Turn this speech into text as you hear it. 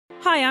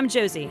Hi, I'm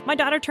Josie. My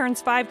daughter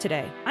turns 5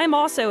 today. I'm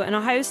also an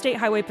Ohio State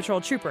Highway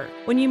Patrol trooper.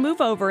 When you move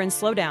over and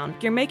slow down,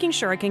 you're making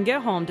sure I can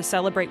get home to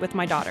celebrate with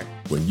my daughter.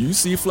 When you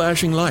see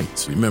flashing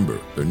lights, remember,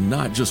 they're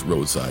not just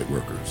roadside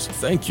workers.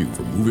 Thank you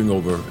for moving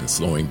over and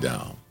slowing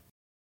down.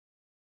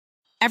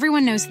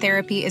 Everyone knows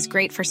therapy is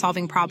great for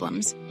solving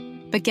problems,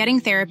 but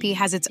getting therapy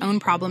has its own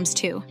problems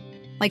too,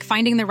 like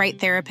finding the right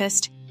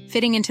therapist,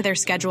 fitting into their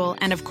schedule,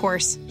 and of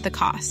course, the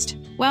cost.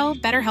 Well,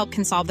 BetterHelp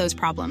can solve those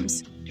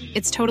problems.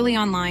 It's totally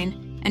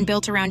online and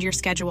built around your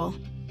schedule.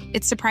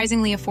 It's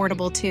surprisingly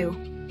affordable too.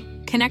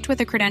 Connect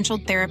with a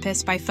credentialed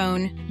therapist by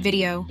phone,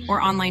 video,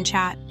 or online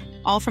chat,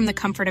 all from the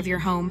comfort of your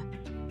home.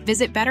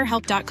 Visit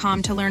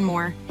BetterHelp.com to learn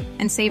more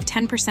and save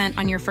 10%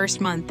 on your first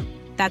month.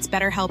 That's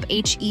BetterHelp,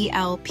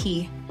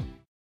 H-E-L-P.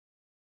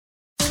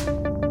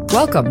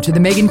 Welcome to The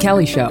Megyn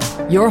Kelly Show,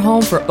 your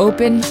home for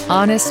open,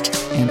 honest,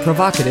 and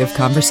provocative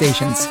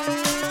conversations.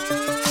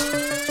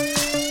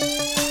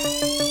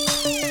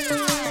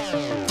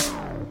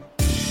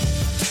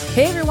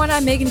 Hey everyone,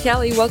 I'm Megyn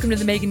Kelly. Welcome to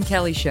The Megyn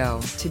Kelly Show.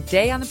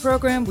 Today on the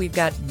program, we've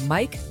got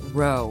Mike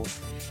Rowe.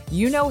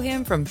 You know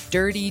him from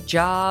Dirty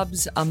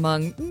Jobs,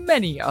 among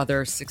many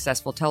other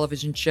successful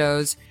television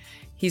shows.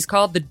 He's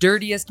called the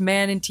dirtiest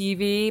man in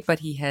TV, but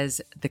he has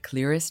the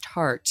clearest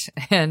heart.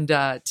 And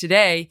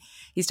today,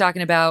 he's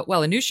talking about,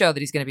 well, a new show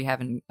that he's going to be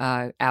having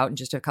out in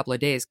just a couple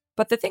of days.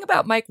 But the thing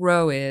about Mike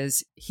Rowe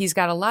is he's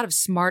got a lot of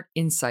smart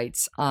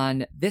insights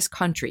on this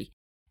country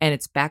and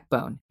its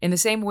backbone. In the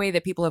same way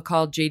that people have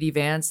called J.D.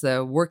 Vance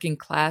the working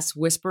class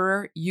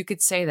whisperer, you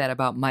could say that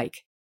about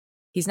Mike.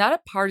 He's not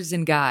a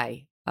partisan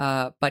guy,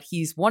 but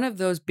he's one of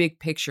those big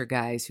picture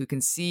guys who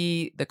can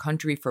see the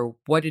country for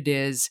what it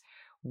is,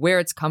 where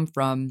it's come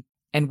from,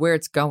 and where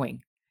it's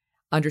going,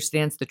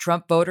 understands the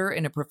Trump voter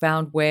in a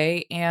profound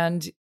way,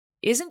 and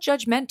isn't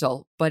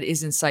judgmental, but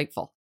is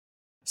insightful.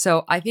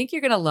 So I think you're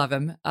going to love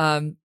him.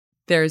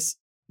 There's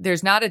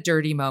not a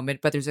dirty moment,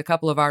 but there's a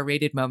couple of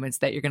R-rated moments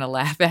that you're going to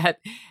laugh at.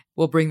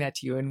 We'll bring that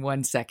to you in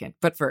 1 second.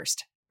 But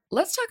first,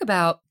 let's talk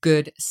about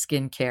good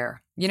skincare.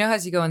 You know,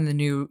 as you go in the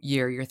new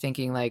year, you're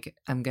thinking like,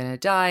 I'm going to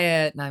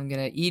diet and I'm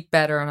going to eat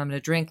better and I'm going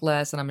to drink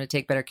less and I'm going to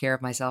take better care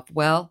of myself.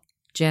 Well,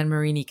 Jan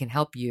Marini can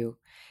help you.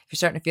 If you're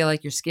starting to feel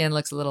like your skin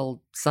looks a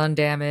little sun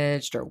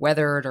damaged or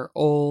weathered or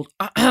old,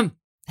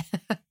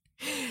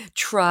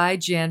 try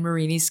Jan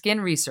Marini Skin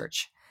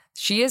Research.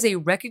 She is a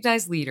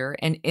recognized leader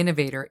and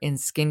innovator in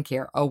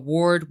skincare,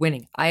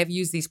 award-winning. I have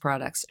used these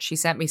products. She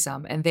sent me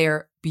some, and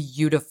they're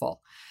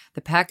beautiful. The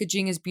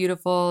packaging is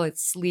beautiful.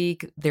 It's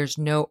sleek. There's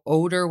no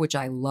odor, which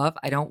I love.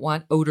 I don't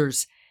want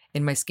odors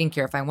in my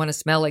skincare. If I want to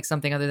smell like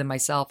something other than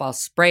myself, I'll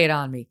spray it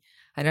on me.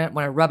 I don't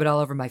want to rub it all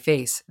over my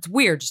face. It's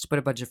weird just to put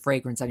a bunch of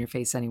fragrance on your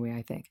face anyway,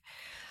 I think.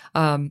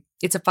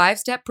 It's a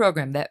 5-step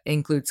program that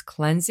includes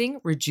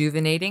cleansing,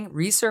 rejuvenating,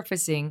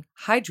 resurfacing,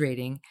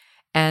 hydrating,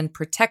 and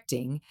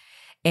protecting.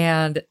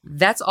 And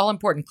that's all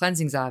important.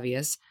 Cleansing's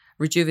obvious.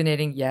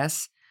 Rejuvenating,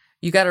 yes.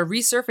 You got to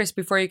resurface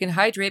before you can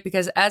hydrate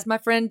because, as my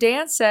friend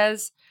Dan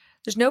says,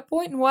 there's no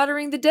point in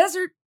watering the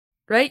desert,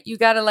 right? You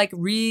got to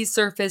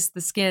resurface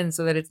the skin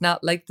so that it's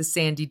not like the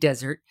sandy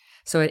desert.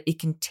 So it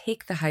can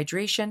take the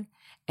hydration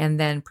and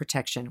then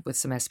protection with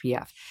some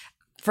SPF.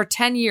 For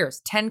 10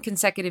 years, 10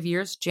 consecutive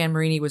years, Jan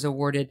Marini was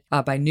awarded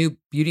by New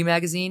Beauty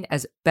magazine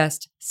as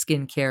Best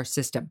Skincare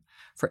System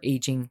for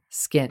aging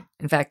skin.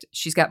 In fact,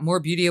 she's got more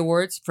beauty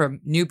awards from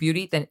New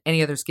Beauty than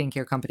any other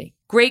skincare company.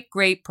 Great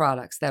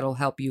products that'll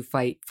help you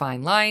fight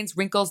fine lines,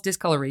 wrinkles,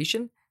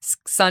 discoloration,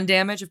 sun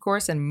damage, of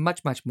course, and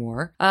much, much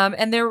more.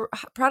 And their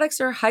products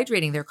are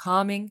hydrating. They're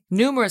calming.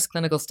 Numerous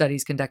clinical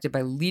studies conducted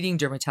by leading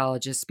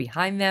dermatologists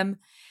behind them.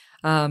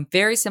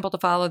 Very simple to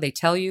follow. They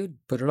tell you,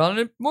 put it on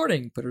in the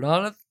morning, put it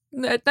on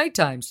at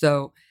nighttime.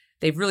 So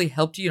they've really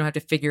helped you. You don't have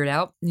to figure it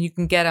out. And you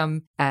can get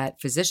them at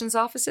physicians'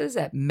 offices,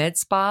 at med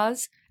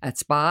spas, at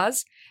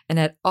spas, and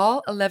at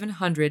all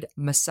 1,100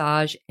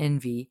 Massage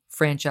Envy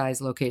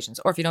franchise locations.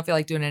 Or if you don't feel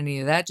like doing any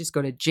of that, just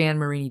go to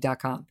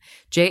janmarini.com,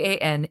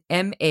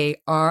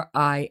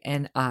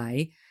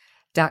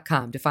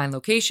 JANMARINI.com to find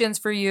locations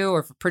for you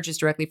or for purchase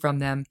directly from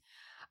them.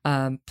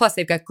 Plus,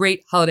 they've got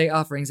great holiday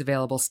offerings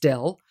available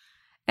still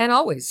and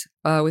always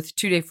with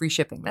 2-day free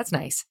shipping. That's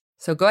nice.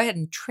 So go ahead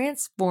and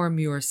transform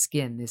your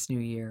skin this new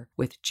year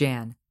with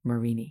Jan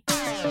Marini.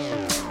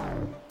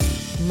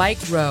 Mike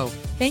Rowe,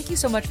 thank you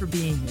so much for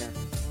being here.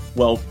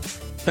 Well,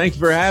 thank you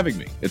for having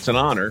me. It's an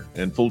honor,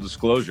 and full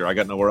disclosure, I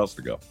got nowhere else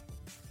to go.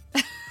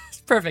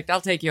 Perfect.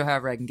 I'll take you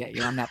however I can get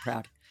you. I'm that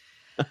proud.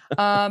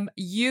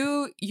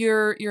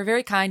 You're a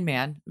very kind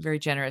man, very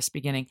generous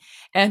beginning,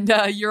 and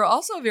you're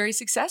also a very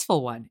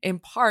successful one, in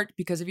part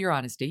because of your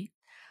honesty,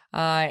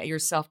 your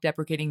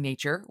self-deprecating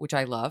nature, which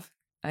I love.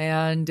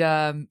 And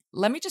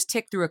let me just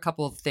tick through a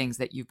couple of things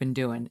that you've been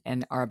doing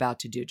and are about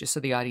to do, just so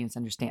the audience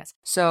understands.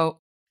 So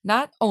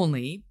not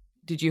only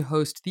did you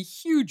host the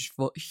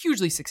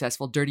hugely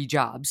successful Dirty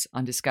Jobs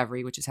on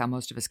Discovery, which is how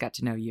most of us got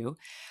to know you,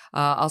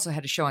 also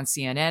had a show on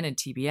CNN and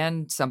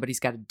TBN, Somebody's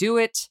Got to Do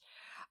It.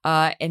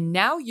 And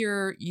now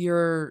you're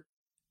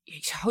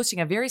hosting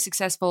a very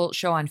successful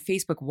show on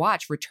Facebook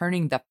Watch,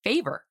 Returning the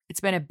Favor. It's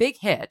been a big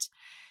hit.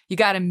 You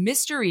got a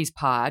mysteries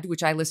pod,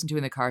 which I listen to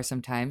in the car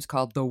sometimes,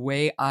 called The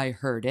Way I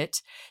Heard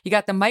It. You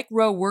got the Mike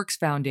Rowe Works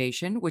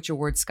Foundation, which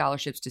awards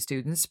scholarships to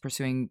students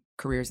pursuing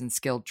careers in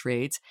skilled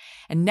trades.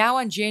 And now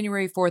on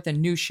January 4th, a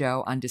new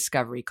show on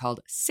Discovery called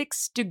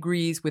 6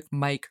 Degrees with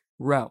Mike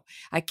Rowe.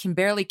 I can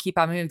barely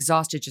I'm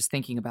exhausted just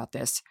thinking about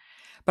this.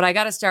 But I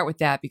got to start with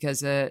that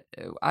because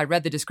I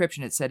read the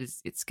description. It said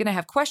it's going to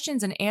have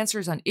questions and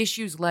answers on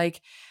issues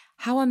like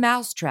how a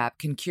mousetrap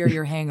can cure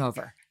your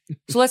hangover.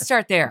 So let's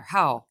start there.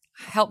 How?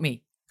 Help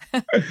me.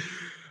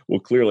 Well,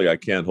 clearly I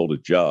can't hold a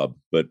job,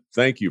 but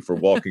thank you for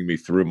walking me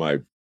through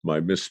my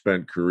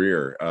misspent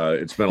career.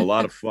 It's been a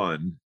lot of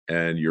fun,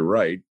 and you're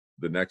right.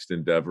 The next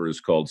endeavor is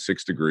called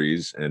 6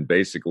 Degrees, and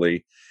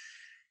basically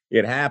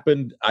it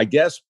happened. I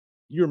guess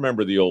you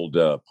remember the old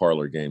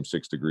parlor game,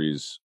 6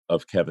 Degrees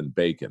of Kevin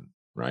Bacon,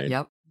 right?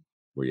 Yep.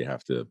 Where you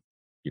have to,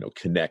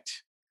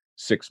 connect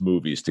 6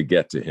 movies to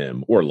get to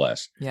him or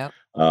less. Yep.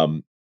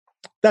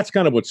 That's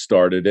kind of what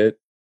started it.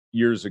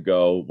 Years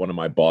ago, one of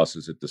my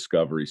bosses at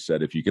Discovery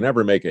said, if you can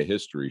ever make a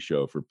history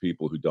show for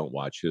people who don't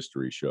watch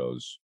history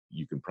shows,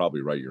 you can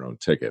probably write your own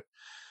ticket.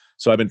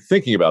 So I've been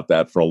thinking about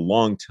that for a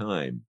long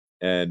time.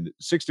 And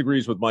 6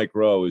 Degrees with Mike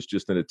Rowe is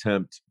just an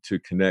attempt to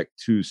connect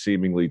 2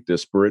 seemingly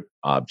disparate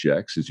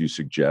objects, as you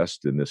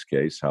suggest, in this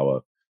case,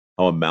 how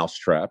a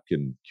mousetrap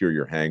can cure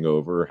your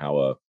hangover, how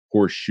a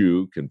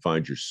horseshoe can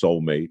find your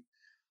soulmate,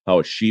 how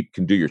a sheep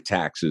can do your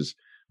taxes.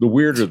 The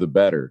weirder, the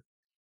better.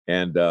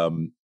 And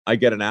I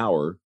get an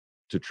hour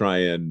to try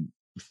and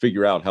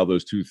figure out how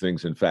those 2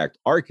 things, in fact,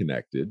 are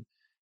connected.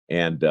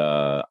 And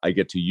I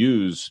get to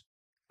use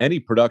any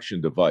production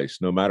device,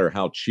 no matter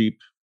how cheap,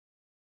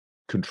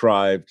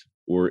 contrived,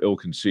 or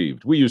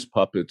ill-conceived. We use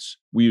puppets.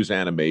 We use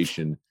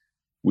animation.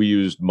 We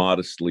used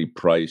modestly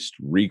priced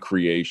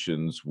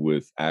recreations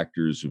with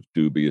actors of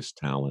dubious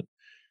talent.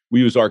 We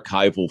use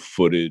archival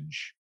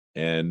footage.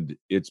 And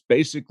it's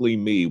basically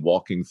me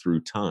walking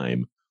through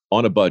time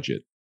on a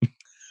budget.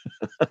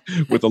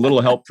 With a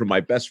little help from my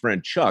best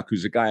friend Chuck,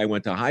 who's a guy I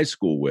went to high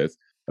school with,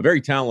 a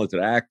very talented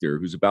actor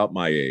who's about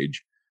my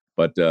age,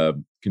 but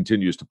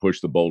continues to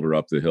push the boulder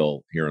up the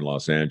hill here in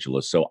Los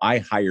Angeles. So I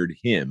hired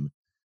him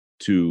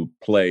to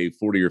play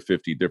 40 or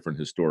 50 different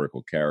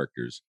historical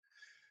characters.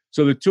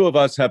 So the 2 of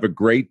us have a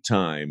great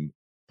time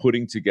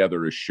putting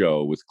together a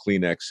show with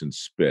Kleenex and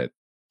spit.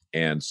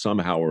 And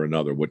somehow or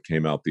another, what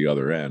came out the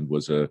other end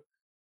was a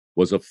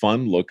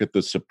fun look at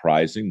the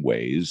surprising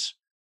ways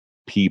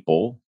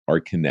people are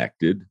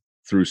connected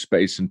through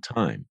space and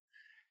time.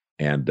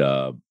 And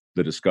the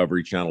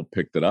Discovery Channel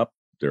picked it up.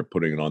 They're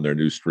putting it on their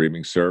new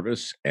streaming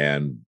service.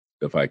 And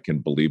if I can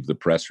believe the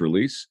press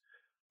release,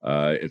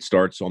 it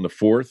starts on the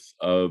 4th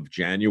of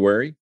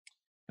January.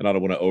 And I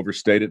don't want to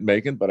overstate it,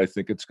 Megan, but I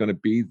think it's going to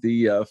be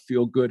the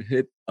feel-good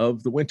hit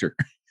of the winter.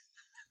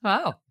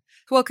 Wow.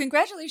 Well,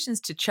 congratulations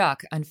to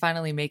Chuck on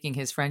finally making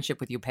his friendship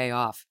with you pay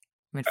off.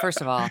 I mean,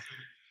 first of all,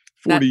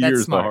 40 that's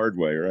years smart. the hard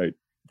way, right?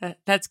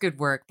 That's good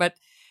work. But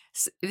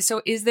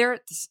so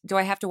do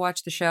I have to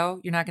watch the show?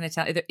 You're not going to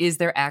tell, is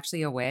there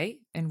actually a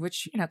way in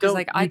which, because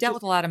I dealt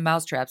with a lot of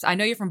mousetraps. I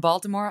know you're from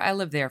Baltimore. I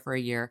lived there for a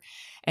year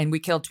and we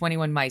killed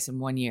 21 mice in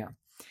 1 year.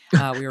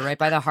 We were right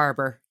by the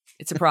harbor.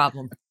 It's a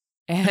problem.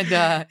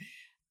 And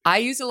I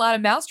used a lot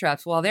of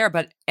mousetraps while there,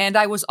 and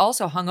I was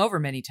also hungover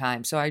many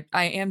times. So I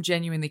am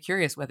genuinely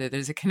curious whether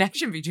there's a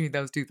connection between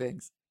those 2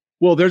 things.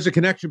 Well, there's a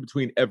connection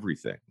between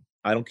everything.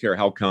 I don't care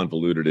how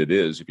convoluted it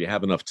is. If you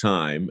have enough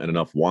time and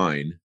enough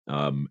wine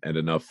and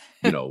enough,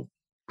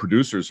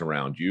 producers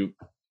around you,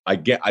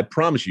 I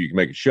promise you can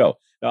make a show.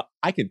 Now,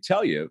 I can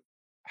tell you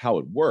how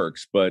it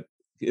works, but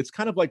it's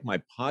kind of like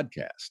my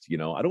podcast.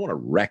 I don't want to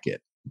wreck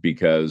it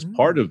because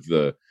part of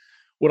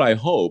what I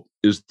hope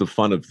is the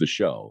fun of the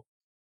show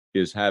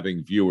is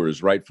having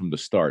viewers right from the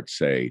start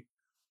say,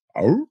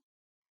 "Oh,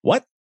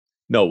 what?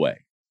 No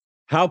way.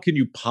 How can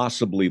you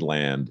possibly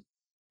land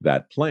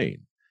that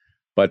plane?"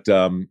 But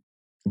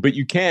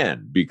you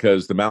can,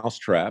 because the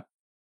mousetrap,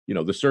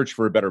 the search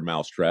for a better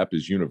mousetrap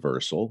is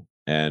universal.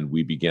 And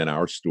we began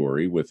our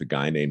story with a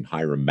guy named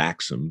Hiram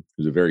Maxim,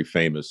 who's a very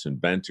famous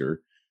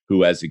inventor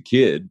who, as a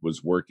kid,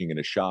 was working in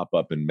a shop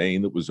up in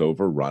Maine that was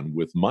overrun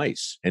with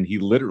mice. And he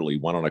literally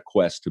went on a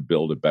quest to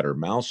build a better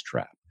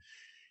mousetrap.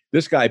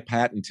 This guy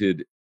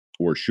patented,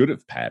 or should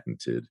have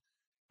patented,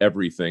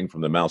 everything from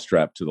the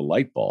mousetrap to the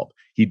light bulb.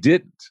 He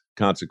didn't.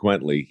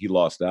 Consequently, he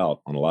lost out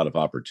on a lot of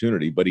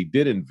opportunity, but he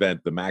did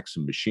invent the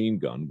Maxim machine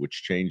gun,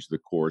 which changed the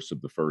course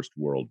of the First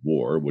World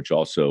War, which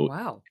also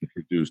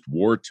introduced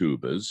war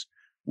tubas,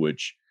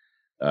 which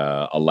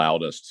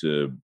allowed us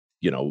to,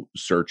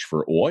 search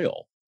for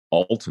oil.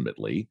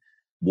 Ultimately,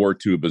 war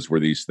tubas were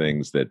these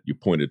things that you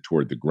pointed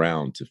toward the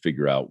ground to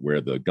figure out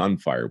where the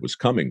gunfire was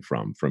coming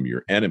from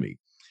your enemy.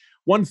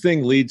 One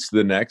thing leads to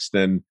the next,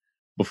 and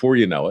before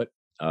you know it,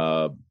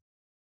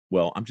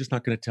 well, I'm just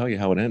not going to tell you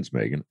how it ends,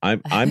 Megan.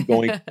 I'm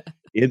going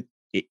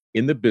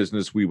in the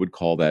business, we would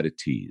call that a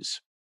tease.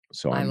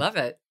 So I love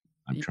it.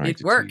 I'm trying it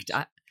to worked.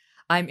 tease.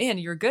 I'm in.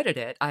 You're good at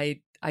it.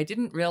 I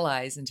didn't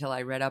realize until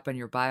I read up on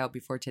your bio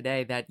before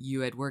today that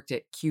you had worked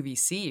at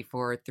QVC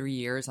for 3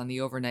 years on the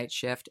overnight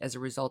shift as a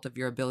result of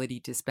your ability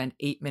to spend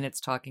 8 minutes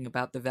talking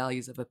about the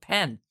values of a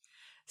pen.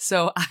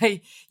 So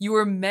you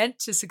were meant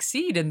to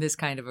succeed in this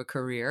kind of a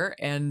career,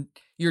 and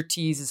your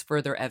tease is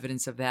further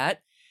evidence of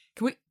that.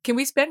 Can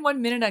we spend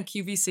 1 minute on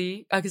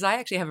QVC? Because I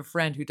actually have a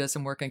friend who does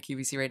some work on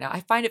QVC right now.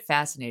 I find it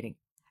fascinating.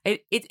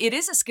 It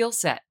is a skill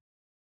set.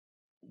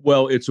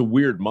 Well, it's a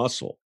weird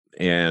muscle.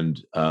 And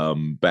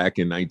back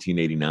in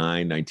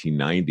 1989,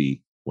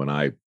 1990, when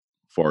I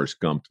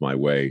Forrest Gumped my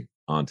way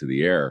onto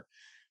the air,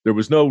 there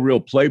was no real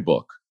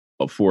playbook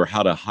for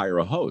how to hire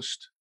a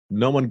host.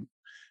 No one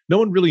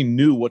really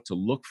knew what to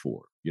look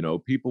for. You know,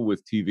 people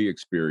with TV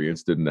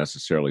experience didn't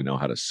necessarily know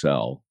how to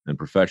sell, and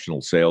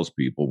professional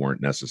salespeople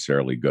weren't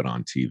necessarily good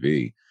on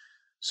TV.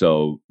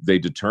 So they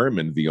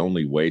determined the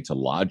only way to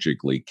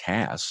logically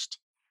cast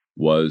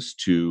was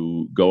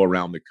to go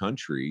around the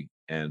country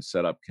and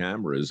set up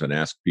cameras and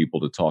ask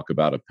people to talk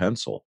about a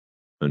pencil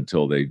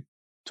until they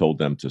told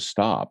them to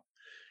stop.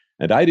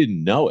 And I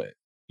didn't know it,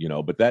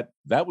 but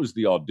that was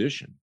the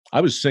audition.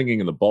 I was singing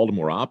in the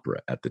Baltimore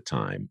Opera at the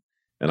time,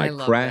 and I I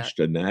love crashed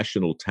that. a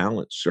national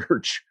talent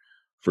search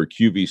for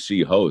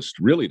QVC host,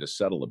 really to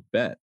settle a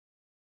bet.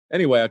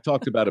 Anyway, I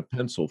talked about a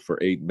pencil for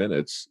 8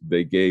 minutes.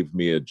 They gave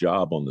me a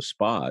job on the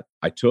spot.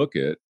 I took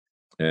it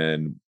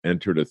and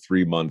entered a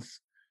 3-month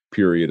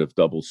period of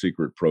double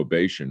secret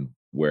probation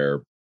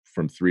where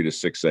from 3 to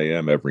 6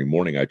 a.m. every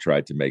morning, I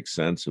tried to make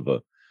sense of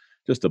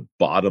just a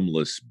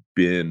bottomless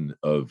bin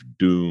of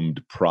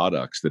doomed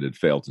products that had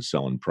failed to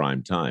sell in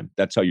prime time.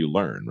 That's how you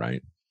learn,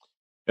 right?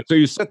 And so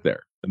you sit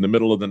there in the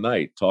middle of the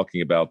night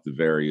talking about the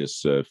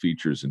various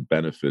features and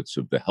benefits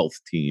of the Health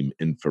Team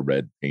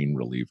infrared pain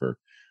reliever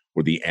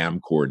or the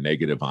Amcor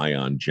negative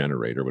ion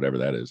generator, whatever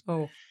that is.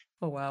 Oh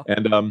wow.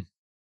 And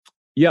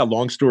yeah,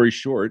 long story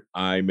short,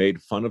 I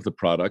made fun of the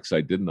products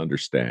I didn't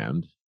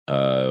understand,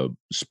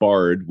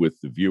 sparred with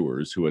the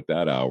viewers who at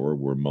that hour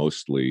were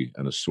mostly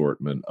an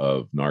assortment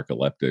of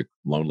narcoleptic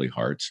lonely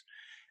hearts,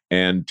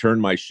 and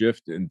turned my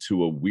shift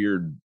into a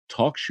weird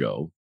talk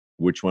show,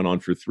 which went on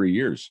for 3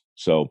 years.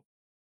 So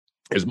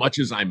as much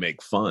as I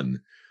make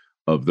fun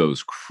of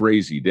those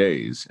crazy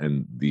days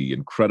and the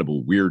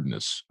incredible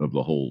weirdness of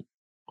the whole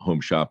home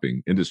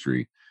shopping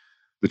industry,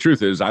 the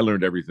truth is I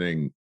learned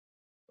everything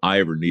I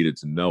ever needed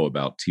to know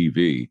about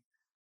TV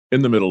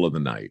in the middle of the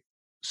night,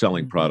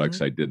 selling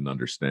products I didn't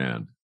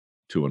understand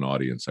to an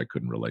audience I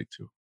couldn't relate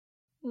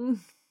to.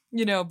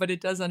 But it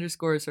does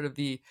underscore sort of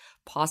the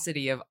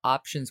paucity of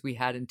options we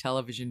had in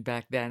television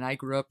back then. I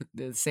grew up at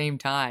the same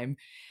time,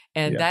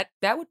 and Yeah.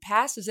 that would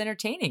pass as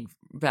entertaining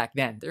back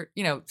then. There,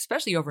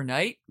 especially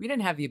overnight, we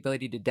didn't have the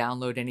ability to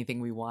download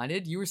anything we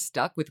wanted. You were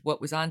stuck with what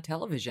was on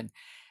television.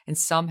 And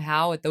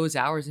somehow at those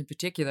hours in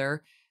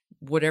particular,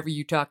 whatever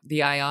you talk,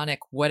 the ionic,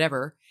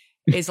 whatever,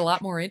 is a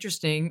lot more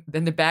interesting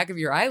than the back of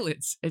your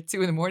eyelids at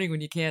 2 a.m.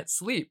 when you can't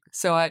sleep.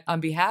 So on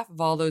behalf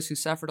of all those who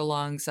suffered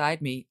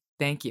alongside me,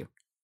 thank you.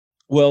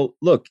 Well,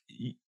 look,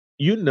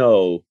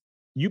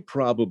 you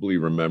probably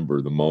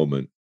remember the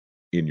moment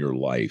in your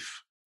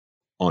life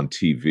on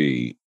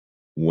TV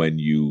when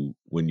you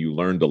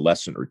learned a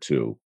lesson or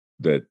two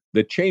that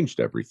changed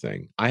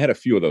everything. I had a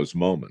few of those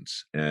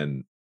moments,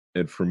 and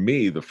for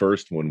me, the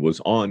first one was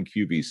on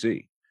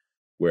QVC,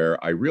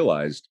 where I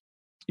realized,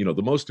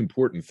 the most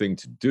important thing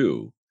to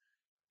do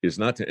is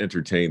not to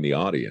entertain the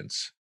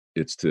audience.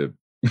 It's to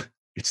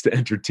it's to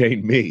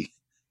entertain me.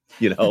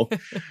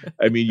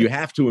 I mean, you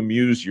have to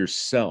amuse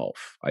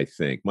yourself. I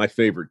think my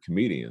favorite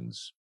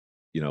comedians,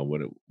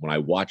 when I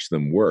watch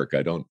them work,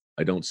 I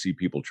don't see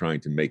people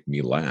trying to make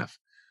me laugh.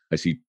 I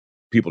see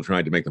people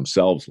trying to make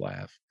themselves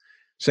laugh.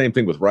 Same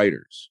thing with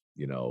writers.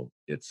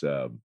 It's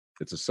a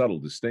subtle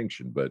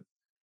distinction, but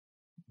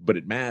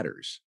it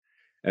matters.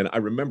 And I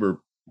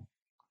remember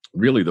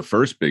really the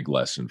first big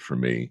lesson for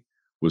me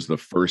was the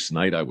first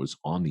night I was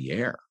on the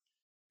air.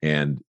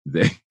 And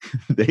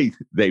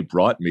they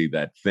brought me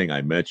that thing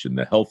I mentioned,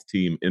 the Health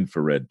Team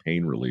infrared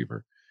pain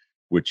reliever,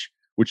 which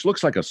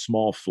looks like a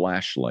small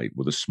flashlight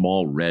with a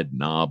small red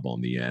knob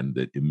on the end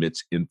that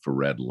emits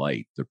infrared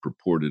light that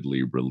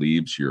purportedly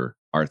relieves your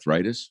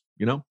arthritis.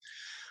 You're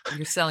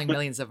selling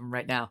millions of them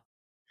right now.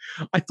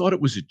 I thought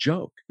it was a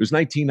joke. It was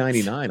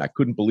 1999. I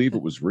couldn't believe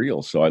it was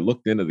real. So I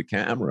looked into the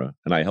camera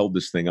and I held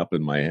this thing up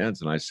in my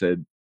hands and I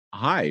said,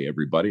 "Hi,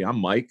 everybody.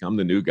 I'm Mike. I'm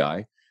the new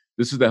guy.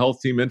 This is the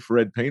Health Team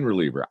infrared pain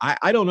reliever.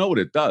 I don't know what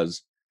it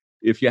does.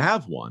 If you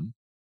have one,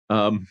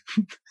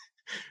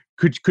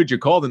 could you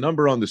call the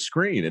number on the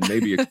screen and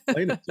maybe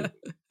explain it to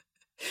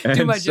me?"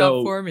 Do my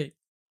job for me.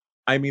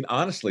 I mean,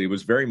 honestly, it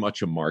was very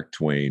much a Mark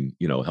Twain,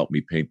 help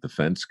me paint the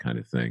fence kind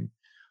of thing.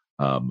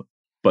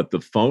 But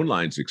the phone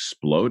lines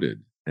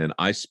exploded, and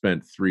I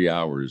spent 3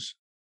 hours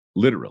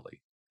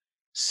literally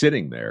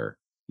sitting there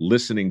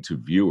listening to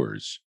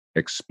viewers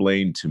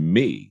explain to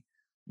me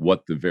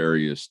what the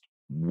various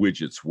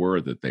widgets were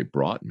that they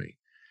brought me.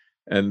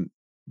 And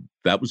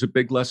that was a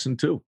big lesson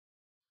too.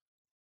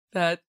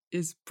 That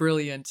is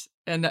brilliant.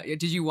 And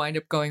did you wind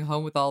up going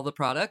home with all the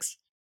products?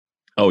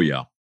 Oh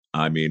yeah.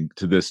 I mean,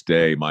 to this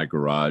day, my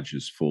garage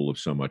is full of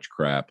so much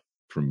crap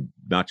from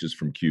not just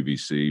from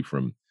QVC,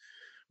 from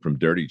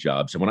dirty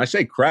jobs. And when I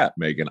say crap,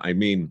 Megan, I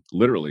mean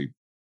literally.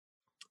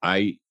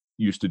 I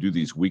used to do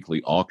these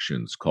weekly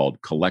auctions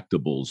called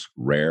Collectibles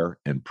Rare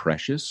and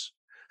Precious,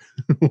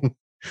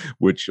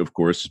 which of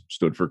course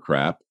stood for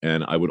crap.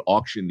 And I would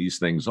auction these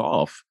things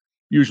off,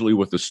 usually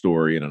with a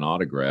story and an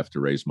autograph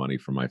to raise money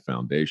for my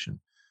foundation.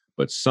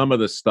 But some of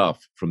the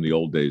stuff from the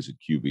old days at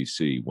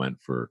QVC went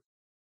for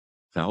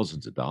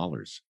thousands of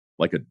dollars,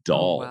 like a Oh,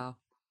 doll. wow.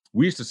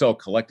 We used to sell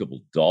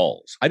collectible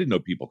dolls. I didn't know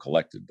people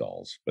collected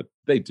dolls, but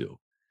they do.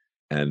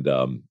 And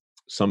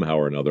somehow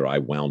or another, I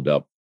wound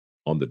up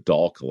on the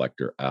doll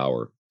collector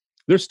hour.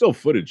 There's still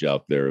footage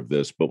out there of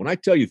this, but when I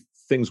tell you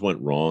things went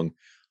wrong,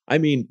 I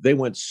mean, they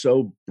went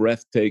so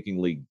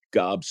breathtakingly,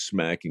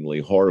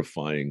 gobsmackingly,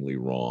 horrifyingly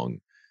wrong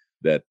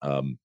that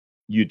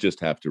you just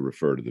have to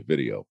refer to the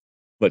video.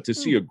 But to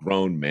see a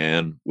grown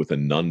man with a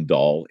nun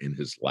doll in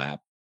his lap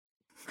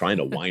trying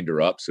to wind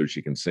her up so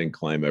she can sing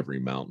Climb Every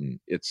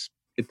Mountain, it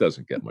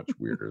doesn't get much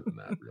weirder than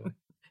that, really.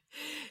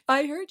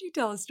 I heard you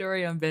tell a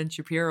story on Ben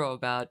Shapiro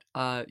about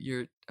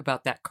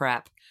about that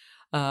crap.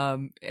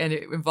 And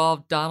it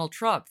involved Donald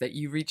Trump, that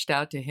you reached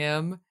out to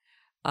him,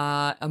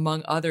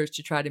 among others,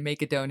 to try to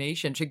make a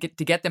donation, to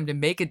get them to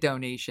make a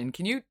donation.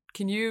 Can you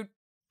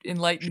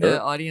enlighten the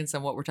Sure. audience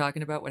on what we're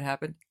talking about? What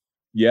happened?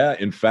 Yeah,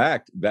 in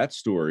fact, that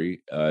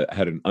story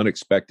had an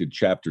unexpected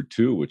chapter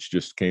 2, which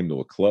just came to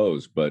a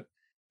close. But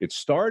it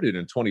started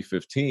in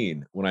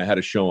 2015 when I had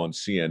a show on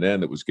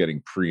CNN that was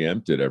getting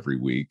preempted every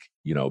week,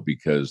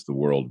 because the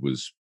world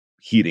was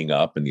heating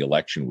up and the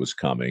election was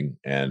coming.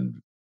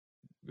 And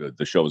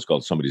the show was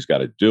called Somebody's Got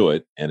to Do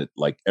It. And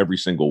like every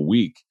single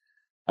week,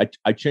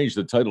 I changed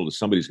the title to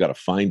Somebody's Got to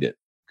Find It,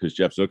 because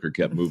Jeff Zucker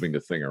kept moving the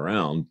thing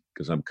around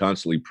because I'm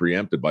constantly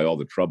preempted by all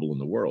the trouble in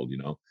the world.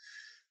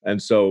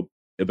 And so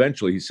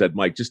eventually he said,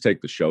 Mike, just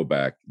take the show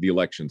back. The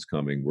election's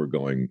coming. We're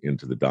going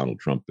into the Donald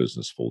Trump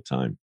business full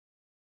time.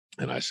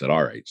 And I said,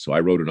 all right. So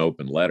I wrote an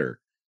open letter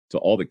to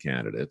all the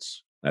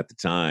candidates at the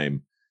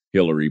time,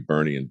 Hillary,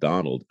 Bernie, and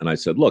Donald. And I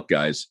said, look,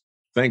 guys,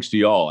 thanks to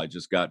y'all, I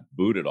just got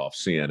booted off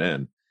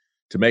CNN.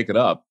 To make it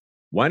up,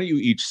 why don't you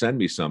each send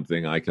me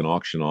something I can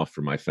auction off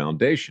for my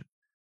foundation?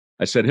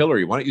 I said,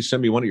 Hillary, why don't you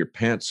send me one of your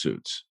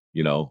pantsuits?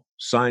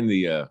 Sign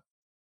the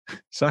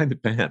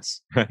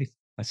pants, right?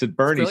 I said,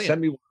 Bernie, brilliant.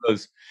 send me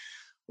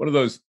one of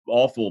those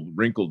awful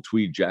wrinkled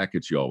tweed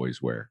jackets you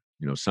always wear.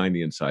 Sign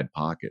the inside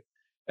pocket.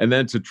 And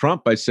then to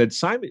Trump, I said,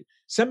 send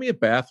me a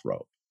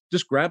bathrobe.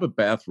 Just grab a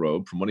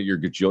bathrobe from one of your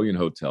gajillion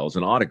hotels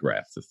and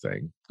autograph the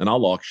thing, and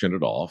I'll auction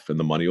it off, and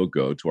the money will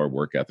go to our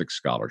work ethic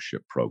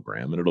scholarship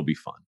program, and it'll be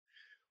fun.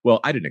 Well,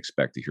 I didn't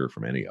expect to hear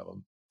from any of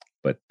them,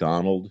 but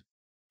Donald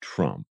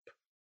Trump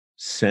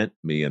sent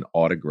me an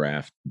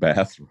autographed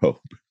bathrobe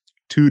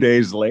 2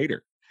 days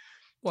later.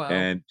 Wow.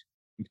 And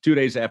 2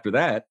 days after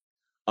that,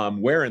 I'm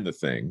wearing the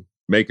thing,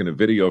 making a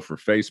video for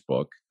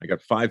Facebook. I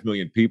got 5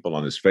 million people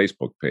on this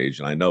Facebook page,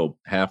 and I know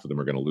half of them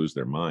are going to lose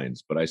their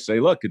minds. But I say,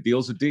 look, a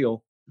deal's a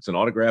deal. It's an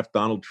autographed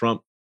Donald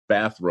Trump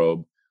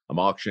bathrobe. I'm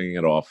auctioning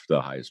it off to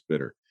the highest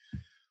bidder.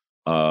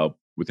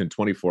 Within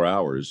 24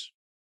 hours,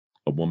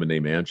 a woman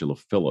named Angela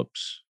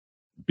Phillips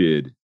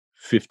bid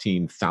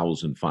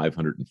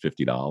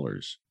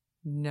 $15,550.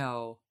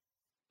 No.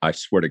 I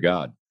swear to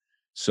God.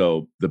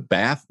 So the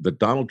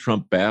Donald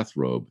Trump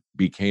bathrobe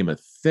became a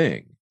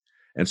thing.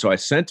 And so I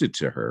sent it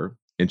to her,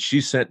 and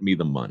she sent me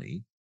the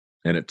money,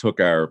 and it took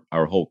our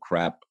whole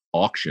crap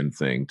auction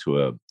thing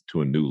to a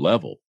new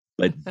level.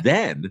 But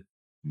then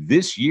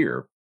this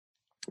year,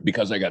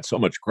 because I got so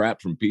much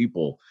crap from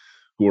people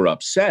who were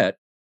upset,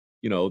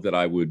 that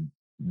I would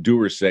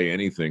do or say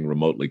anything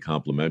remotely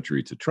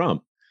complimentary to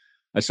Trump,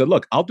 I said,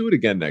 look, I'll do it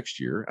again next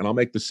year, and I'll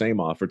make the same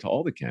offer to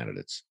all the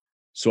candidates.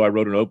 So I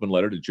wrote an open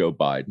letter to Joe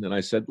Biden, and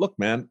I said, look,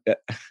 man,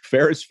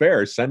 fair is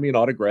fair. Send me an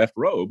autographed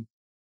robe,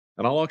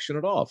 and I'll auction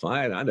it off.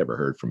 I never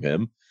heard from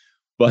him.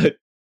 But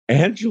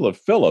Angela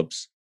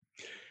Phillips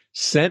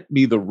sent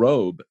me the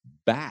robe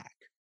back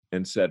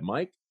and said,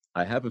 Mike,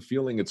 I have a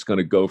feeling it's going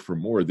to go for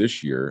more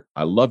this year.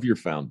 I love your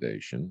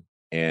foundation,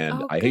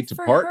 and I hate to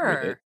part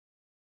with it,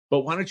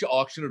 but why don't you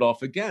auction it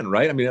off again,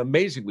 right? I mean,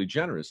 amazingly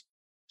generous.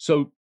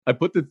 So I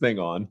put the thing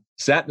on,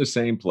 sat in the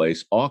same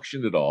place,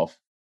 auctioned it off.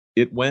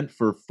 It went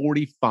for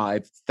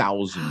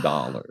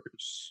 $45,000.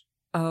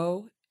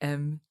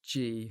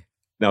 OMG.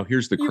 Now,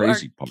 here's the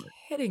crazy part.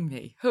 Kidding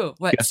me. Who?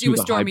 What? Guess She who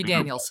was the high Stormy bidder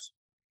Daniels. was?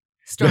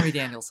 Stormy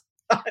Daniels.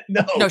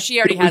 No, she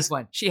already it has was-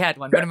 one. She had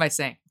one. What am I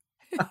saying?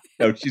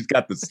 No, she's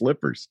got the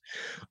slippers.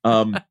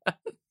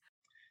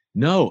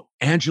 No,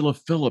 Angela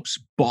Phillips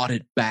bought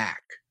it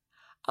back,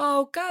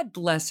 Oh, God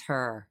bless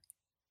her.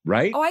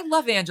 right? Oh, I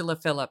love Angela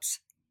Phillips.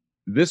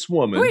 This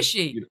woman. Who is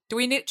she? Do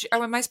we need?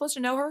 Am I supposed to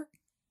know her?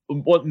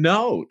 Well,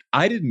 no,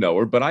 I didn't know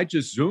her, but I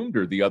just Zoomed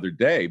her the other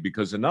day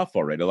because enough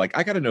already. Like,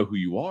 I got to know who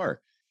you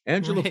are.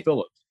 Angela Right.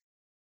 Phillips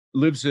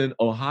lives in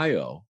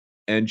Ohio,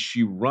 and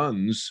she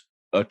runs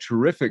a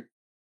terrific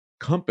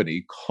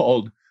company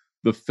called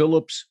the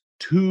Phillips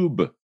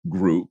Tube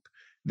Group.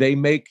 They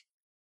make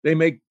they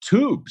make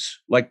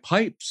tubes like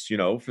pipes,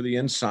 for the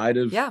inside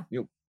of, Yeah.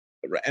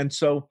 And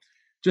so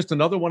just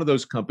another one of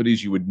those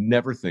companies you would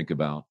never think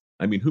about.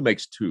 I mean, who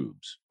makes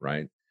tubes,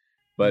 right?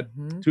 But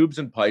Hmm. tubes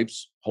and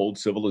pipes hold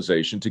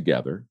civilization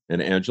together.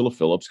 And Angela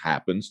Phillips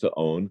happens to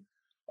own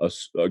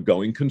a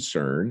going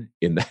concern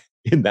in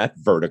that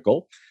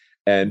vertical.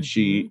 And Hmm.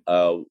 she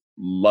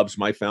loves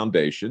my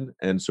foundation.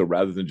 And so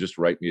rather than just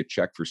write me a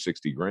check for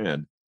 60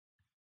 grand,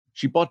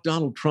 she bought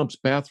Donald Trump's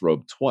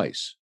bathrobe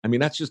twice. I mean,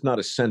 that's just not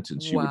a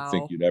sentence you would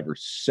think Wow. you'd ever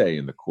say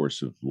in the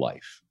course of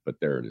life. But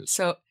there it is.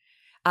 So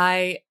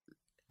I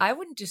I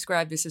wouldn't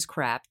describe this as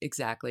crap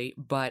exactly,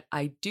 but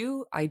I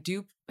do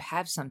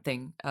have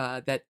something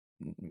that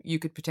you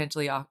could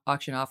potentially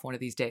auction off one of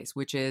these days,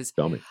 which is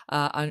Tell me.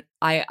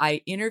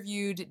 I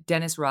interviewed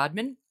Dennis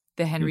Rodman,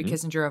 the Henry Hmm.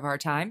 Kissinger of our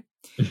time,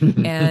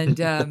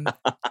 and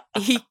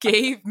he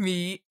gave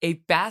me a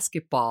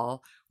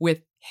basketball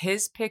with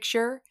his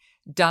picture,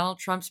 Donald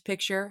Trump's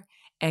picture,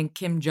 and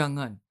Kim Jong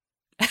Un,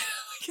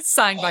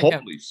 signed by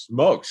him. Holy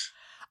smokes.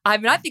 I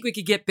mean, I think we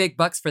could get big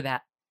bucks for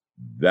that.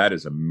 That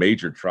is a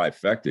major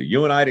trifecta.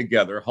 You and I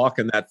together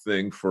hawking that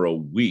thing for a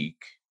week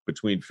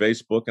between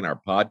Facebook and our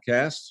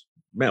podcasts.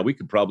 Man, we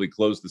could probably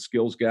close the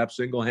skills gap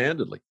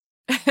single-handedly.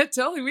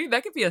 Totally,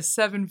 that could be a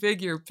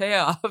 7-figure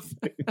payoff for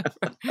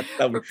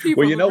Well,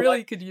 people you who know really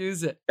what? could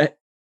use it.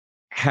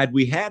 Had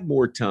we had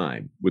more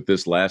time with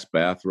this last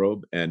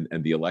bathrobe and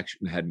the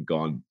election hadn't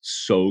gone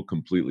so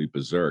completely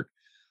berserk,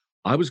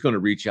 I was going to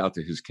reach out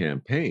to his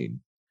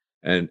campaign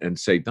and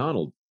say,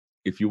 Donald,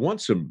 if you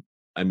want some,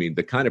 I mean,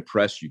 the kind of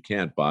press you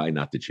can't buy,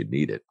 not that you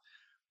need it,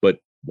 but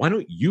why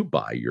don't you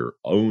buy your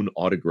own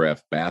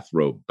autographed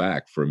bathrobe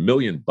back for $1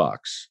 million?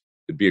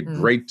 It'd be a Mm.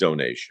 great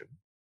donation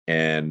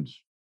and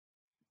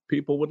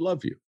people would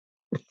love you.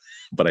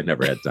 But I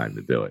never had time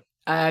to do it.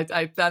 I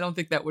don't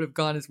think that would have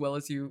gone as well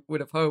as you would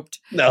have hoped.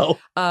 No.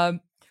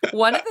 Um,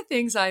 one of the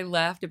things I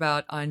laughed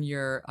about on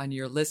your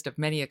list of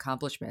many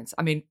accomplishments,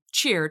 I mean,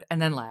 cheered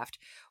and then laughed,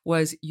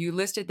 was you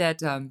listed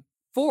that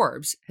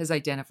Forbes has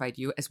identified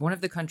you as one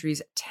of the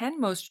country's 10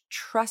 most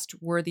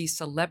trustworthy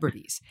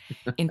celebrities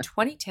in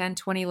 2010,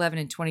 2011,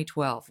 and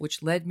 2012,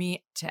 which led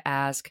me to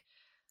ask,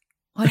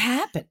 what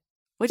happened?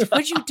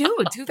 What'd you do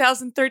in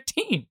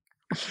 2013?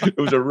 It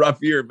was a rough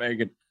year,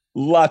 Megan.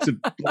 Lots of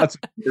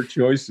poor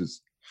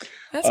choices.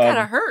 That's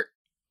gotta hurt.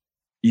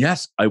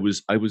 Yes, I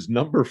was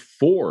number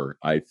 4,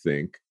 I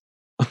think,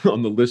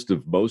 on the list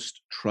of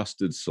most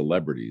trusted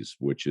celebrities,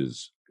 which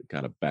is a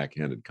kind of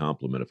backhanded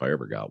compliment if I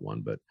ever got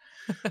one. But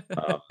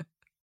uh,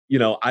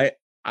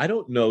 I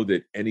don't know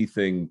that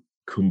anything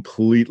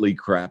completely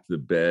crapped the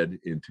bed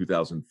in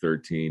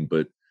 2013,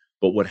 but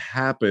what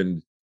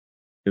happened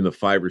in the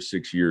 5 or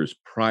 6 years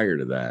prior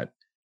to that,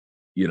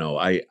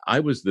 I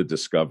was the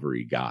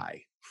discovery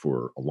guy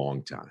for a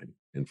long time.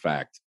 In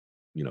fact,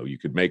 you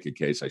could make a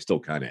case I still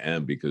kind of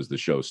am because the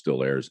show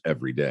still airs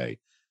every day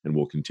and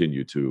will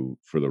continue to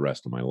for the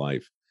rest of my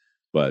life.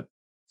 But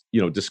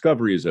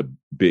Discovery is a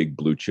big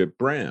blue chip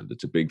brand.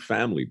 It's a big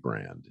family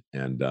brand,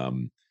 and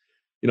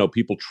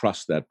people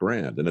trust that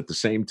brand. And at the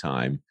same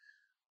time,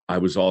 I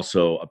was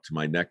also up to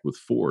my neck with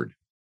Ford.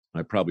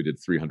 I probably did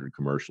 300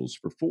 commercials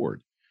for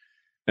Ford.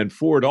 And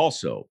Ford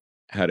also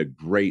had a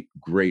great,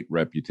 great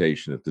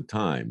reputation at the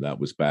time. That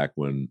was back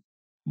when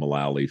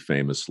Mullally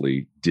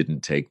famously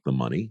didn't take the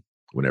money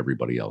when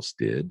everybody else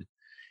did.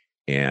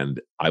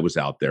 And I was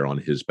out there on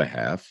his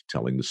behalf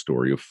telling the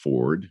story of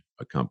Ford,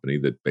 a company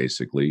that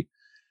basically,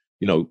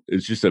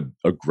 is just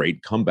a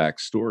great comeback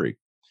story.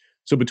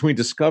 So between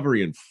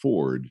Discovery and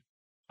Ford,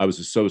 I was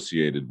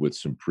associated with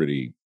some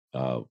pretty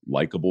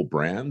likable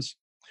brands.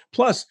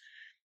 Plus,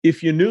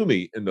 if you knew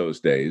me in those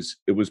days,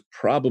 it was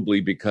probably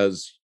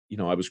because,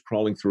 I was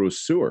crawling through a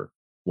sewer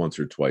once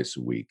or twice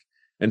a week.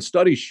 And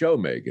studies show,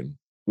 Megan,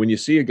 when you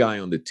see a guy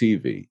on the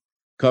TV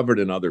covered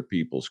in other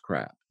people's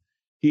crap,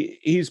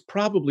 he's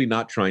probably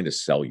not trying to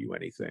sell you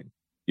anything.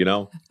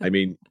 I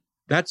mean,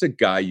 that's a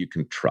guy you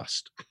can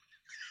trust.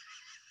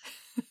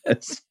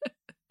 It's-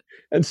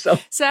 and so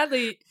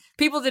Sadly,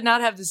 people did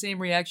not have the same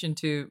reaction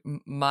to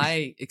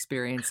my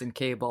experience in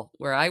cable,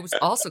 where I was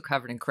also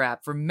covered in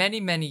crap for many,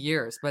 many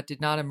years, but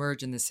did not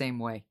emerge in the same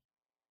way.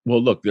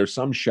 Well, look, there's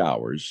some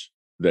showers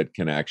that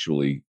can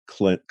actually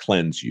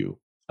cleanse you.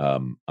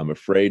 I'm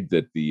afraid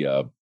that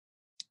the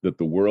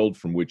world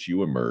from which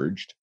you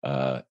emerged,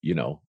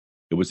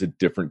 it was a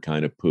different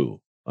kind of poo,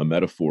 a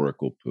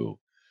metaphorical poo.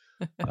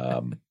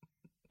 Um,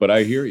 but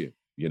I hear you.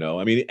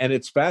 I mean, and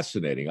it's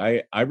fascinating.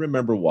 I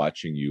remember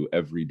watching you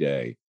every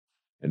day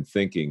and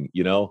thinking,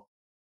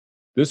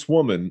 this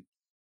woman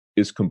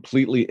is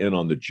completely in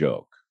on the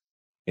joke,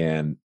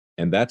 and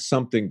that's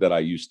something that I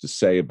used to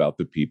say about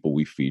the people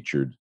we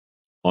featured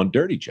on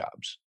Dirty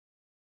Jobs.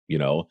 you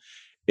know,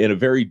 in a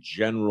very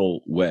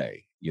general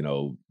way.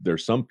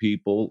 There's some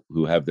people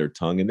who have their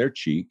tongue in their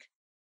cheek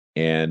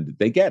and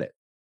they get it.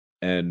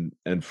 And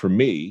for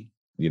me,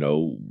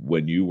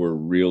 when you were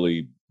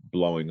really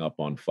blowing up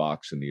on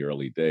Fox in the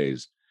early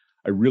days,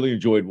 I really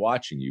enjoyed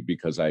watching you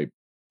because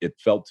it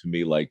felt to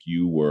me like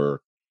you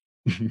were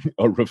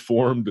a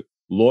reformed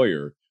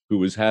lawyer who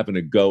was having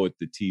a go at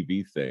the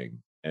TV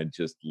thing and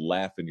just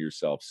laughing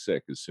yourself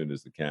sick as soon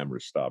as the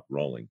camera stopped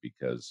rolling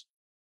because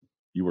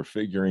you were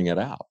figuring it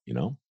out, you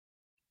know?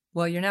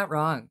 Well, you're not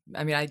wrong.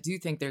 I mean, I do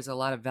think there's a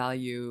lot of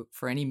value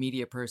for any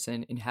media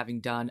person in having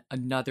done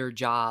another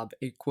job,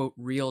 a quote,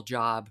 real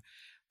job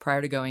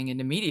prior to going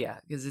into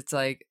media, because it's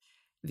like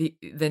the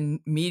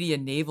media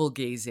navel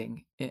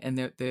gazing and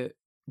the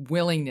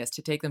willingness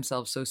to take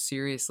themselves so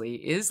seriously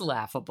is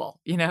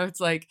laughable. You know, it's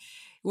like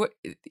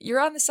you're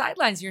on the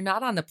sidelines, you're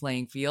not on the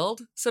playing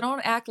field, so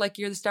don't act like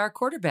you're the star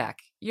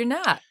quarterback. You're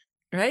not,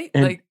 right?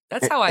 And Like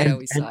that's how I and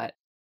always and saw it.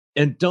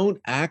 and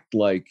don't act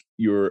like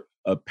you're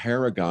a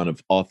paragon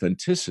of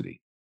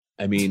authenticity.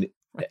 I mean,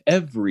 Right.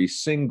 every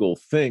single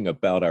thing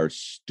about our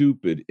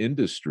stupid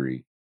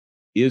industry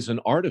is an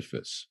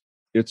artifice.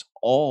 It's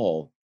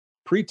all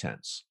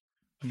pretense,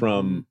 Hmm.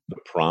 from the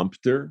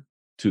prompter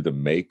to the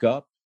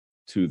makeup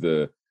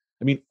to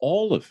I mean,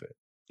 all of it,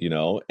 you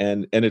know.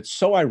 And it's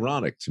so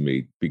ironic to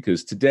me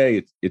because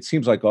today it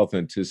seems like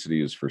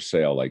authenticity is for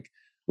sale,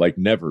 like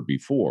never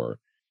before.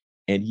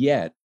 And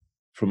yet,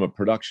 from a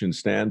production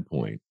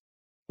standpoint,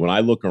 when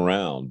I look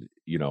around,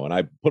 you know, and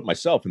I put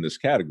myself in this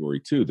category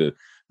too,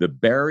 the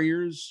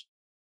barriers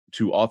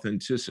to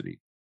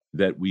authenticity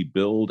that we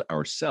build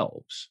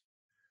ourselves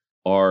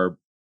are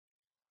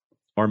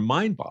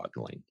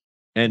mind-boggling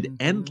and Hmm.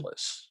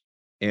 endless.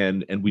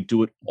 And we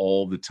do it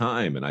all the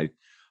time. And I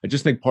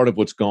just think part of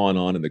what's gone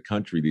on in the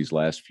country these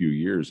last few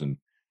years, and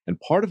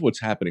part of what's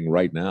happening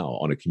right now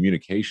on a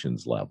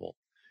communications level,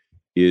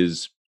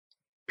 is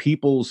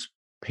people's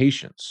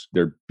patience,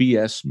 their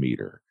BS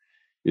meter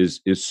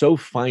is so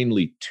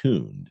finely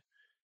tuned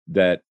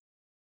that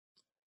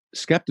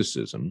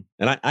skepticism,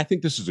 and I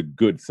think this is a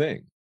good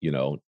thing, you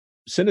know,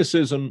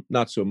 cynicism,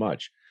 not so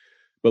much,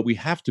 but we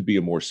have to be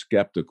a more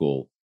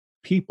skeptical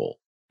people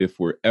if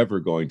we're ever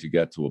going to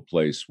get to a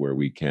place where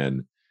we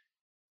can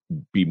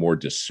be more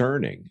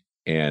discerning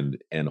and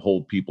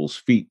hold people's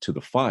feet to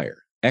the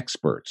fire.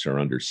 Experts are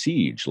under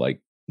siege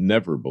like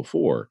never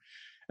before,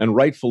 and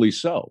rightfully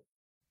so,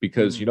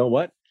 because you know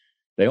what?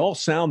 They all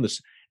sound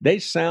this. They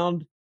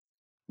sound,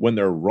 when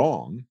they're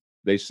wrong,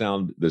 they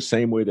sound the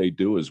same way they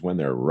do as when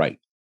they're right.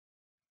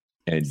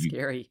 And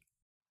Scary.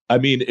 I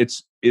mean,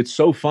 it's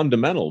so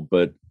fundamental,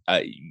 but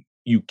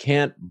you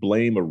can't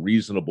blame a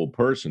reasonable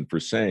person for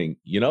saying,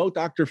 you know,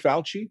 Dr.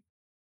 Fauci,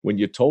 when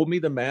you told me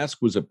the mask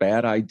was a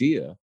bad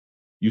idea,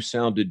 you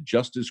sounded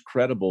just as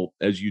credible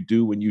as you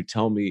do when you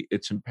tell me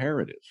it's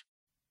imperative.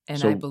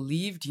 And I So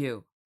believed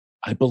you.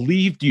 I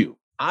believed you.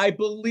 I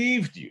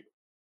believed you.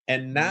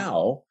 And Yeah.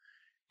 now,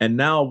 and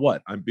now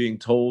what? I'm being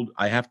told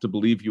I have to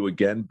believe you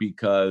again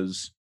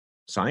because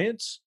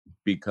science,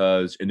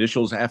 because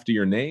initials after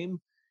your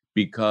name,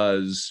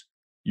 because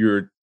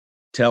you're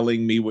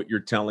telling me what you're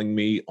telling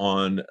me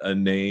on a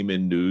name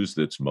in news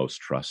that's most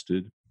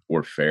trusted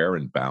or fair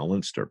and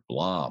balanced or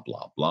blah,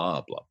 blah,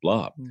 blah, blah,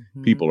 blah.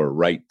 Hmm. People are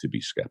right to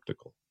be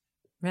skeptical.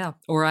 Yeah.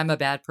 Or I'm a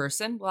bad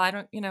person. Well, I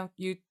don't,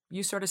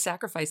 you sort of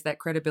sacrifice that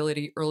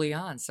credibility early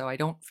on, so I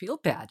don't feel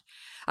bad.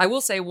 I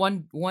will say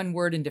one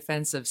word in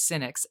defense of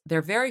cynics.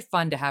 They're very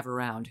fun to have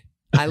around.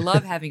 I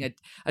love having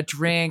a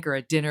drink or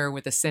a dinner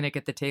with a cynic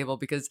at the table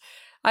because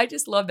I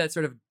just love that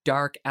sort of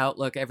dark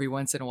outlook every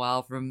once in a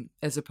while from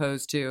as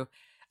opposed to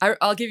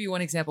I'll give you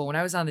one example. When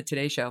I was on the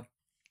Today Show,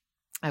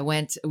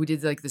 we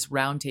did like this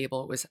round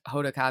table. It was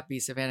Hoda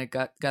Kotb, Savannah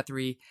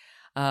Guthrie.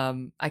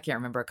 I can't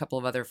remember, a couple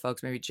of other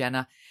folks, maybe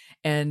Jenna.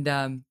 And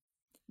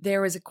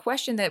there was a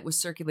question that was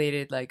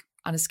circulated like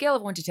on a scale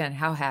of 1 to 10,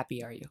 how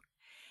happy are you?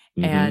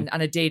 Hmm. And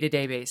on a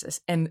day-to-day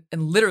basis. And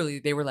literally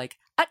they were like,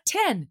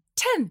 10,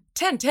 10,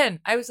 10, 10.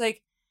 I was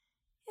like,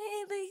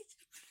 like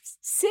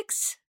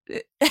 6.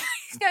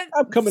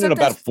 I'm coming in Sometimes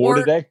about 4 4.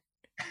 today.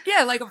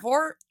 Yeah, like a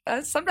 4,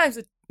 sometimes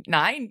a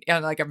 9,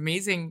 like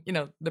amazing,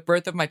 the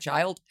birth of my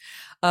child.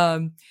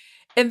 Um,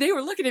 and they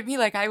were looking at me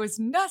like I was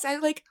nuts. I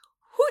was like,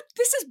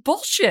 this is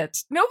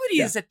bullshit. Nobody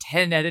Yeah, is a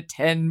 10 out of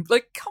 10.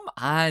 Like, come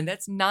on,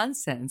 that's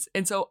nonsense.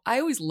 And so I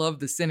always love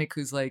the cynic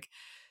who's like,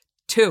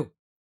 2,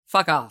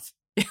 fuck off.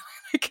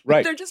 Like,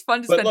 right. they're just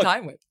fun to But spend look,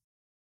 time with.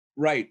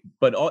 right.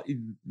 But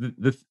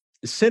the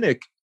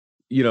cynic,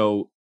 you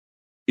know,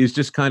 is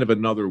just kind of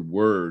another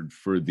word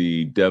for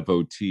the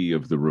devotee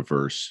of the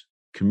reverse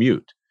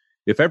commute.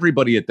 If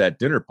everybody at that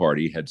dinner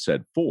party had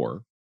said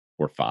 4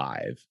 or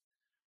 5,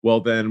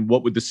 well, then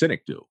what would the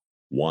cynic do?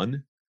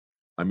 1?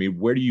 I mean,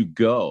 where do you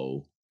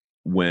go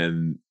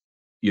when,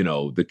 you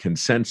know, the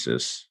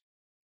consensus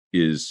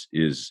is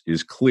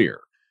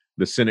clear?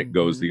 The cynic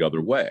goes Hmm. the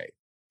other way.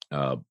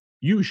 Uh,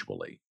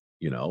 Usually,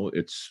 you know,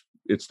 it's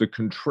the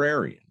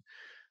contrarian.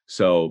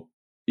 So,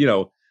 you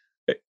know,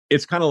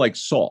 it's kind of like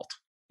salt.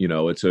 You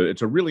know, it's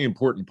a really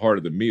important part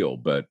of the meal,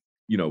 but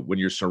you know, when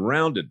you're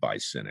surrounded by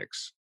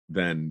cynics,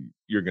 then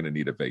you're going to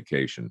need a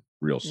vacation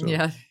real soon.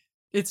 Yeah,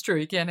 it's true.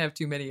 You can't have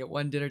too many at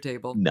one dinner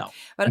table. No,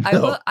 But I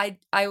will,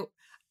 no,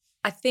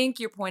 I think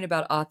your point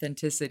about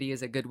authenticity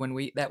is a good one.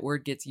 That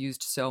word gets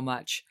used so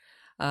much.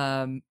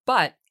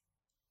 But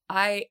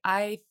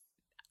I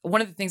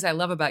one of the things I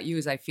love about you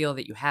is I feel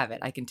that you have it.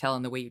 I can tell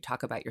in the way you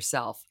talk about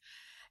yourself.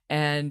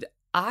 And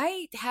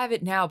I have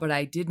it now, but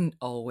I didn't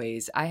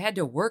always. I had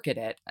to work at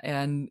it.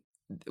 And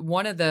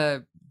one of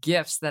the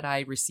gifts that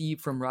I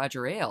received from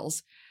Roger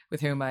Ailes,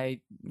 with whom I,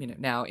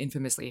 now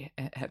infamously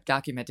have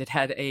documented,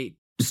 had a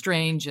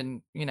strange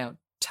and,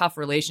 tough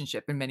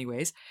relationship in many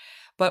ways.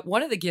 But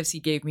one of the gifts he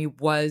gave me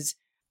was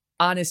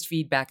honest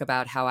feedback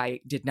about how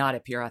I did not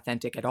appear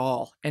authentic at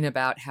all, and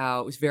about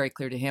how it was very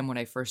clear to him when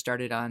I first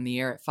started on the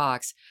air at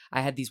Fox,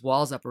 I had these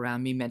walls up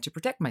around me meant to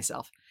protect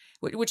myself,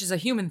 which is a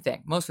human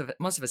thing. Most of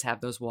us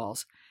have those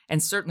walls.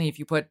 And certainly if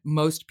you put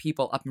most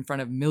people up in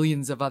front of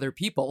millions of other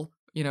people,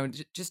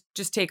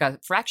 just take a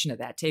fraction of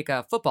that, take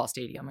a football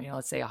stadium,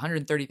 let's say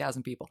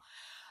 130,000 people.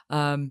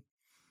 They're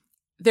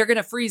going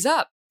to freeze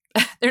up.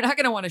 They're not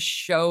going to want to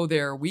show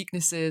their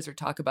weaknesses or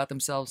talk about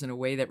themselves in a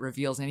way that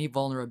reveals any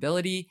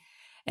vulnerability.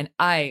 And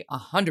I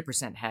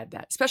 100% had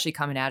that, especially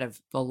coming out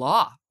of the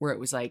law, where it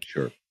was like,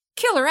 Sure.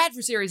 Killer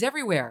adversaries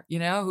everywhere,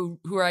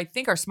 who I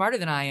think are smarter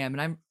than I am.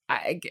 And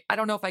I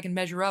don't know if I can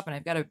measure up, and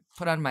I've got to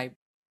put on my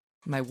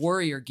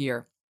warrior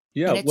gear.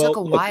 Yeah. And it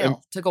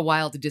took a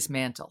while to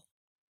dismantle.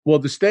 Well,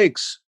 the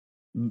stakes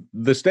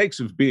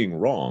of being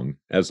wrong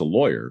as a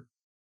lawyer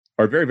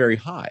are very, very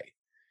high.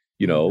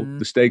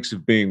 The stakes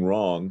of being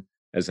wrong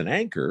as an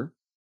anchor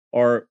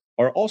are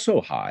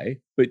also high,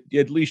 but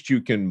at least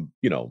you can,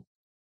 there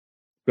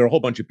are a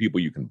whole bunch of people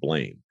you can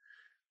blame.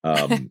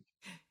 And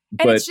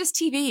but it's just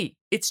TV.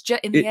 It's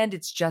just, in the end,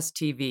 it's just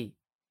TV.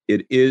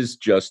 It is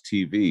just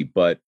TV.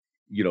 But,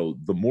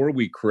 the more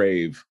we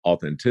crave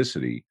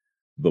authenticity,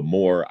 the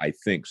more I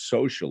think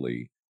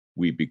socially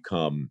we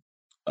become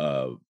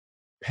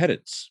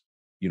pedants.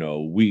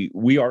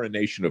 We are a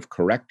nation of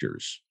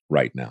correctors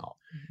right now.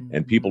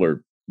 And people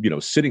are,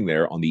 sitting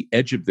there on the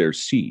edge of their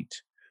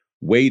seat,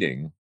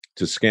 waiting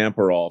to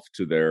scamper off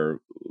to their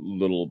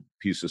little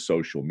piece of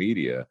social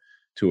media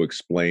to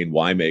explain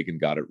why Megan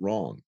got it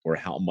wrong or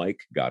how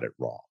Mike got it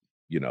wrong.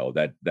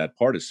 That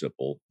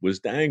participle was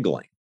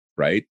dangling,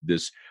 right?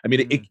 It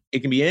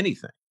can be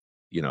anything,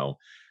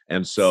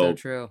 and so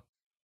true.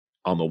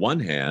 On the one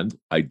hand,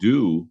 I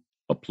do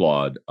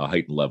applaud a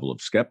heightened level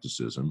of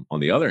skepticism. On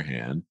the other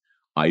hand,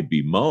 I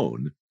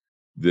bemoan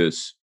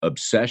this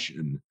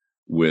obsession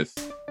with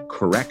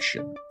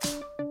correction.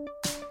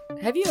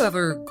 Have you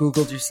ever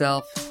Googled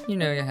yourself? You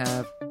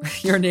have.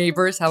 Your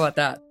neighbors, how about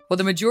that? Well,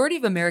 the majority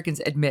of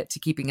Americans admit to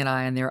keeping an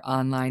eye on their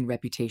online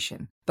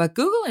reputation. But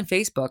Google and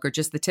Facebook are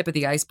just the tip of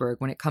the iceberg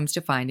when it comes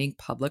to finding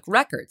public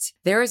records.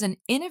 There is an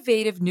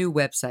innovative new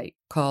website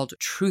called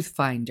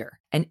Truthfinder,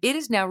 and it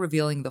is now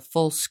revealing the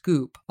full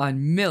scoop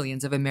on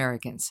millions of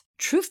Americans.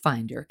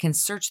 Truthfinder can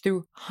search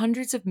through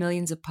hundreds of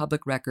millions of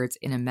public records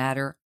in a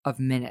matter of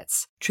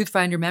minutes.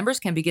 Truthfinder members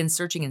can begin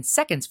searching in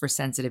seconds for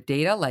sensitive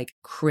data like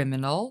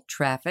criminal,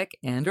 traffic,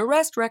 and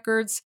arrest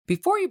records.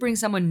 Before you bring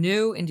someone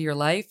new into your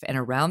life and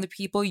around the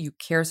people you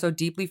care so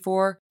deeply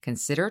for,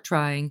 consider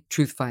trying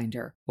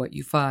Truthfinder. What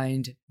you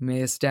find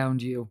may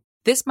astound you.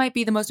 This might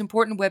be the most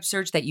important web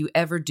search that you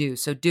ever do,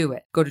 so do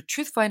it. Go to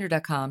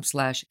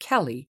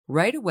truthfinder.com/Kelly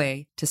right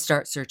away to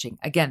start searching.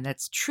 Again,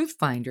 that's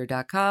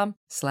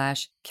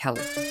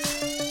truthfinder.com/Kelly.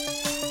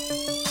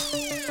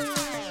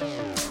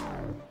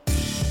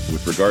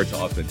 With regard to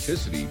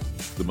authenticity,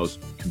 the most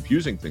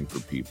confusing thing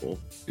for people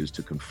is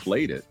to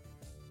conflate it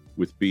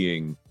with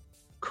being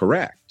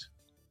correct.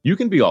 You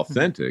can be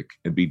authentic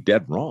and be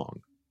dead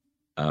wrong.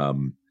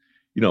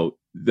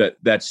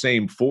 That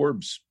same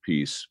Forbes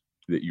piece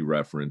that you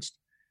referenced,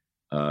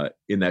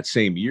 in that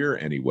same year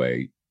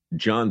anyway,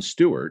 Jon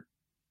Stewart,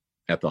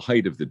 at the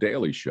height of The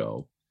Daily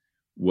Show,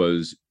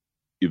 was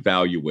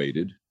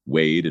evaluated,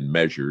 weighed, and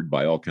measured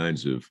by all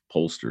kinds of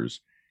pollsters,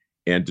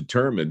 and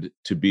determined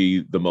to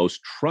be the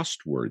most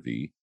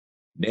trustworthy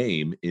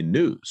name in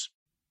news,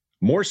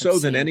 more so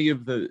than any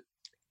of the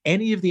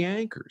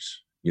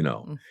anchors,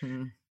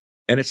 Mm-hmm.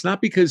 And it's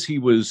not because he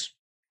was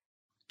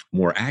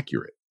more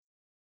accurate.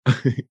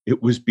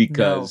 It was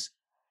because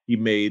he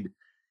made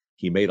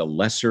a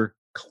lesser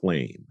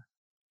claim.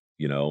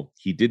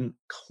 He didn't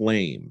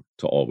claim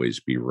to always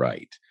be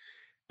right.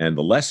 And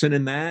the lesson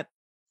in that,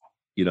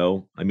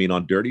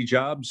 on Dirty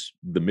Jobs,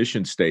 the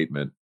mission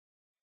statement,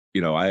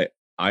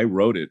 I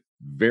wrote it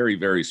very,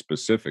 very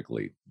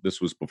specifically. This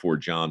was before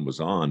John was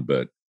on,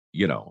 but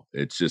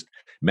it's just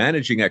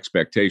managing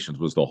expectations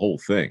was the whole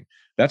thing.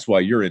 That's why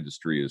your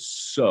industry is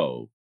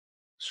so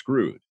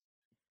screwed,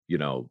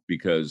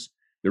 because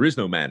there is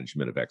no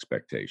management of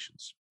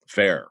expectations.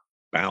 Fair,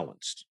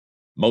 balanced,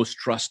 most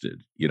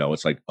trusted.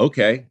 It's like,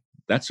 okay,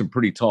 that's some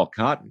pretty tall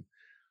cotton.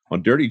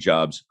 On Dirty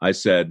Jobs, I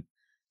said,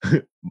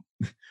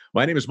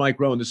 my name is Mike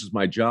Rowe, and this is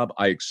my job.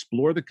 I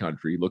explore the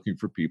country looking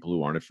for people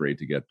who aren't afraid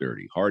to get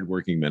dirty,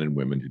 hardworking men and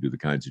women who do the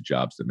kinds of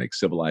jobs that make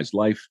civilized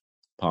life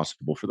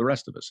possible for the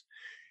rest of us.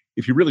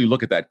 If you really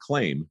look at that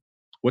claim,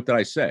 what did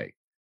I say?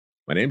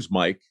 My name's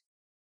Mike.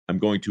 I'm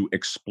going to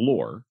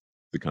explore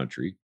the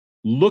country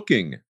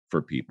looking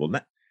for people.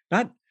 Not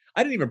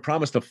I didn't even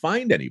promise to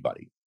find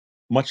anybody,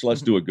 much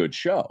less do a good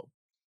show.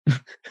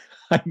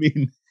 I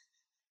mean,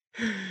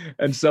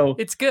 And so,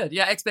 It's good.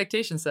 Yeah,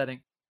 expectation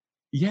setting.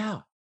 yeah,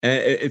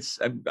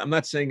 I'm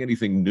not saying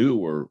anything new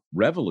or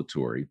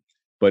revelatory,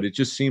 but it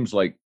just seems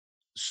like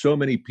so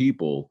many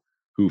people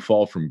who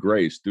fall from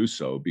grace do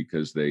so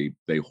because they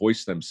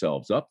hoist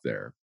themselves up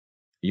there,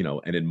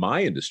 and in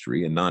my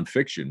industry, in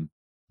nonfiction,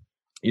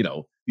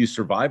 these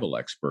survival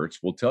experts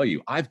will tell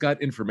you, I've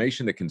got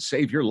information that can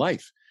save your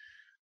life.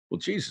 Well,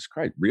 Jesus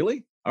Christ,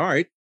 really? All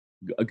right.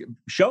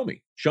 Show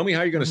me. Show me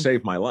how you're going to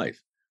save my life.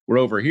 We're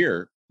over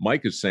here.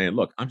 Mike is saying,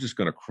 look, I'm just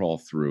going to crawl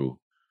through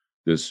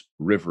this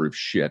river of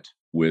shit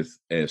with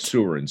a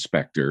sewer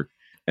inspector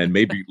and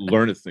maybe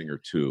learn a thing or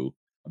two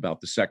about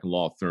the second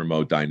law of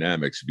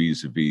thermodynamics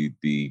vis-a-vis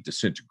the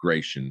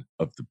disintegration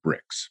of the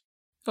bricks.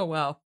 Oh,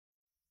 wow.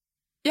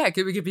 Yeah, it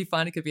could be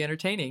fun. It could be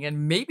entertaining.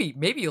 And maybe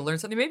you'll learn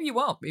something. Maybe you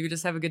won't. Maybe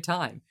just have a good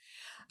time.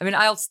 I mean,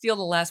 I'll steal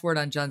the last word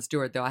on Jon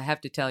Stewart, though. I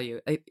have to tell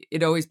you,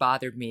 it always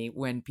bothered me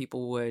when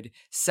people would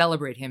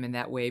celebrate him in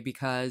that way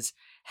because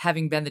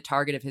having been the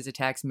target of his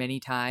attacks many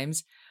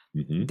times,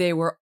 they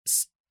were,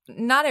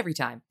 not every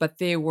time, but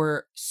they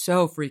were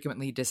so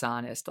frequently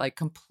dishonest, like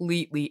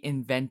completely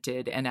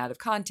invented and out of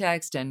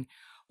context. And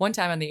one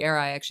time on the air,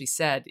 I actually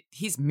said,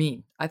 he's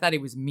mean. I thought he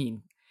was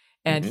mean.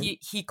 And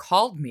he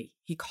called me.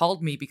 He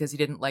called me because he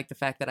didn't like the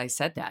fact that I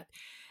said that.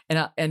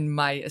 And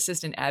my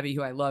assistant, Abby,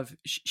 who I love,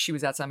 she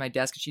was outside my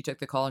desk and she took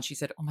the call and she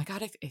said, oh my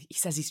God, he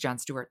says he's Jon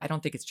Stewart. I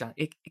don't think it's Jon.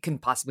 It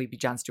couldn't possibly be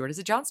Jon Stewart. Is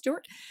it Jon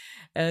Stewart?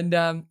 And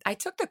I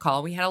took the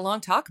call. We had a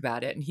long talk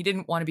about it and he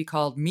didn't want to be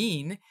called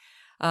mean.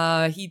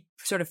 He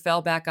sort of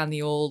fell back on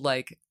the old,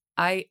 like,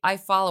 I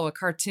follow a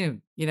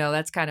cartoon,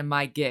 that's kind of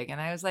my gig.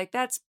 And I was like,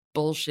 that's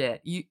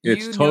bullshit. You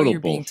know you're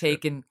being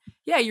taken.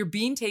 Yeah, you're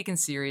being taken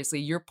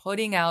seriously. You're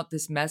putting out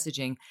this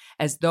messaging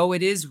as though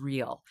it is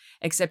real,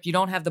 except you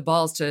don't have the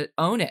balls to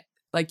own it.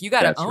 Like you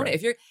got to own it.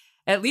 If you're,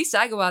 at least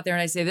I go out there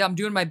and I say, I'm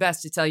doing my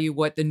best to tell you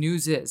what the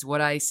news is,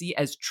 what I see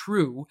as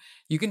true.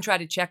 You can try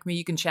to check me,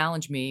 you can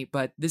challenge me,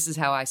 but this is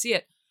how I see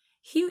it.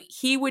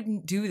 He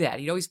wouldn't do that.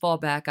 He'd always fall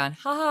back on,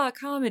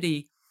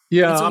 comedy.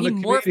 Yeah, and so I'm he a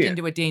morphed comedian.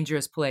 into a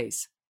dangerous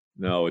place.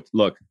 No,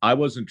 look, I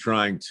wasn't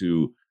trying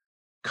to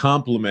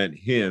compliment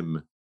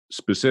him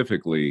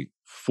specifically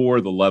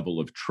for the level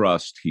of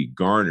trust he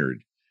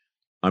garnered.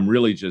 I'm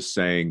really just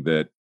saying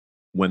that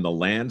when the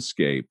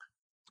landscape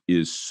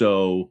is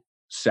so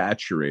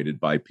saturated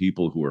by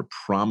people who are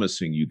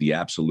promising you the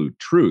absolute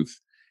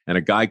truth, and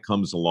a guy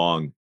comes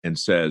along and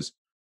says,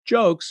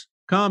 jokes,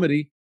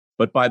 comedy,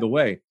 but by the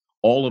way,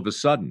 all of a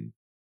sudden,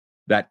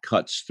 that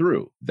cuts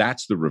through.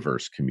 That's the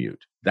reverse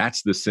commute.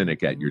 That's the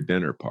cynic at your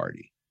dinner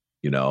party,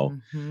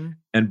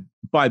 And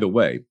by the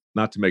way,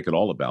 not to make it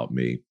all about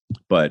me,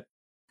 but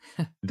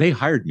they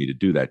hired me to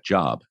do that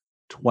job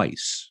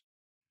twice.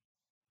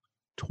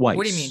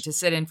 What do you mean? To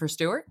sit in for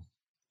Stewart?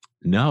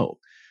 No.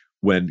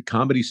 When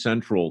Comedy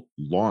Central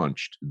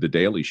launched The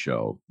Daily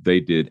Show, they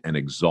did an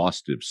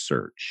exhaustive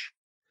search.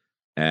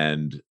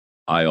 And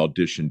I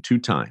auditioned 2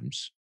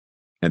 times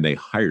and they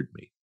hired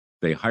me.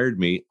 They hired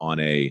me on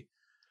a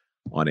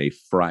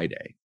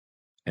Friday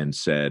and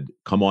said,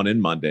 come on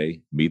in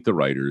Monday, meet the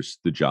writers,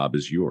 the job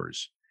is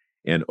yours.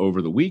 And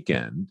over the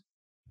weekend,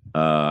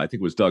 I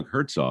think it was Doug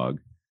Herzog,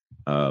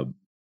 who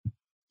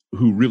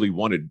really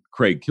wanted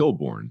Craig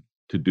Kilborn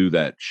to do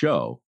that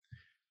show,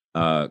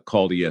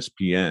 called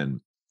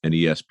ESPN, and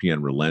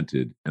ESPN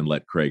relented and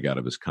let Craig out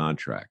of his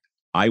contract.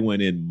 I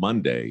went in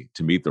Monday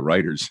to meet the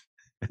writers,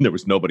 and there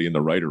was nobody in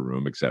the writer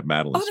room except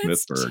Madeline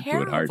Smithberg, who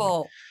had hired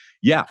me.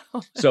 Yeah.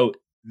 So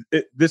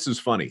this is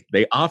funny.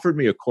 They offered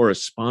me a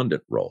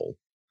correspondent role,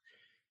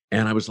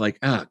 and I was like,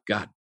 God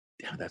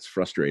damn, that's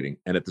frustrating.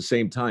 And at the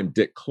same time,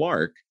 Dick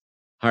Clark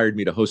hired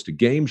me to host a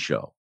game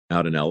show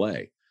out in LA.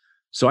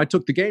 So I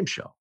took the game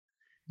show.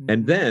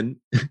 And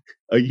then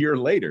a year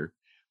later,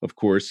 of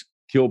course,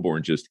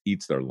 Kilborn just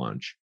eats their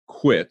lunch,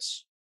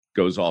 quits,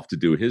 goes off to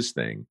do his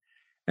thing.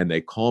 And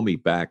they call me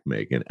back,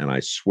 Megan, and I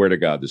swear to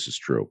God, this is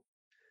true.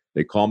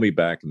 They call me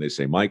back and they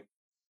say, Mike,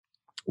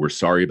 we're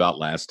sorry about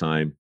last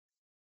time.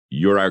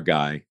 You're our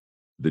guy.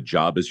 The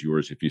job is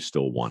yours if you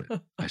still want it.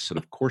 I said,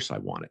 of course I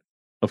want it.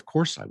 Of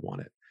course I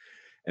want it.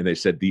 And they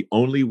said, the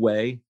only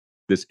way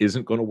this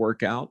isn't going to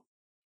work out,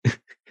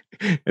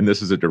 and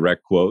this is a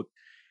direct quote,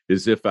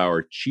 is if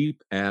our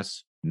cheap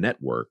ass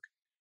network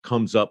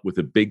comes up with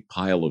a big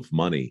pile of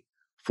money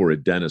for a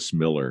Dennis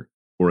Miller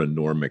or a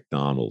Norm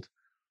Macdonald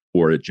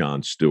or a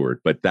Jon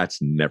Stewart, but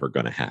that's never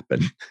going to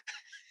happen.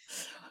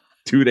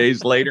 2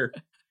 days later,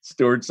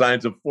 Stewart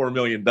signs a $4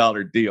 million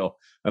deal,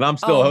 and I'm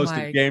still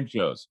hosting game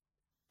shows.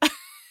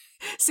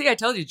 See, I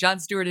told you, Jon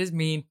Stewart is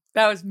mean.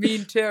 That was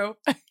mean too.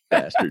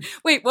 Bastard.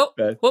 Wait, what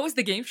was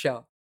the game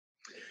show?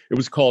 It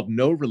was called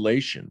No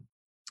Relation.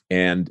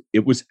 And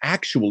it was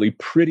actually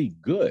pretty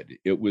good.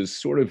 It was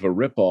sort of a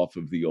ripoff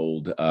of the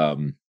old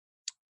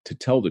To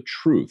Tell the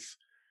Truth.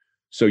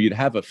 So you'd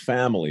have a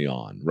family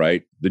on,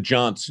 right? The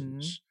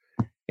Johnsons.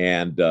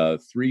 And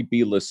 3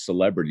 B-list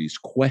celebrities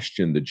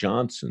question the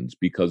Johnsons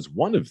because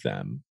one of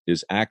them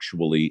is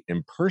actually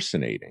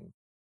impersonating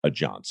a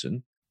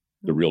Johnson.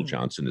 The real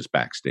Johnson is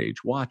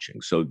backstage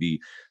watching. So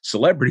the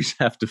celebrities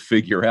have to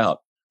figure out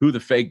who the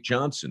fake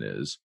Johnson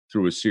is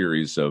through a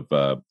series of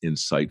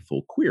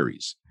insightful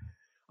queries.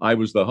 I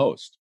was the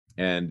host,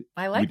 and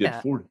I we like did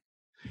that. 40.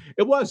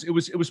 It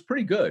was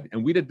pretty good,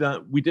 and we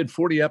did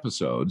 40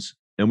 episodes,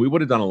 and we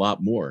would have done a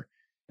lot more,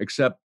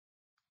 except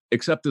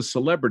the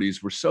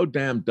celebrities were so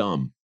damn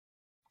dumb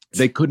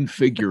they couldn't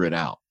figure it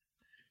out.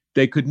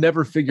 They could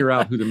never figure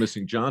out who the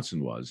missing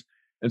Johnson was,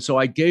 and so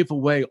I gave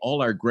away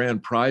all our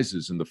grand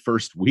prizes in the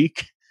first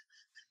week.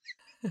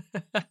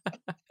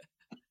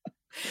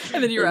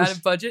 And then you were out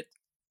of budget.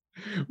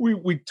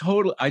 We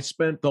totally, I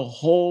spent the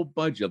whole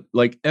budget,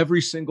 like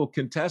every single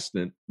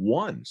contestant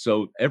won.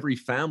 So every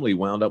family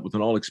wound up with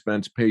an all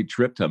expense paid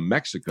trip to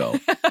Mexico.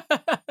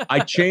 I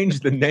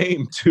changed the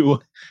name to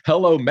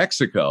Hello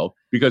Mexico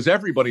because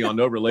everybody on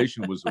No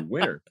Relation was a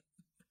winner.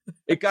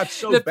 It got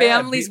so The bad.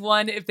 families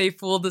won if they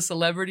fooled the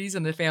celebrities,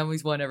 and the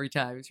families won every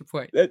time. Is your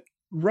point?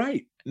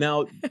 Right.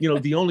 Now,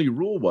 the only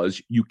rule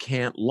was you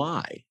can't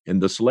lie.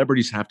 And the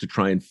celebrities have to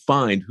try and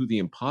find who the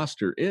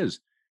imposter is.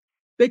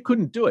 They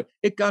couldn't do it.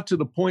 It got to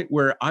the point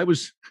where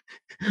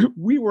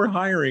we were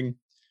hiring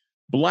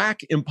black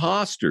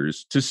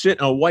imposters to sit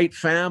in a white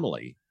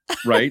family,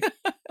 right?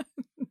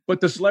 But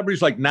the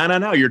celebrity's like,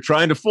 no, you're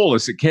trying to fool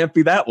us. It can't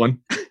be that one.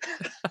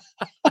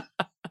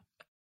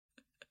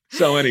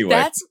 So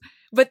anyway.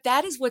 But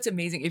that is what's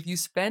amazing. If you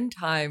spend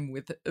time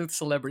with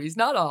celebrities,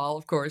 not all,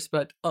 of course,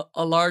 but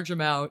a large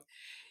amount,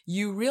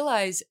 you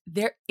realize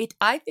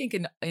I think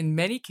in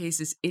many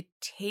cases, it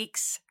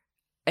takes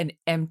an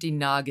empty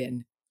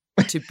noggin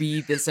to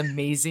be this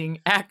amazing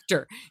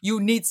actor. You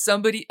need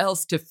somebody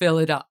else to fill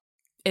it up.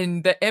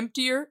 And the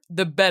emptier,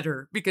 the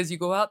better, because you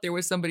go out there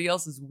with somebody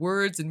else's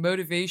words and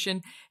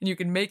motivation and you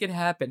can make it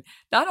happen.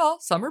 Not all,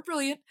 some are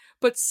brilliant,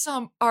 but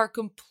some are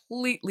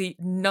completely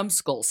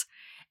numbskulls.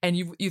 And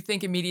you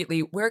think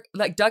immediately,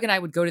 like Doug and I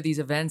would go to these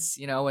events,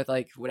 with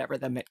like whatever,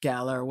 the Met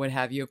Gala or what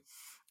have you.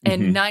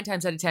 And 9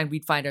 times out of 10,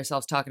 we'd find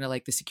ourselves talking to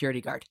like the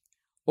security guard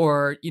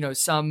or,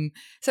 some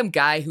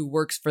guy who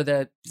works for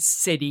the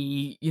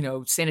city,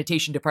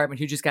 sanitation department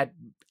who just got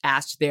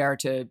asked there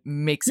to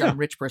make some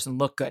rich person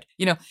look good.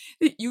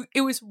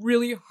 It was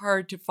really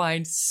hard to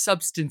find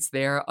substance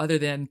there other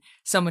than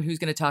someone who's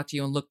going to talk to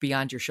you and look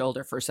beyond your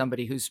shoulder for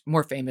somebody who's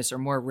more famous or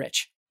more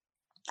rich.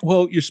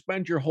 Well, you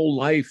spend your whole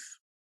life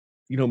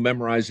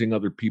memorizing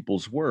other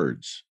people's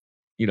words.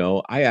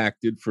 I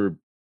acted for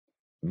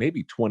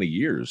maybe 20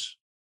 years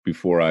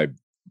before I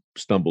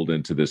stumbled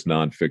into this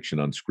nonfiction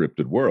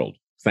unscripted world.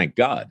 Thank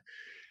God.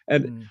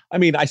 And I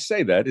mean, I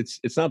say that it's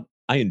not,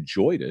 I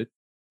enjoyed it.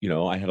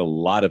 I had a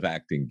lot of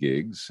acting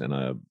gigs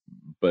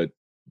but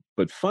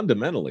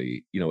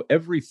fundamentally,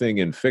 everything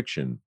in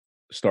fiction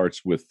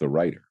starts with the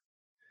writer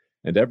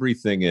and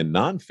everything in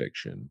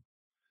nonfiction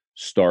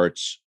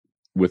starts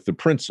with the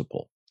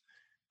principal.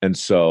 And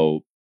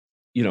so,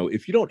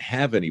 if you don't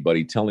have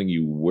anybody telling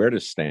you where to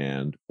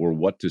stand or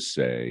what to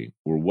say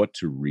or what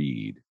to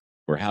read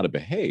or how to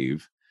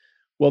behave,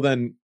 well,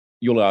 then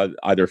you'll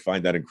either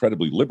find that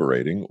incredibly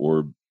liberating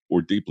or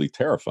deeply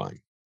terrifying.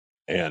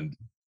 And,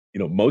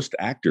 most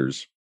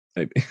actors,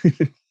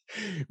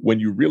 when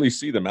you really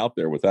see them out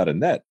there without a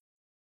net,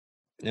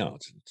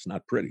 it's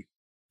not pretty.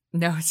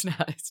 No, it's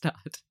not. It's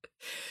not.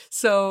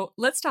 So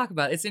let's talk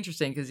about, it's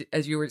interesting because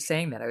as you were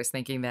saying that, I was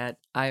thinking that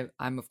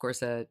I'm of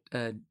course a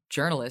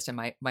journalist and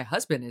my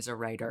husband is a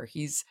writer.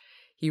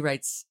 He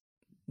writes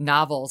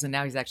novels and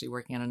now he's actually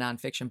working on a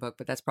nonfiction book,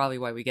 but that's probably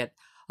why we get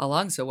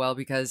along so well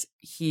because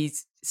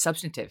he's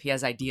substantive. He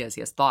has ideas,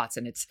 he has thoughts,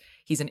 and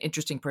he's an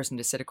interesting person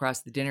to sit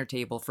across the dinner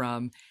table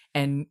from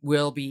and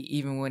will be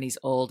even when he's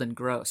old and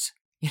gross.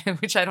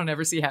 Which I don't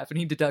ever see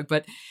happening to Doug,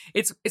 but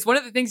it's one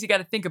of the things you got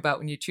to think about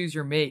when you choose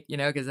your mate,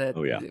 because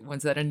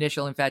once that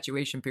initial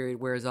infatuation period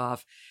wears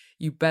off,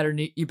 you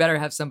better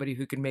have somebody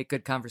who can make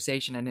good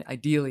conversation and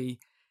ideally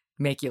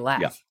make you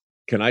laugh. Yeah.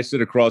 Can I sit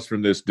across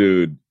from this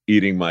dude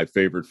eating my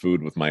favorite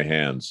food with my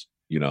hands,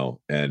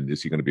 and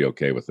is he going to be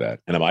okay with that?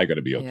 And am I going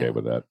to be okay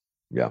with that?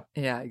 Yeah.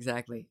 Yeah,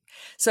 exactly.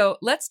 So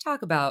let's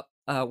talk about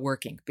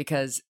working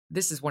because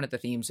this is one of the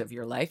themes of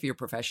your life, your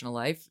professional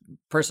life,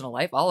 personal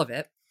life, all of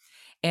it.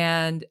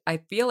 And I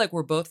feel like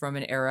we're both from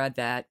an era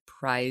that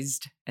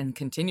prized and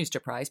continues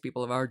to prize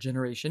people of our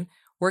generation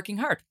working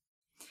hard.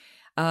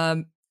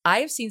 I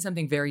have seen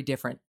something very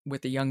different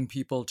with the young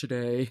people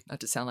today. Not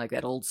to sound like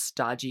that old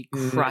stodgy,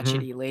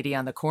 crotchety lady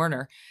on the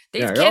corner.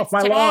 These kids off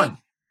my today, lawn.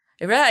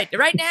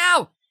 Right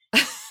now.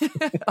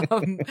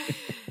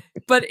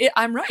 But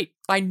I'm right.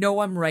 I know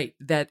I'm right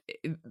that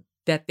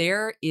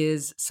there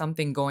is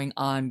something going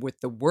on with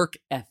the work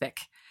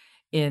ethic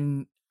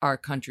in our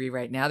country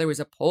right now. There was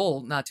a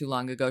poll not too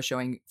long ago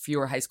showing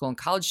fewer high school and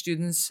college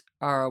students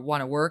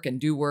want to work and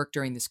do work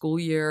during the school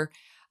year.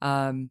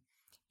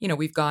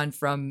 We've gone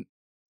from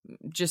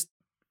just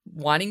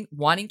wanting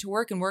to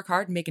work and work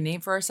hard and make a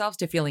name for ourselves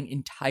to feeling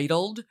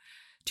entitled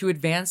to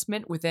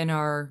advancement within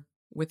our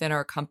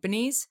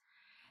companies.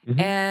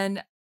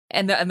 And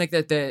like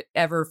the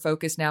ever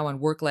focus now on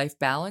work-life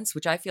balance,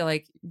 which I feel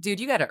like, dude,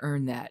 you got to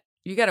earn that.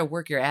 you got to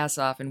work your ass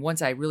off. And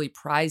once I really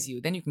prize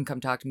you, then you can come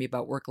talk to me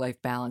about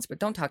work-life balance. But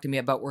don't talk to me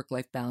about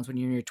work-life balance when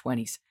you're in your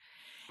 20s.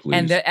 Please.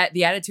 And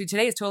the attitude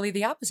today is totally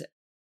the opposite.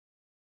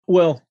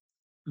 Well,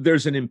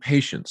 there's an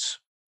impatience,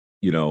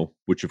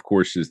 which of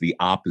course is the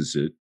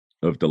opposite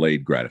of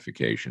delayed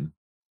gratification,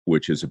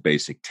 which is a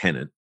basic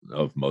tenet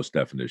of most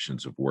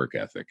definitions of work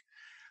ethic.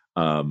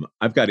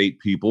 I've got 8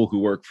 people who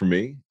work for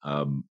me.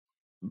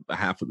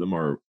 Half of them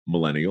are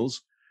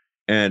millennials,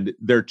 and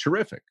they're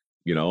terrific.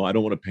 I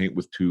don't want to paint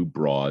with too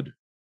broad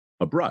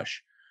a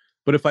brush.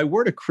 But if I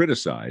were to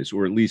criticize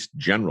or at least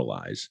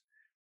generalize,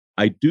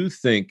 I do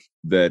think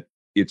that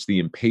it's the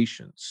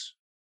impatience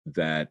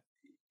that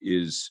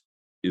is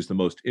the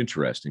most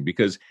interesting,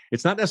 because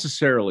it's not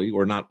necessarily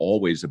or not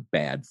always a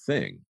bad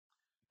thing,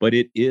 but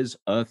it is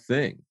a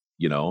thing.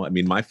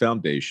 My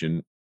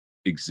foundation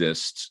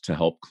exists to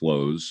help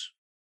close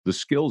the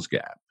skills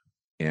gap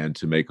and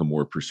to make a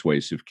more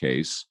persuasive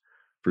case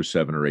for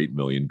 7 or 8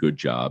 million good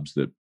jobs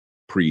that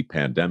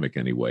pre-pandemic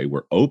anyway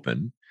were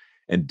open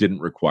and didn't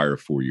require a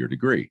 4-year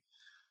degree.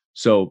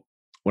 So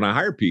when I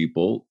hire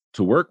people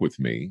to work with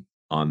me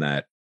on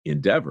that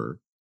endeavor,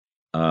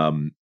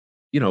 4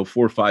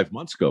 or 5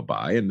 months go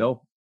by and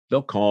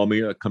they'll call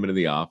me or come into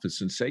the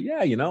office and say,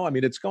 yeah,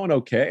 it's going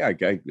okay.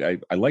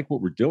 I like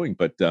what we're doing,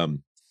 but the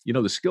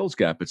skills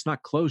gap, it's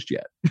not closed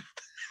yet.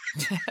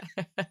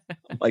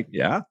 I'm like,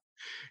 yeah,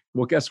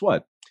 well, guess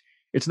what?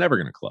 It's never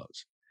going to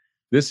close.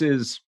 This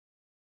is,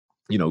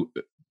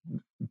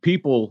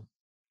 people,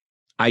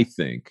 I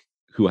think,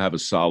 who have a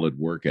solid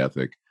work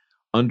ethic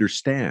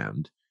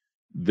understand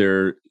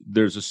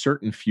there's a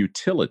certain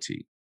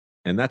futility,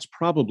 and that's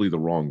probably the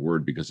wrong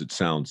word because it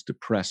sounds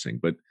depressing,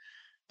 but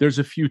there's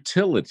a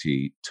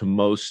futility to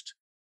most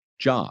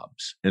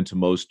jobs and to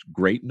most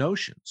great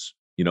notions.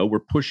 We're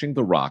pushing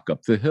the rock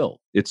up the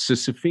hill. It's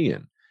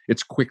Sisyphean.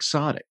 It's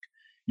quixotic.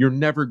 You're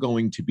never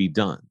going to be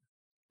done.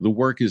 The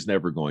work is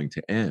never going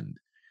to end.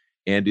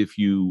 And if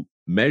you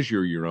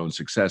measure your own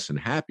success and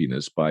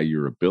happiness by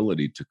your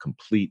ability to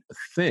complete a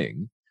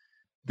thing,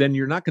 then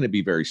you're not going to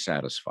be very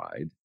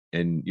satisfied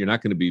and you're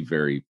not going to be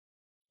very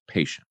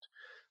patient.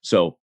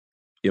 So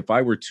if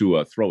I were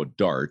to throw a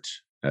dart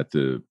at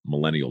the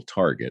millennial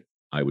target,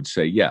 I would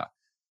say, yeah,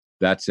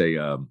 that's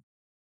not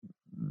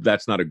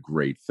a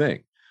great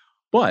thing,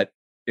 but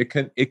it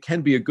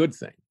can be a good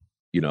thing.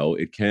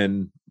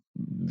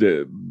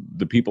 The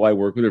people I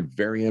work with are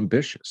very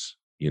ambitious.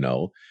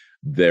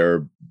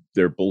 Their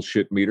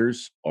bullshit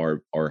meters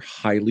are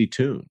highly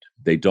tuned.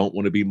 They don't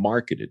want to be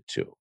marketed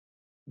to.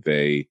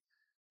 They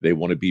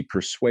want to be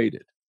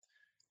persuaded.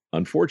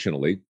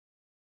 Unfortunately,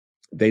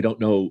 they don't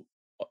know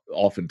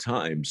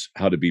oftentimes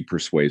how to be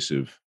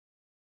persuasive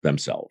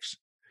themselves.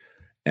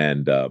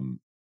 And I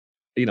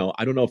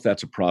don't know if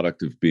that's a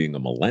product of being a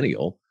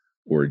millennial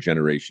or a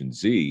Generation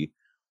Z,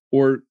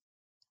 or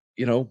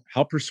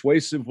how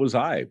persuasive was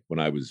I when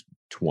I was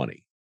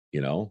 20?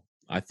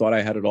 I thought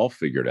I had it all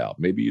figured out.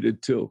 Maybe you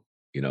did too.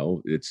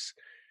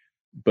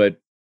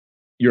 But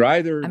you're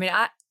either.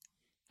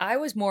 I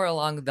was more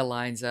along the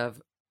lines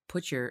of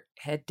put your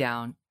head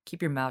down,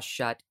 keep your mouth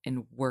shut,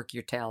 and work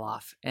your tail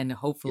off. And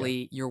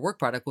hopefully your work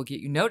product will get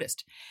you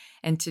noticed.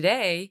 And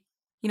today,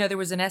 there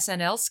was an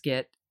SNL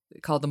skit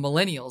called The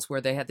Millennials,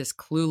 where they had this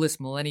clueless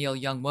millennial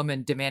young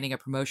woman demanding a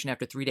promotion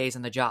after 3 days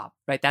on the job,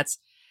 right?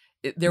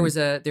 There was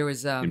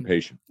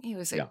impatient. It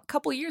was a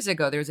couple years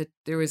ago.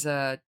 There was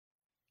a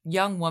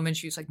young woman.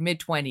 She was like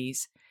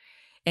mid-20s,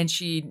 and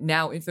she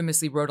now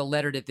infamously wrote a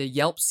letter to the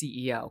Yelp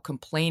CEO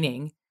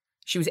complaining.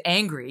 She was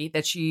angry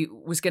that she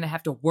was going to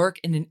have to work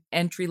in an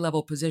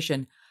entry-level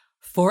position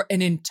for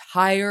an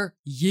entire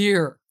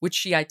year, which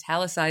she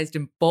italicized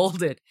and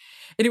bolded.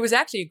 And it was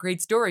actually a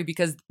great story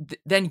because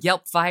then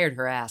Yelp fired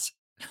her ass.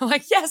 I'm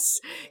like, yes,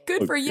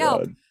 good for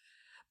Yelp. God.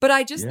 But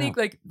I just think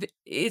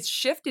it's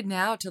shifted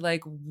now to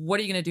what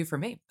are you going to do for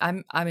me?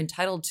 I'm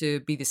entitled to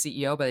be the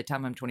CEO by the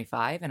time I'm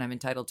 25, and I'm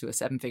entitled to a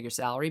 7-figure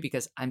salary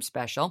because I'm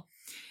special.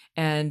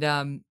 And,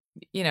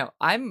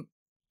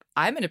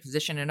 I'm in a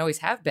position, and always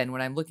have been,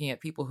 when I'm looking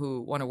at people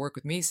who want to work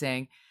with me,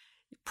 saying,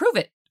 prove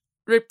it,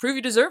 prove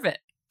you deserve it.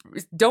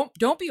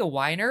 Don't be a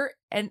whiner,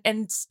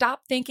 and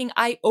stop thinking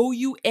I owe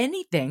you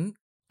anything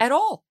at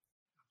all.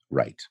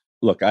 Right.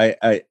 Look,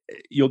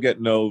 you'll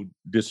get no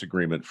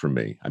disagreement from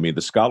me.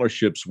 The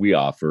scholarships we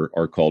offer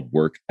are called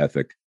work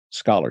ethic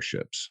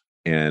scholarships,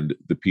 and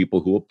the people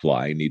who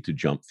apply need to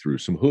jump through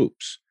some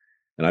hoops.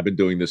 And I've been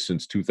doing this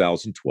since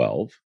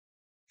 2012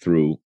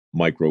 through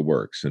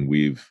MicroWorks, and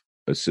we've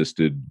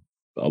assisted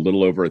a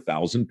little over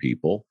 1,000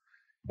 people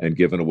and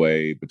given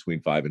away between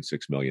 $5 and $6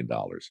 million.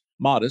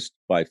 Modest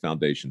by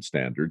foundation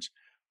standards.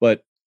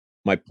 But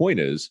my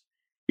point is,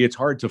 it's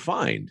hard to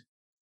find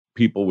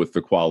people with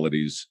the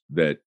qualities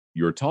that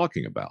you're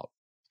talking about.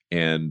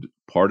 And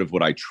part of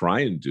what I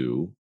try and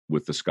do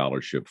with the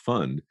scholarship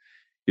fund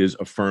is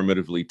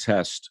affirmatively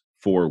test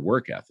for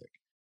work ethic.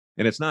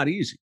 And it's not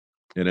easy.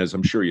 And as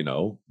I'm sure you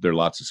know, there are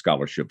lots of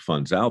scholarship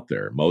funds out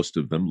there. Most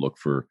of them look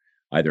for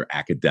either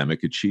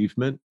academic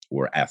achievement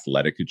or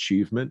athletic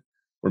achievement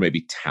or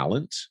maybe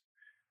talent.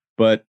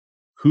 But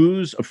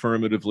Who's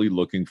affirmatively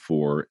looking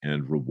for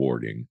and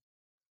rewarding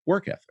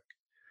work ethic?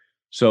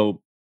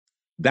 So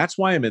that's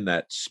why I'm in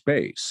that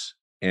space.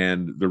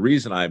 And the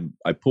reason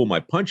I pull my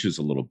punches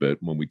a little bit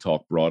when we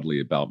talk broadly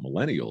about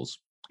millennials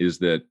is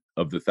that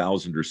of the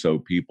 1,000 or so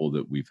people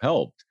that we've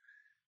helped,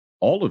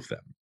 all of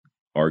them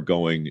are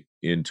going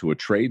into a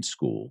trade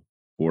school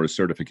or a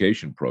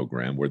certification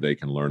program where they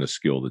can learn a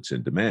skill that's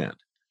in demand.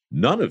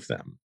 None of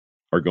them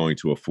are going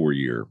to a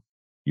 4-year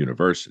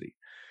university.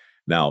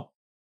 Now,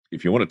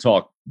 if you want to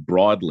talk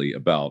broadly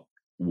about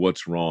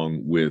what's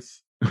wrong with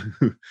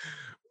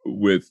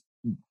with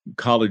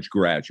college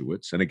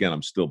graduates, and again,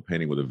 I'm still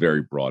painting with a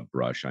very broad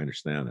brush. I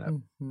understand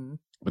that. Mhm.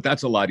 But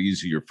that's a lot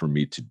easier for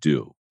me to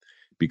do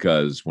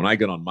because when I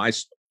get on my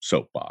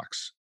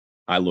soapbox,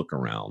 I look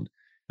around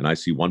and I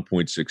see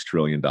 $1.6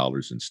 trillion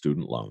in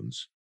student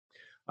loans.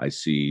 I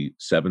see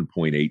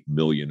 7.8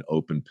 million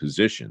open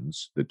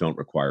positions that don't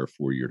require a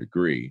 4-year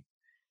degree.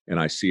 And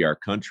I see our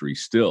country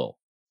still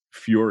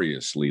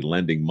furiously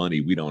lending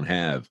money we don't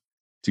have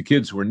to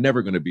kids who are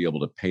never going to be able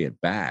to pay it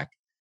back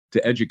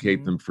to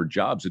educate Mhm. them for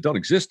jobs that don't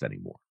exist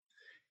anymore.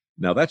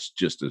 Now, that's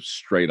just a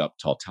straight up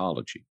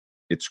tautology.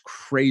 It's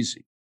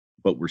crazy,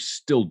 but we're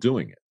still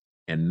doing it.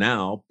 And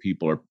now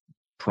people are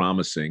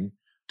promising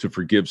to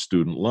forgive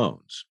student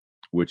loans,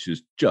 which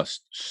is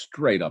just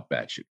straight up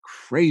batshit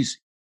crazy.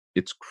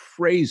 It's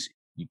crazy.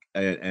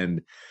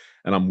 And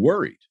I'm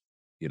worried,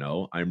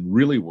 I'm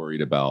really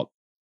worried about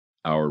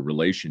our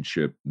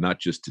relationship, not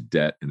just to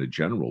debt in a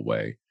general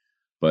way,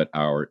 but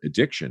our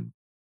addiction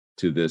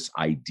to this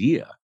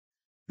idea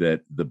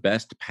that the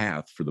best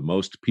path for the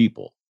most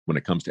people when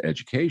it comes to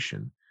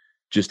education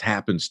just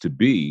happens to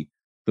be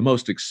the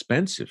most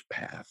expensive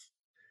path.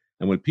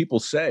 And when people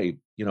say,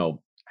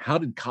 how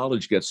did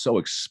college get so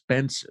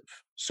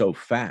expensive so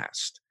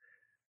fast?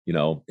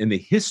 In the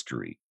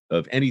history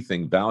of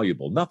anything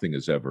valuable, nothing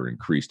has ever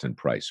increased in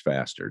price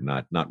faster.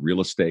 Not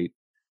real estate,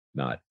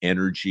 not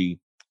energy,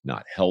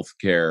 not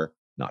healthcare,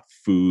 not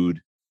food,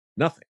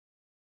 nothing.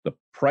 The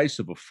price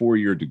of a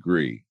 4-year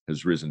degree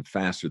has risen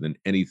faster than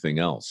anything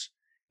else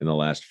in the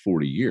last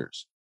 40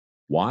 years.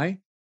 Why?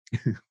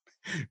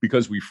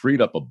 Because we freed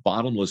up a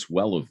bottomless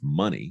well of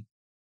money,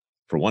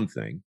 for one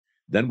thing.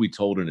 Then we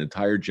told an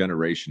entire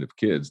generation of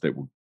kids that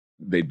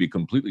they'd be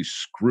completely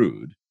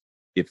screwed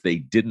if they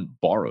didn't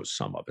borrow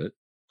some of it.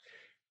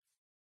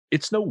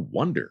 It's no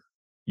wonder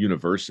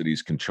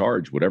universities can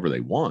charge whatever they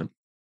want.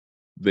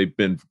 They've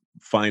been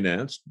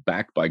financed,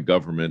 backed by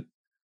government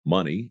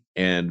money,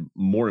 and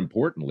more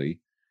importantly,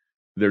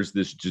 there's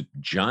this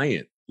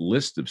giant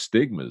list of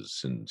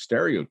stigmas and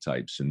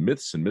stereotypes and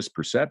myths and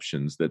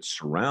misperceptions that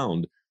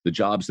surround the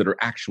jobs that are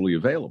actually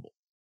available.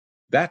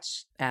 I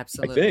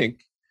Absolutely.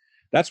 think,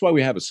 that's why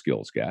we have a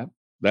skills gap.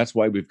 That's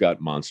why we've got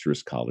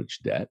monstrous college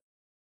debt.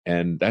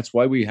 And that's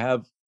why we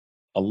have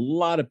a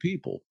lot of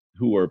people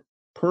who are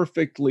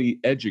perfectly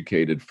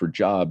educated for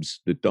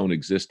jobs that don't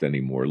exist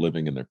anymore,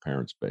 living in their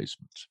parents'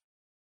 basements.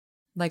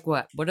 Like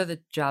what? What are the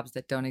jobs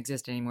that don't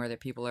exist anymore that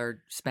people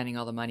are spending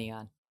all the money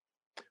on?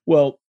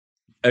 Well,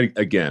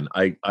 again,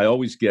 I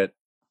always get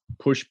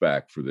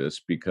pushback for this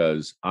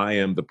because I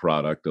am the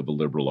product of a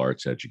liberal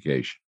arts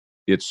education.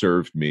 It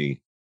served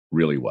me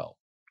really well.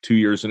 2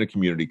 years in a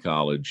community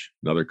college,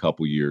 another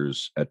couple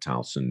years at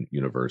Towson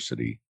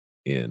University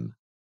in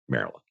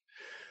Maryland.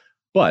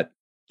 But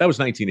that was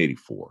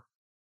 1984.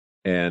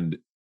 And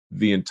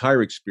the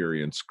entire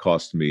experience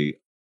cost me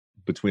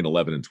between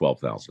 $11,000 and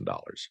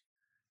 $12,000.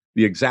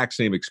 The exact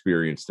same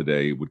experience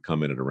today would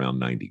come in at around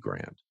 90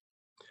 grand.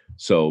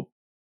 So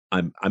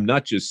I'm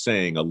not just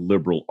saying a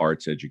liberal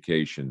arts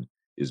education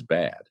is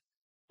bad.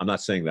 I'm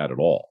not saying that at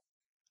all.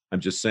 I'm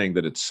just saying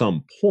that at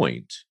some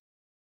point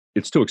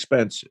it's too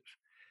expensive.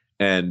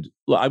 And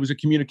I was a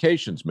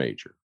communications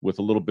major with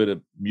a little bit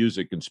of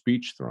music and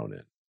speech thrown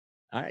in.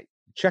 I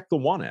check the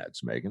want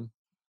ads, Megan.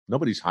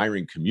 Nobody's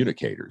hiring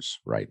communicators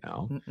right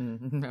now.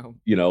 No.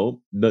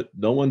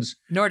 No one's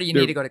Nor do you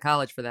there. need to go to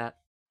college for that.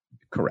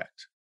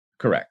 Correct.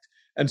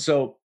 And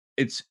so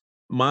it's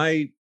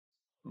my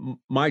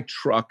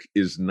truck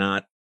is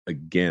not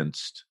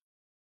against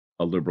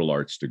a liberal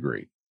arts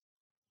degree.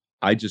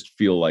 I just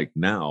feel like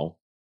now,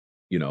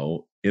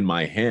 in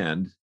my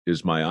hand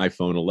is my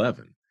iPhone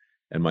 11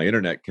 and my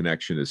internet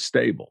connection is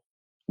stable,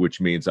 which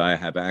means I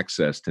have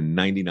access to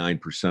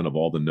 99% of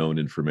all the known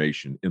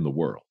information in the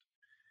world.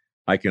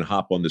 I can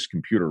hop on this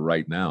computer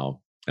right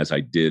now, as I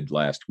did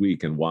last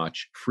week, and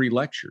watch free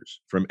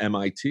lectures from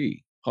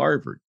MIT,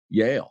 Harvard,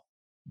 Yale,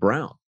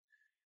 Brown.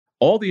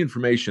 All the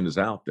information is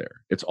out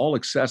there. It's all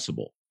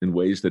accessible in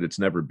ways that it's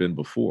never been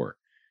before.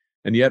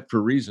 And yet,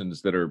 for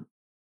reasons that are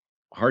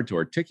hard to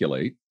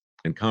articulate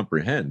and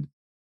comprehend,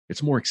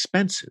 it's more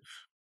expensive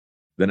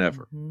than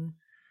ever. Mm-hmm.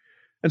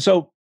 And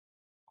so,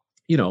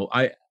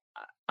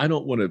 I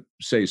don't want to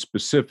say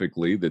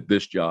specifically that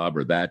this job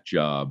or that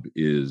job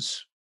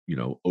is,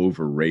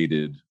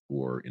 overrated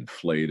or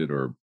inflated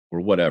or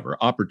whatever.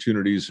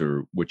 Opportunities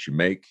are what you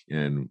make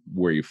and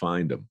where you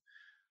find them.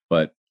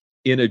 But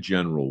in a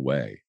general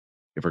way,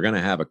 if we're going to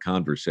have a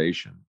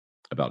conversation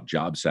about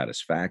job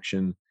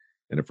satisfaction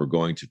and if we're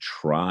going to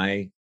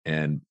try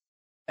and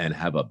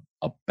have a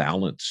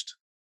balanced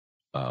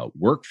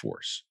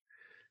workforce,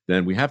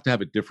 then we have to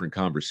have a different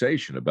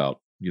conversation about,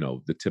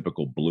 the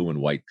typical blue and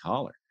white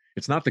collar.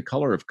 It's not the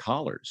color of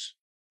collars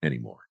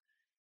anymore.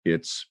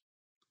 It's,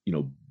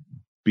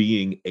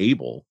 being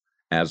able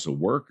as a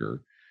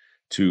worker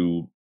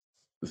to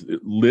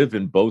live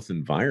in both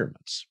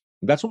environments.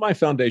 That's what my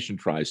foundation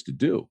tries to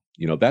do.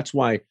 That's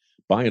why,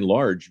 by and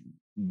large,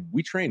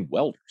 we train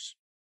welders.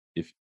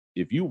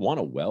 If you want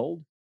to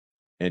weld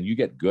and you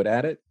get good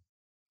at it,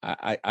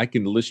 I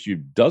can list you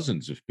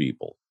dozens of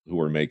people who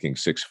are making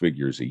six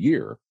figures a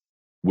year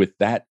with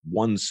that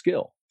one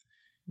skill.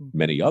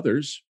 Many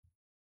others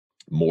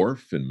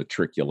morph and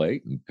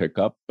matriculate and pick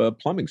up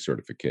plumbing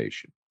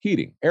certification,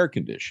 heating, air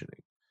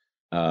conditioning.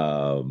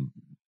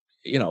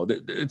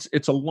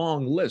 It's a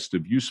long list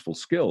of useful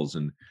skills,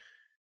 and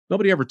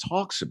nobody ever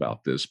talks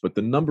about this, but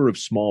the number of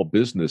small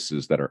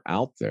businesses that are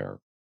out there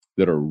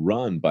that are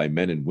run by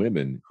men and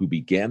women who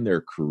began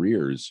their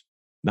careers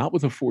not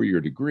with a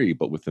 4-year degree,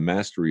 but with the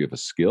mastery of a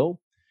skill,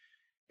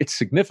 it's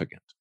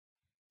significant.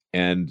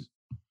 And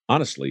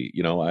honestly,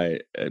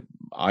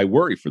 I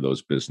worry for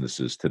those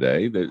businesses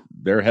today that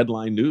they're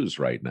headline news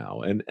right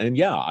now. And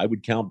yeah, I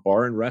would count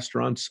bar and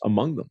restaurants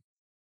among them.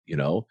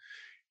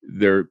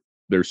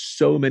 There's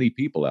so many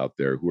people out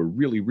there who are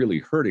really, really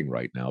hurting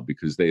right now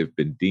because they have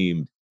been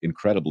deemed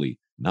incredibly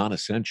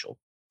non-essential.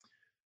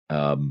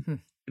 It'll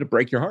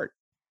break your heart.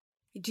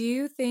 Do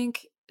you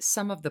think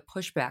some of the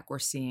pushback we're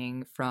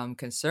seeing from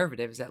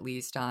conservatives, at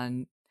least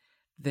on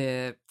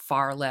the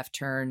far left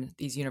turn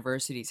these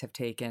universities have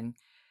taken,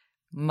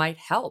 might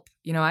help?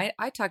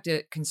 I talk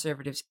to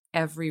conservatives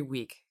every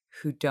week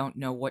who don't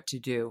know what to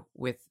do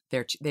with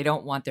they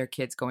don't want their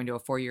kids going to a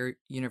 4-year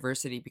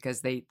university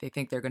because they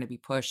think they're going to be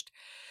pushed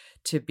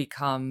to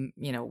become,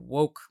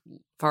 woke,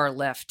 far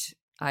left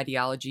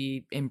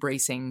ideology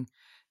embracing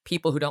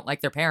people who don't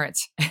like their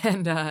parents.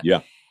 And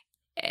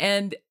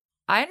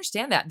I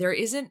understand that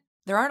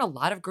there aren't a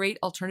lot of great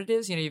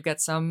alternatives. You've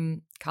got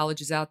some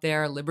colleges out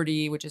there,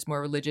 Liberty, which is more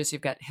religious.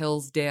 You've got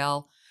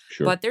Hillsdale.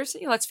 Sure. But there's,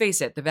 let's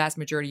face it, the vast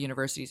majority of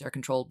universities are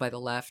controlled by the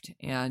left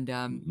and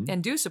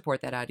do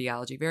support that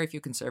ideology. Very few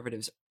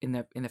conservatives in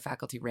the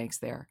faculty ranks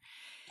there.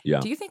 Yeah.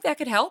 Do you think that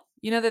could help?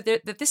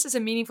 That this is a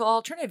meaningful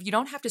alternative. You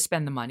don't have to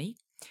spend the money.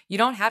 You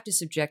don't have to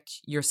subject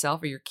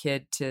yourself or your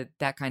kid to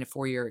that kind of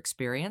 4-year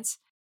experience.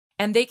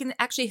 And they can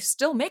actually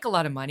still make a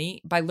lot of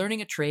money by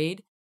learning a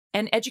trade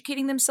and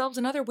educating themselves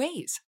in other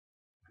ways.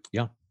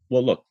 Yeah.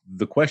 Well, look,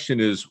 the question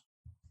is,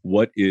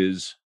 what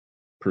is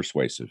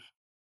persuasive?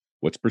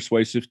 What's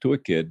persuasive to a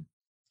kid?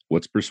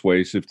 What's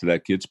persuasive to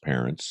that kid's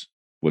parents?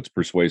 What's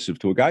persuasive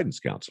to a guidance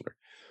counselor?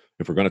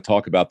 If we're going to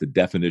talk about the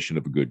definition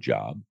of a good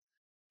job,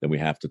 then we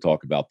have to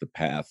talk about the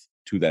path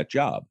to that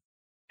job.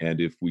 And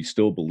if we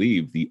still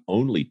believe the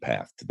only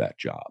path to that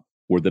job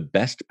or the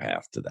best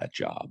path to that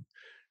job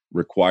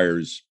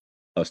requires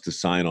us to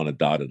sign on a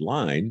dotted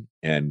line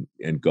and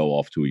go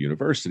off to a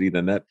university,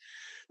 then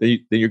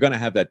you're going to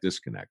have that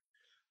disconnect.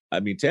 I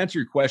mean, to answer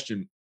your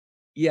question,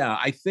 yeah,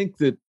 I think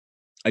that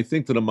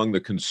among the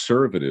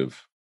conservatives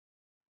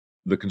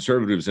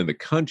in the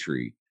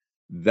country,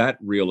 that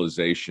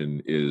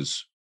realization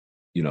is,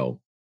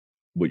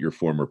 what your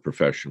former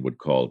profession would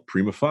call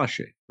prima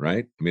facie,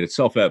 right? I mean, it's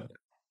self-evident.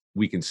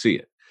 We can see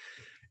it.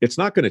 It's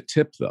not going to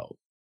tip, though,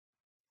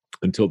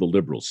 until the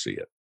liberals see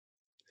it.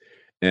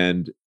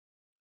 And,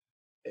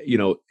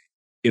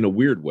 in a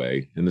weird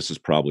way, and this is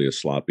probably a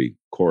sloppy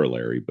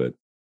corollary, but,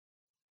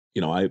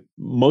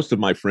 most of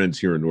my friends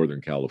here in Northern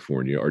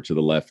California are to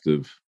the left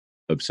of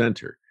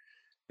center.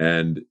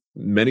 And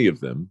many of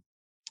them,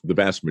 the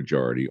vast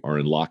majority, are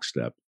in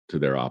lockstep to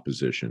their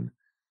opposition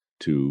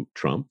to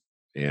Trump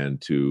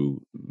and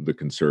to the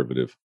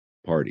conservative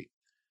party.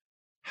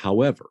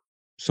 However,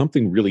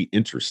 something really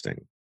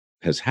interesting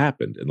has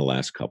happened in the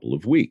last couple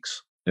of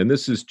weeks. And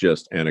this is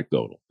just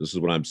anecdotal. This is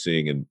what I'm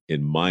seeing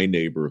in my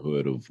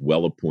neighborhood of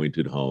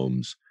well-appointed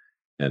homes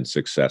and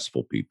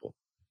successful people.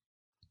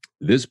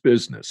 This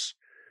business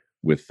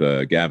with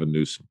Gavin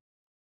Newsom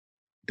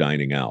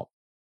dining out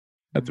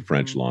at the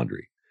French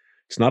Laundry,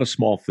 it's not a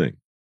small thing.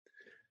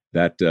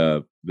 That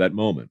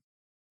moment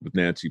with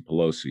Nancy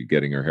Pelosi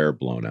getting her hair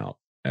blown out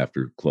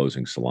after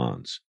closing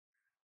salons,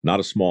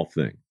 not a small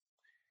thing.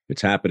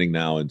 It's happening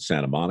now in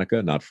Santa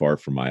Monica, not far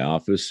from my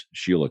office.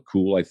 Sheila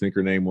Kuhl, I think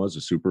her name was,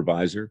 a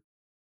supervisor,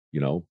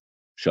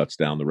 shuts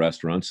down the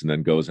restaurants and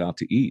then goes out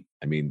to eat.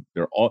 I mean,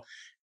 they're all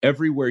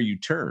everywhere you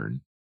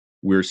turn.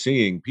 We're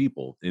seeing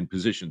people in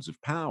positions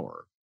of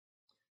power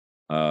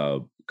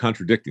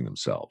contradicting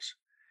themselves.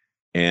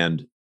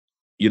 And,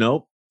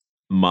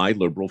 my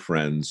liberal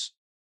friends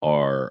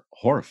are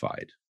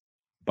horrified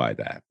by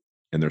that.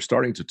 And they're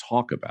starting to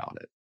talk about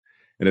it.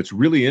 And it's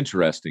really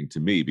interesting to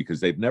me because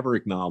they've never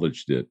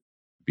acknowledged it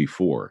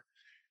before.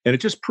 And it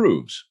just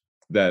proves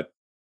that,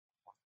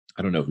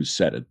 I don't know who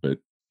said it, but,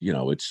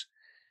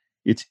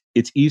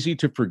 it's easy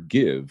to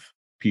forgive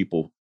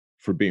people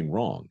for being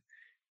wrong.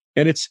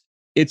 And it's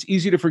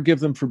easy to forgive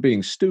them for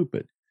being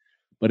stupid.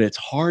 But it's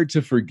hard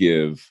to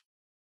forgive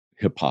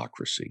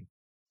hypocrisy,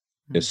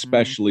 Mm-hmm.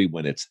 especially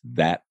when it's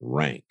that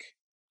rank.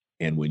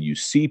 And when you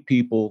see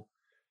people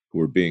who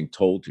are being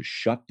told to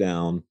shut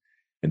down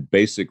and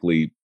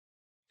basically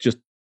just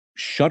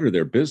shutter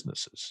their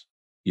businesses,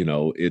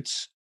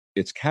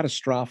 it's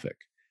catastrophic.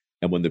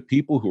 And when the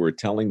people who are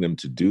telling them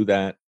to do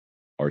that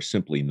are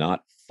simply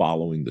not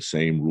following the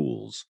same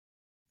rules.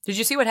 Did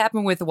you see what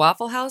happened with the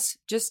Waffle House?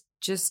 Just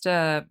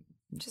the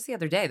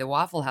other day, the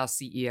Waffle House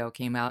CEO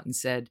came out and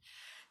said,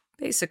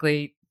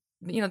 basically,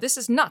 this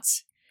is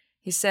nuts.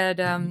 He said,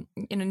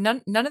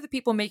 none of the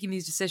people making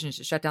these decisions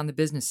to shut down the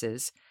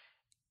businesses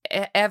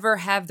ever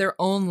have their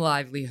own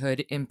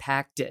livelihood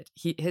impacted.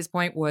 His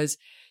point was,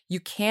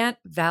 you can't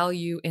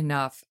value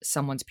enough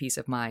someone's peace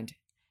of mind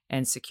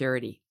and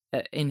security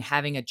in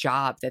having a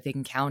job that they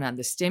can count on.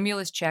 The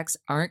stimulus checks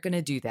aren't going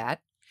to do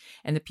that.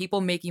 And the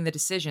people making the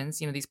decisions,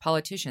 these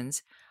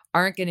politicians,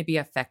 aren't going to be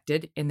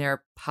affected in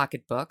their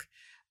pocketbook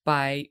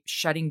by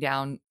shutting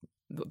down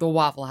the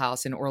Waffle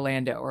House in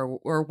Orlando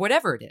or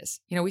whatever it is.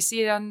 We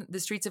see it on the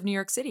streets of New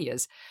York City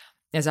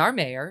as our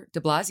mayor, de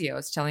Blasio,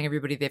 is telling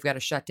everybody they've got to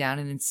shut down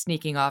and then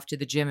sneaking off to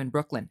the gym in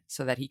Brooklyn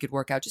so that he could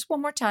work out just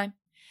one more time.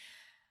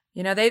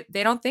 They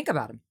don't think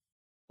about him.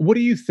 What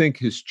do you think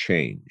has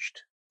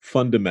changed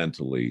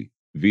fundamentally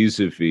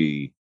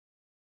vis-a-vis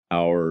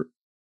our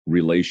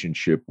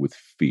relationship with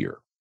fear?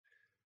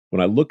 When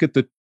I look at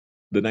the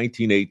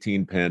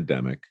 1918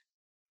 pandemic,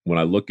 when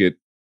I look at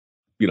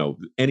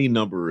any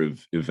number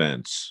of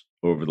events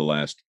over the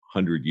last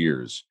 100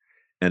 years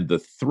and the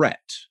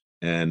threat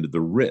and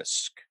the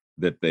risk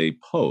that they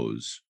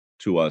pose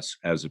to us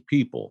as a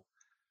people,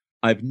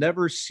 I've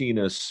never seen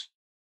us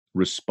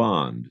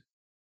respond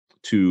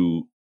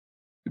to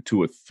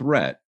a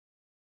threat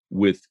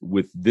with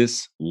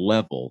this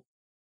level.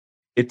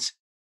 It's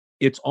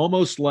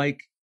almost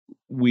like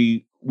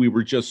we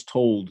were just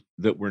told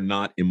that we're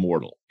not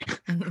immortal.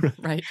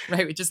 Right.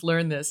 We just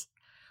learned this.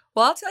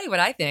 Well, I'll tell you what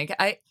I think.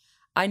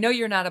 I know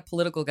you're not a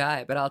political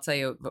guy, but I'll tell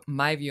you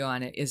my view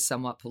on it is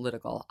somewhat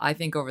political. I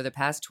think over the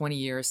past 20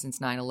 years since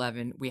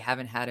 9/11, we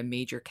haven't had a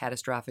major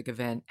catastrophic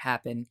event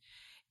happen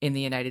in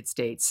the United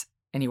States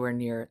anywhere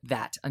near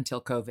that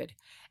until COVID.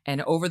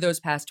 And over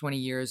those past 20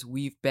 years,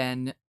 we've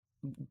been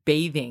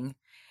bathing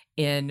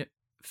in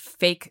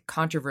fake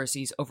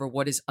controversies over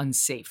what is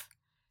unsafe.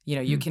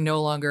 You can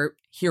no longer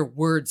hear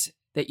words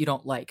that you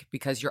don't like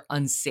because you're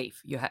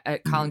unsafe.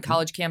 At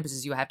college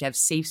campuses, you have to have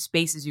safe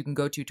spaces you can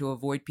go to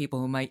avoid people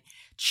who might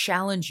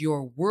challenge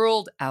your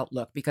world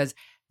outlook, because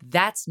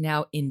that's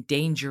now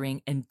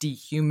endangering and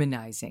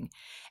dehumanizing.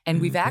 And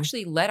we've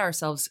actually let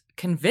ourselves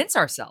convince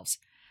ourselves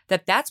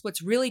that that's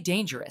what's really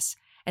dangerous.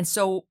 And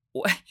so,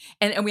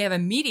 and we have a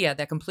media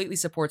that completely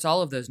supports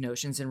all of those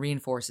notions and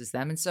reinforces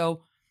them. And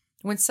so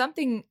when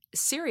something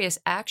serious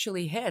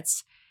actually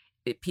hits,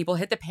 people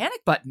hit the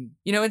panic button,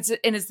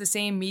 and it's the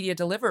same media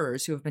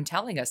deliverers who have been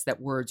telling us that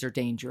words are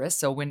dangerous.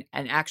 So when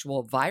an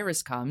actual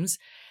virus comes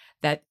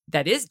that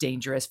is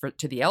dangerous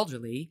to the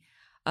elderly,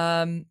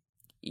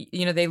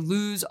 they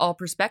lose all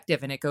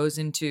perspective, and it goes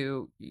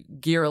into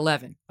gear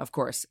 11, of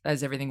course,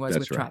 as everything was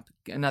with Trump,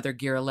 another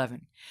gear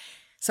 11.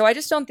 So I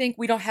just don't think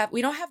we don't have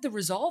the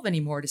resolve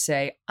anymore to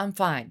say, I'm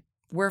fine.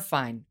 We're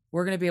fine.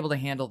 We're going to be able to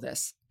handle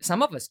this.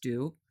 Some of us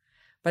do,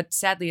 but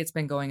sadly it's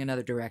been going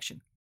another direction.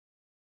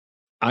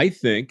 I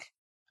think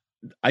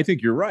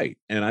you're right.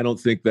 And I don't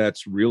think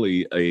that's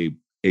really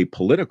a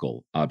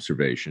political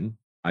observation.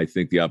 I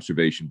think the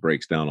observation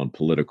breaks down on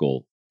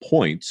political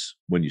points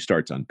when you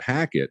start to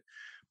unpack it,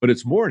 but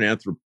it's more an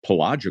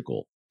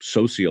anthropological,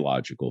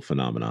 sociological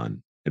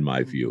phenomenon, in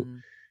my view.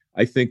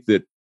 I think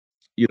that,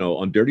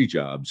 on Dirty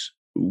Jobs,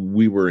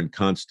 we were in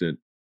constant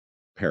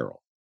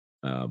peril.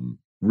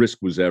 Risk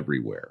was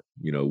everywhere.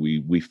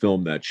 We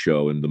filmed that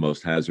show in the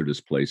most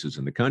hazardous places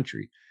in the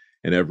country.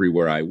 And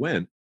everywhere I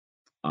went,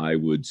 I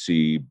would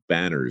see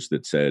banners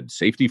that said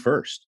safety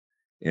first.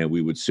 And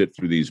we would sit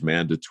through these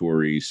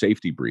mandatory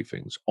safety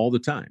briefings all the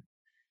time.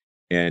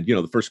 And,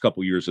 the first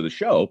couple of years of the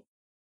show,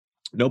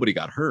 nobody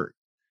got hurt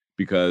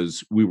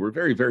because we were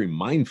very, very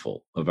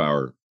mindful of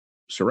our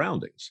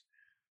surroundings.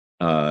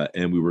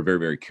 And we were very,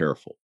 very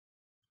careful.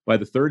 By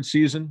the third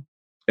season,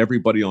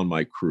 everybody on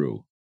my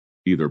crew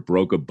either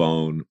broke a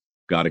bone,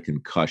 got a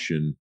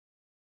concussion,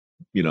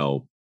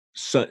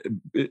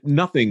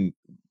 nothing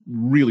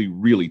really,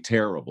 really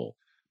terrible,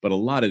 but a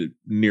lot of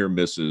near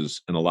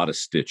misses and a lot of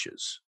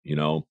stitches,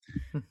 and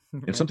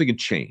something had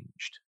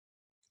changed.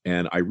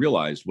 And I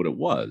realized what it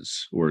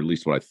was, or at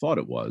least what I thought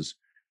it was.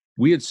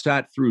 We had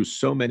sat through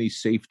so many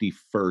safety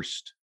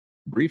first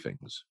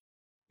briefings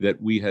that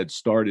we had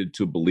started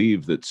to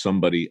believe that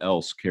somebody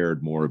else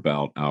cared more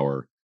about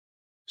our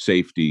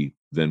safety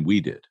than we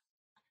did.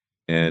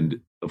 And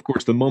of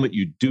course, the moment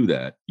you do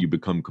that, you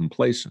become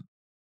complacent.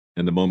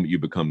 And the moment you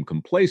become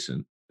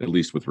complacent, at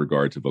least with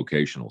regard to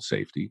vocational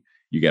safety,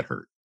 you get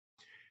hurt.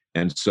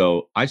 And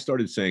so I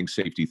started saying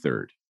safety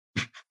third,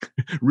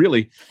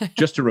 really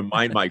just to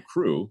remind my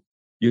crew,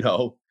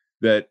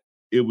 that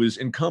it was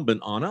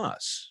incumbent on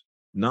us,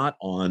 not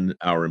on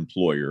our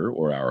employer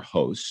or our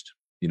host.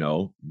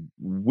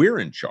 We're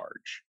in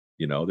charge.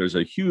 There's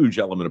a huge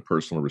element of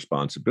personal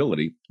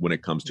responsibility when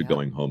it comes to Yeah.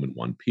 going home in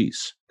one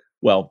piece.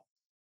 Well,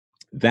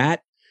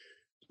 that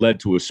led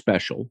to a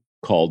special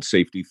called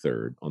Safety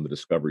Third on the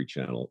Discovery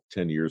Channel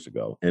 10 years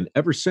ago. And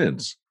ever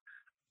since,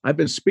 I've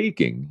been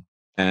speaking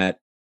at,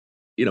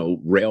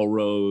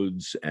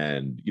 railroads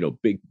and,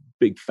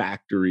 big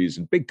factories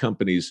and big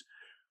companies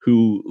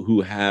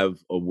who have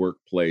a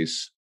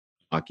workplace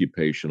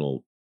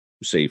occupational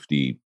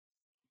safety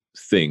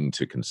thing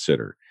to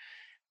consider.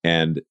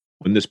 And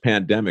when this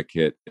pandemic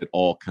hit, it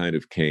all kind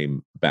of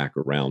came back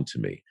around to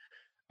me.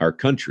 Our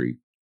country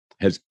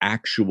has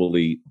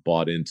actually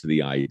bought into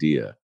the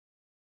idea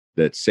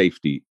that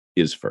safety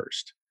is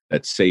first,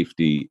 that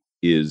safety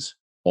is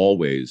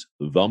always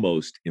the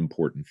most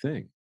important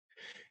thing.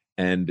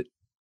 And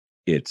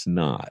it's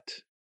not.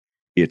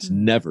 It's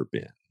never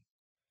been.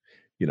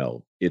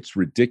 It's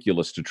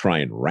ridiculous to try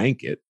and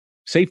rank it.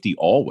 Safety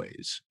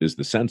always is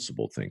the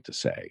sensible thing to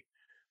say.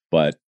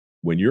 But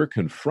when you're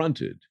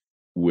confronted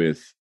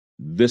with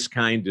this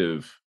kind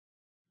of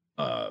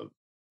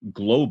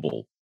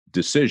global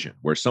decision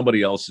where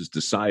somebody else is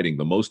deciding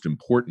the most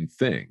important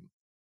thing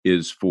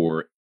is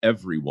for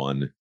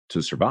everyone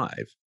to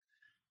survive,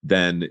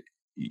 then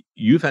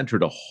you've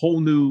entered a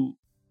whole new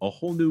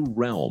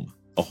realm,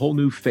 a whole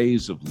new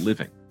phase of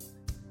living.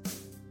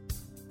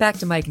 Back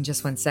to Mike in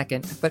just 1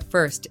 second. But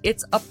first,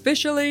 it's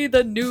officially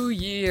the new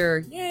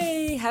year.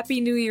 Yay!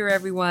 Happy New Year,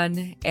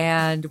 everyone.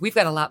 And we've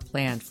got a lot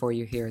planned for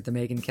you here at The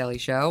Megyn Kelly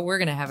Show. We're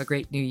going to have a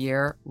great new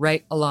year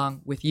right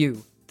along with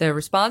you. The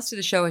response to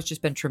the show has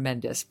just been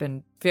tremendous.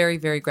 Been very,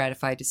 very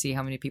gratified to see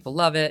how many people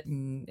love it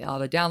and all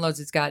the downloads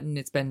it's gotten.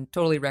 It's been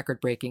totally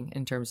record-breaking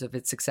in terms of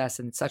its success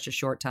in such a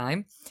short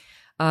time.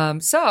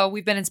 So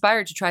we've been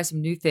inspired to try some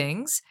new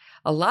things,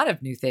 a lot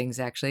of new things,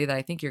 actually, that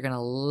I think you're going to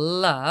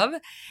love.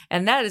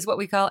 And that is what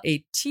we call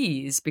a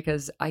tease,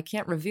 because I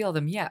can't reveal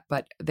them yet,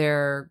 but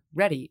they're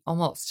ready,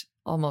 almost.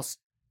 It's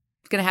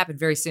going to happen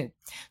very soon.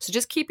 So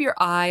just keep your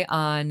eye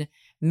on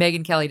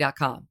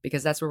MegynKelly.com,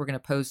 because that's where we're going to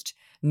post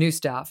new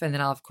stuff. And then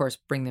I'll, of course,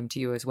 bring them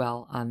to you as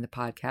well on the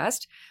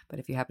podcast. But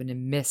if you happen to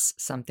miss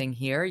something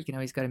here, you can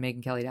always go to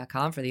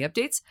MegynKelly.com for the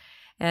updates.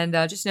 And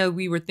just know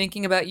we were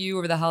thinking about you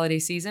over the holiday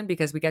season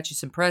because we got you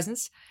some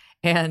presents,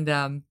 and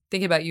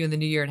thinking about you in the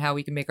new year and how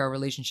we can make our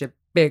relationship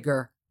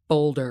bigger,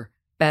 bolder,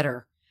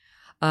 better.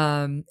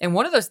 And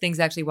one of those things,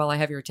 actually, while I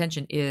have your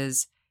attention,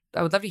 is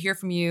I would love to hear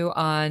from you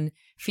on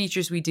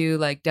features we do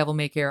like Devil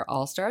May Care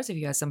All-Stars. If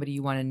you have somebody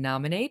you want to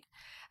nominate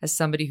as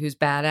somebody who's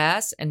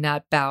badass and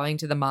not bowing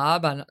to the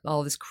mob on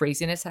all this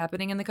craziness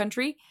happening in the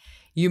country,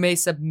 you may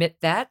submit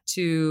that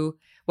to,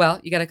 well,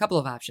 you got a couple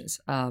of options.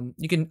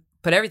 You can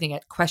put everything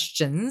at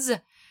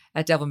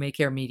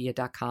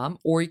questions@devilmaycaremedia.com,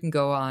 or you can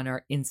go on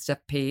our Insta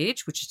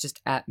page, which is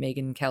just at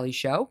Megyn Kelly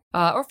Show,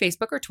 or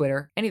Facebook or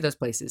Twitter, any of those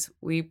places.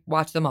 We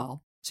watch them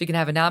all. So you can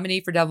have a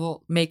nominee for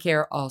Devil May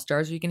Care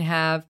All-Stars, or you can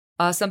have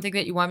something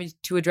that you want me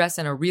to address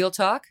in a real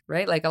talk,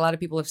 right? Like a lot of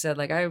people have said,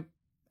 like, I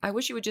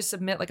wish you would just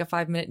submit like a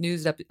 5-minute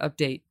news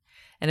update.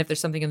 And if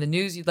there's something in the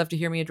news you'd love to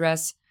hear me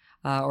address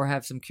or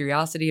have some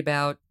curiosity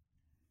about,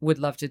 would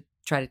love to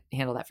try to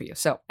handle that for you.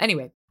 So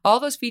anyway, all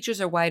those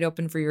features are wide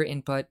open for your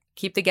input.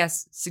 Keep the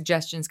guest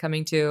suggestions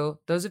coming too.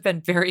 Those have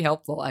been very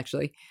helpful,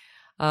 actually.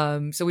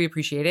 So we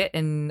appreciate it.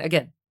 And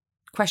again,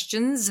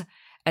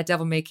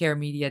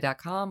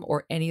 questions@devilmaycaremedia.com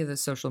or any of the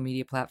social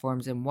media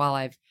platforms. And while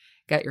I've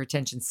got your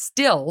attention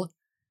still,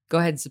 go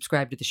ahead and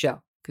subscribe to the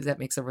show, because that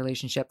makes a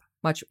relationship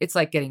it's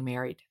like getting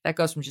married. That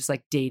goes from just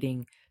like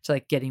dating to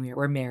like getting married.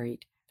 We're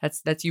married.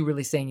 That's you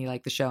really saying you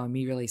like the show and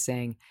me really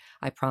saying,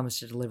 I promise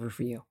to deliver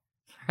for you.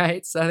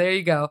 Right? So there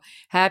you go.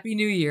 Happy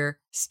New Year.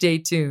 Stay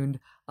tuned.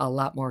 A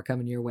lot more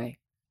coming your way.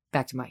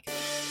 Back to Mike.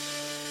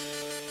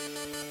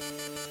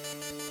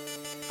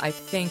 I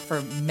think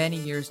for many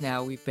years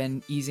now, we've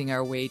been easing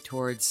our way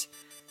towards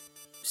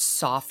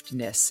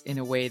softness in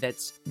a way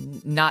that's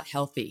not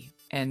healthy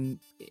and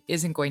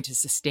isn't going to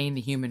sustain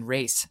the human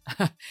race.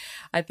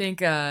 I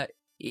think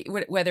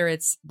whether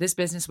it's this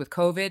business with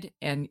COVID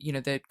and,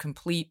 the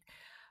complete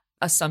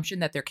assumption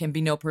that there can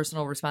be no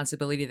personal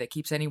responsibility that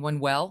keeps anyone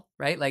well,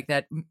 right? Like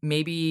that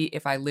maybe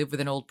if I live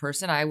with an old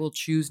person, I will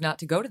choose not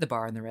to go to the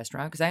bar and the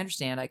restaurant because I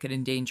understand I could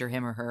endanger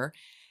him or her,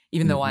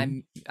 even though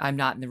I'm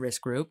not in the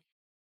risk group.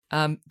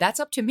 That's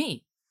up to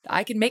me.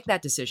 I can make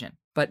that decision.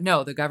 But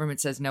no, the government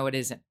says, no, it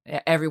isn't.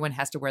 Everyone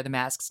has to wear the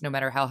masks, no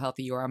matter how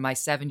healthy you are. My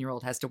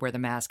 7-year-old has to wear the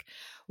mask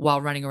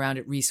while running around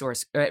at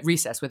recess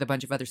with a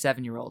bunch of other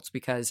 7-year-olds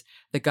because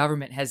the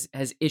government has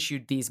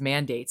issued these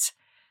mandates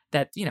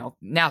that,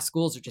 now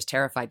schools are just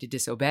terrified to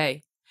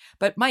disobey.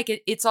 But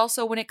Mike, it's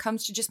also when it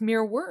comes to just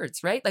mere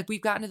words, right? Like we've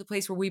gotten to the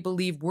place where we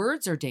believe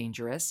words are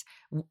dangerous.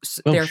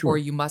 Therefore,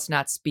 you must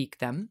not speak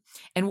them.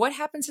 And what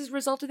happens as a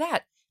result of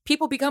that?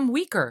 People become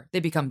weaker. They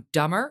become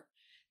dumber.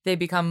 They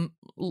become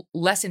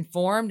less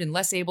informed and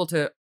less able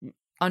to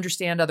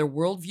understand other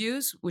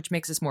worldviews, which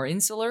makes us more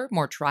insular,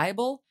 more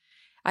tribal.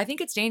 I think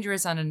it's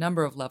dangerous on a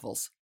number of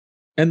levels.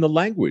 And the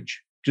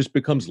language just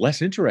becomes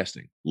less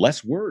interesting,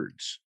 less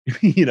words.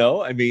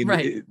 I mean,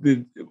 right.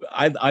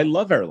 I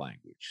love our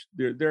language.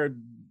 approach. There are a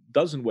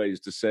dozen ways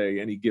to say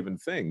any given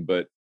thing,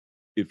 but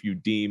if you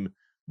deem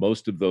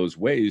most of those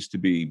ways to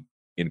be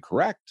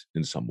incorrect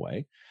in some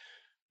way,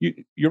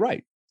 you're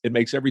right. It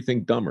makes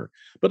everything dumber.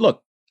 But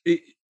look,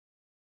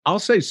 I'll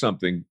say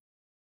something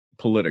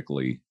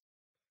politically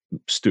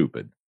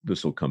stupid.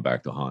 This will come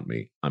back to haunt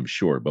me, I'm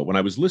sure. But when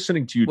I was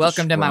listening to you,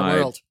 welcome to my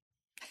world.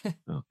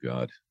 Oh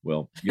God.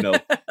 Well,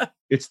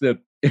 it's the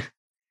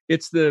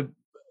it's the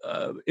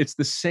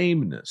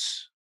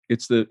sameness.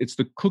 It's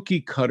the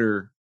cookie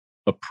cutter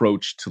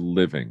approach to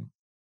living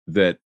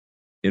that,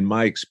 in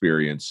my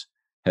experience,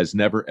 has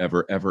never,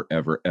 ever, ever,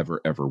 ever,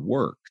 ever, ever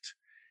worked.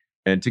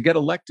 And to get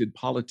elected,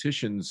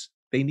 politicians,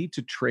 they need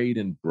to trade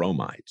in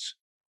bromides.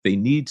 They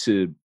need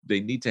to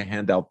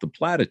hand out the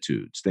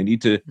platitudes. They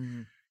need to,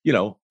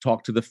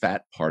 talk to the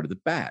fat part of the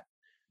bat.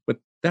 But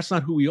that's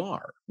not who we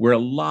are. We're a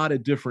lot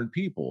of different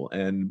people.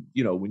 And,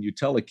 when you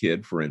tell a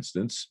kid, for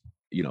instance,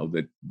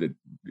 that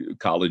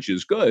college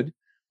is good,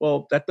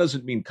 well, that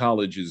doesn't mean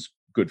college is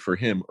good for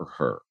him or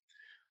her.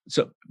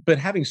 So, but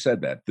having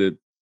said that,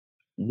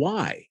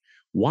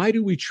 why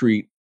do we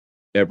treat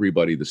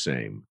everybody the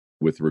same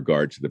with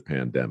regard to the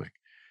pandemic?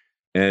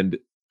 And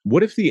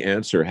what if the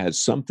answer has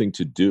something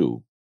to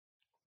do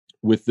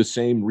with the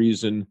same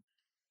reason?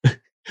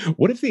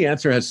 What if the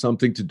answer has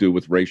something to do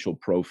with racial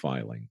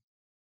profiling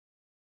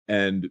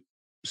and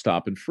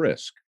stop and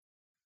frisk?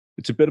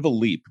 It's a bit of a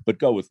leap, but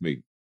go with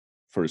me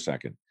for a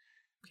second.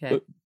 Okay.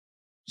 But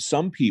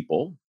some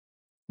people,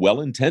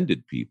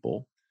 well-intended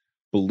people,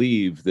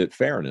 believe that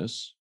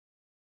fairness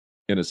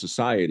in a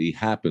society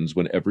happens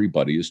when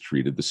everybody is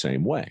treated the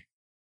same way.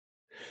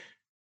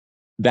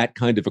 That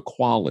kind of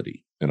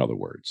equality, in other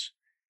words.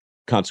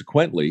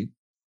 Consequently,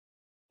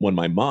 when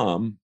my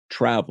mom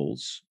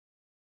travels,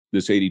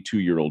 this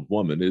 82-year-old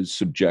woman is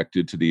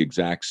subjected to the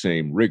exact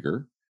same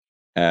rigor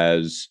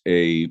as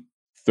a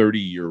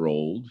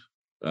 30-year-old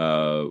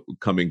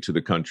coming to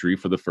the country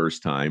for the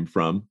first time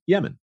from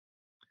Yemen.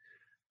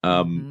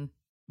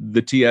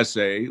 The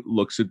TSA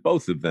looks at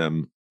both of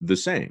them the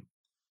same.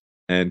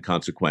 And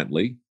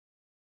consequently,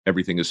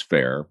 everything is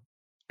fair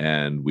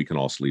and we can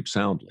all sleep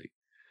soundly.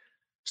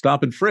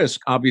 Stop and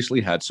frisk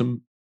obviously had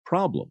some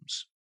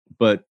problems,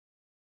 but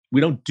we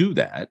don't do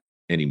that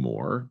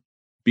anymore,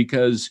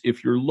 because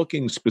if you're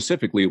looking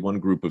specifically at one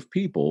group of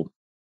people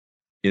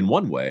in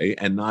one way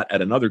and not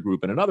at another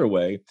group in another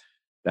way,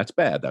 that's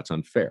bad. That's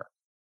unfair.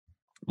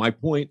 My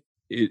point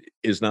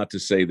is not to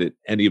say that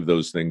any of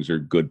those things are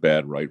good,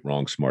 bad, right,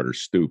 wrong, smart, or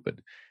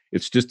stupid.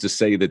 It's just to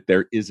say that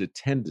there is a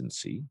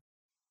tendency,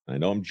 I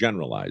know I'm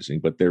generalizing,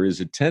 but there is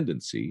a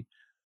tendency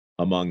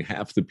among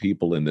half the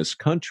people in this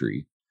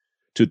country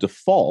to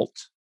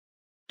default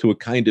to a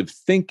kind of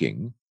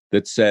thinking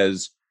that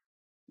says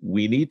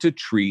we need to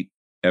treat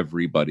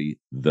everybody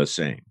the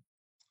same.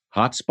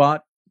 Hot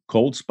spot,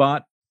 cold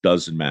spot,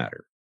 doesn't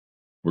matter.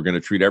 We're going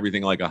to treat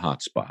everything like a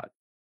hot spot.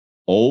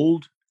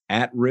 Old,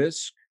 at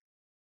risk,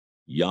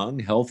 young,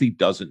 healthy,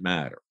 doesn't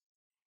matter.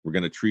 We're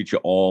going to treat you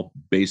all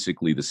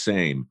basically the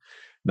same,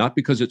 not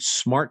because it's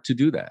smart to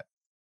do that,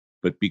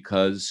 but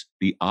because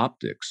the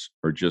optics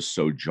are just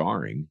so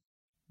jarring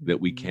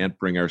that we can't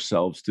bring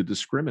ourselves to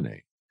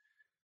discriminate.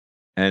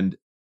 And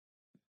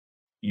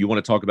you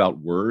want to talk about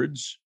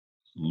words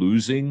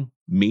losing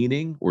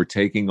meaning or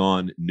taking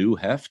on new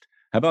heft?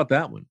 How about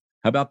that one?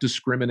 How about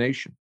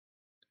discrimination?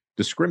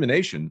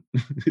 Discrimination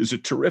is a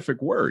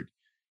terrific word.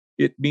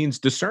 It means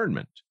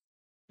discernment.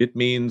 It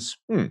means,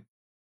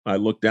 I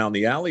look down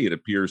the alley, it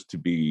appears to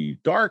be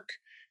dark.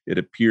 It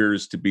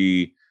appears to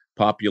be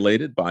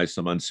populated by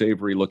some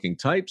unsavory looking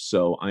types.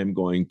 So I'm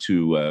going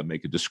to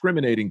make a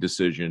discriminating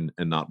decision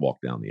and not walk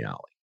down the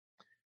alley.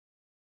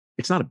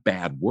 It's not a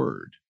bad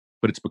word,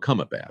 but it's become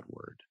a bad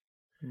word.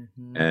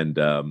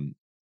 And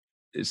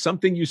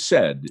something you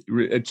said,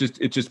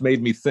 it just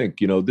made me think,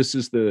 this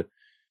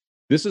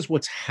is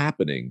what's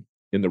happening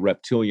in the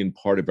reptilian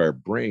part of our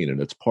brain,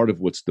 and it's part of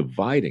what's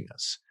dividing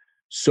us.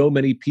 So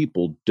many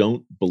people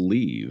don't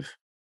believe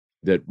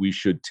that we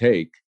should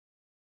take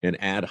an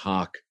ad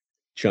hoc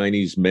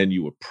Chinese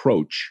menu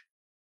approach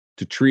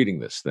to treating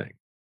this thing.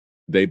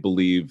 They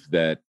believe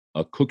that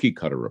a cookie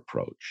cutter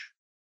approach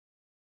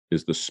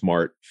is the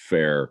smart,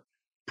 fair,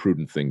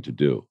 prudent thing to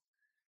do.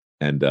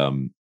 And,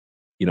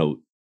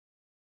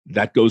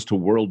 that goes to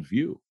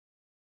worldview.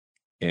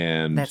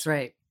 And that's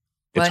right.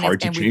 It's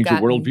hard to change a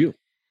worldview.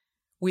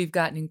 We've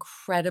gotten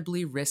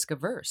incredibly risk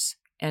averse,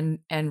 and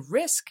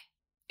risk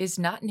is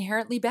not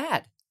inherently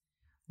bad.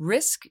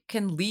 Risk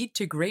can lead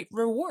to great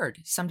reward.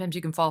 Sometimes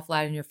you can fall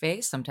flat on your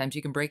face. Sometimes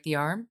you can break the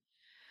arm.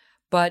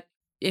 But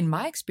in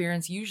my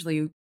experience,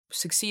 usually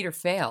succeed or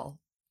fail,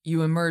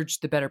 you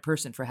emerge the better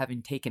person for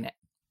having taken it.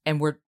 And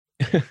we're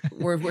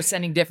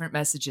sending different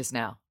messages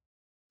now.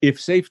 If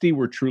safety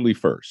were truly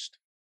first,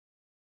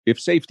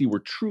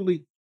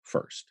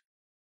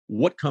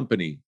 what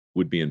company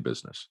would be in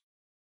business?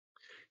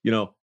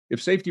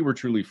 If safety were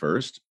truly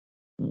first,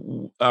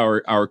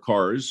 our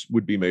cars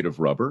would be made of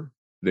rubber.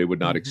 They would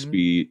not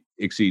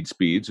exceed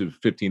speeds of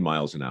 15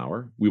 miles an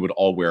hour. We would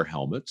all wear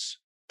helmets,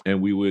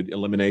 and we would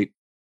eliminate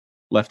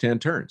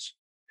left-hand turns.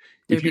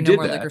 There'd If you be no did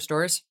more that, liquor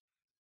stores?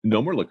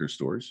 no more liquor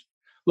stores.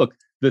 Look,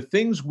 the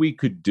things we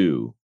could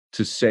do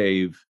to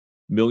save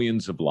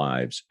millions of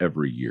lives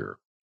every year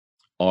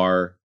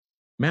are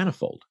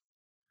manifold.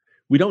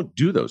 We don't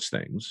do those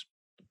things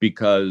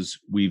because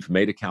we've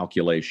made a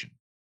calculation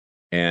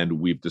and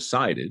we've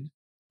decided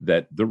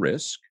that the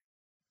risk,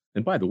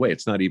 and by the way,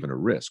 it's not even a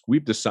risk,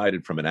 we've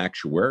decided from an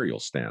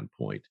actuarial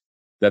standpoint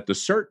that the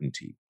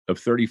certainty of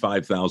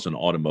 35,000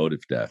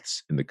 automotive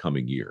deaths in the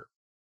coming year,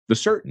 the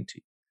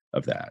certainty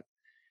of that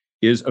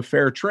is a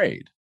fair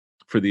trade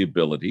for the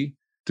ability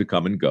to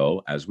come and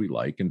go as we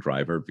like and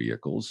drive our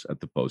vehicles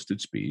at the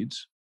posted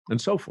speeds and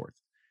so forth.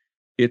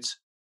 It's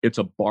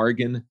a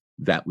bargain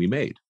that we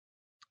made.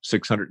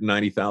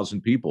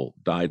 690,000 people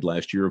died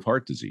last year of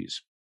heart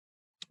disease.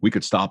 We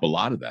could stop a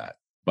lot of that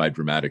by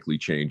dramatically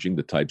changing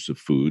the types of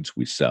foods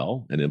we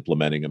sell and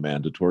implementing a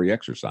mandatory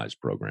exercise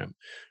program.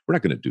 We're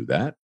not going to do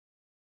that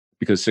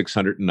because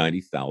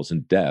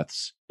 690,000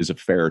 deaths is a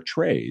fair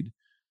trade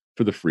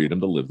for the freedom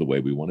to live the way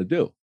we want to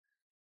do.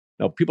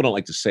 Now, people don't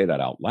like to say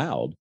that out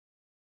loud,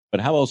 but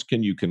how else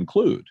can you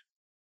conclude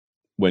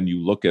when you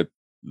look at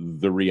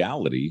the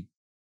reality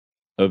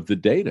of the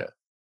data?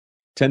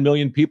 10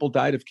 million people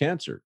died of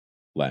cancer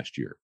last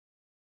year.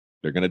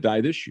 They're going to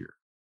die this year.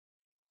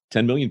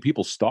 10 million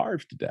people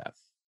starved to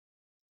death.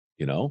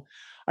 You know,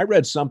 I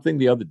read something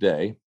the other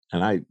day,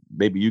 and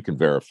maybe you can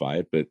verify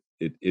it, but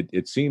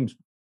it seems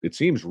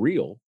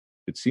real.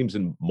 It seems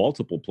in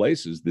multiple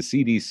places the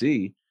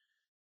CDC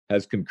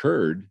has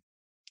concurred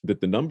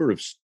that the number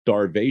of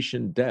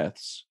starvation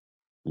deaths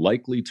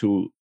likely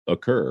to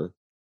occur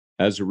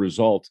as a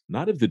result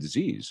not of the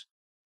disease,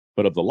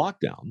 but of the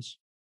lockdowns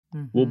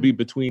will be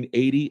between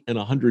 80 and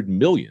 100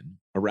 million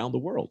around the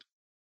world.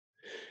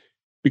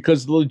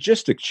 Because the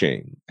logistic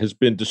chain has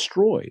been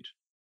destroyed,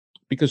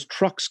 because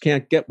trucks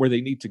can't get where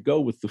they need to go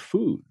with the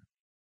food.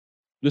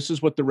 This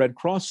is what the Red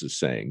Cross is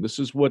saying. This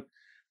is what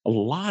a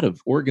lot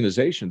of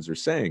organizations are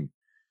saying.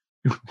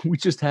 We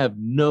just have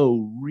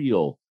no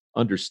real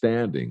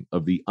understanding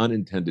of the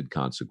unintended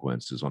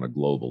consequences on a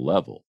global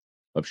level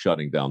of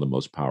shutting down the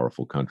most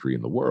powerful country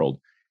in the world,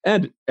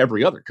 and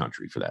every other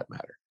country for that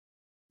matter.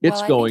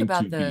 It's going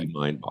to be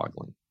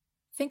mind-boggling.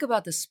 Think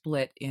about the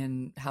split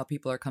in how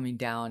people are coming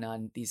down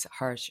on these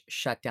harsh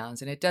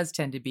shutdowns. And it does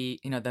tend to be,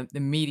 the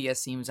media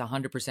seems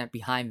 100%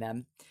 behind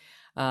them.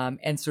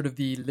 And sort of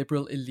the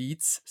liberal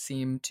elites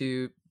seem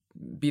to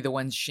be the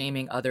ones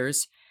shaming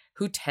others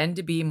who tend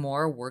to be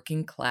more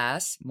working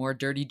class, more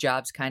dirty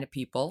jobs kind of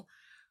people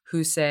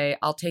who say,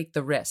 I'll take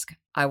the risk.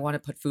 I want to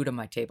put food on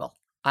my table.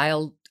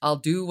 I'll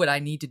do what I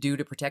need to do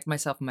to protect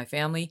myself and my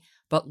family,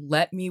 but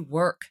let me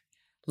work.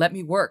 Let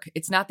me work.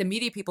 It's not the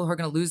media people who are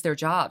going to lose their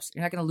jobs.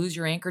 You're not going to lose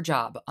your anchor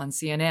job on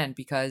CNN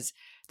because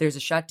there's a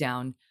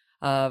shutdown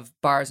of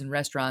bars and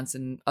restaurants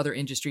and other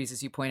industries,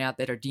 as you point out,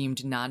 that are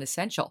deemed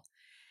non-essential.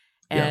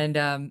 Yeah.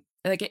 And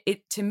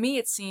to me,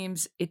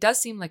 it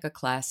does seem like a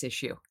class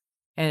issue.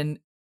 And,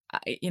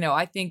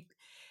 I think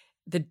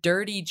the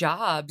dirty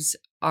jobs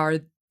are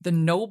the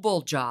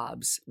noble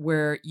jobs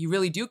where you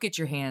really do get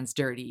your hands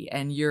dirty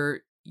and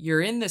you're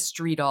in the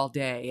street all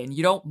day and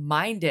you don't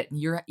mind it. And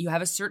you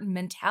have a certain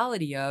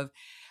mentality of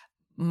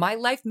my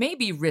life may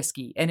be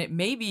risky and it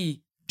may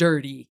be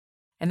dirty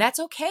and that's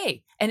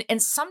okay.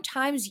 And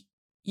sometimes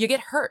you get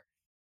hurt.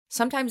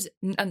 Sometimes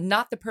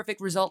not the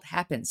perfect result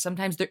happens.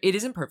 Sometimes it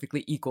isn't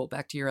perfectly equal,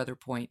 back to your other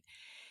point.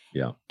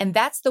 Yeah. And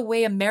that's the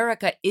way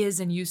America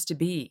is and used to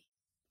be.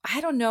 I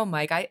don't know,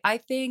 Mike. I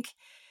think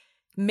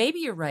maybe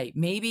you're right.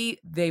 Maybe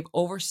they've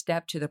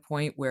overstepped to the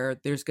point where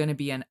there's going to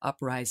be an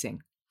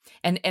uprising.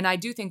 And I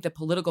do think the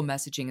political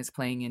messaging is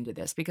playing into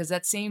this because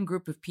that same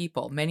group of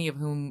people, many of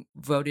whom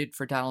voted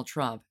for Donald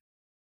Trump,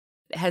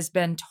 has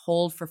been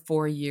told for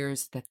 4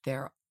 years that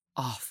they're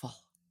awful,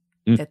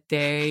 that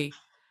they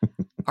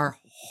are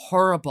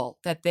horrible,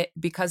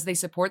 because they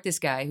support this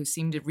guy who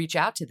seemed to reach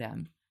out to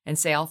them and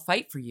say, I'll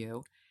fight for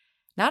you.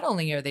 Not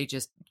only are they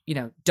just,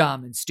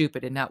 dumb and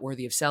stupid and not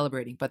worthy of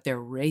celebrating, but they're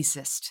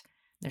racist,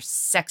 they're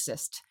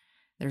sexist,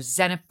 they're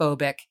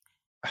xenophobic.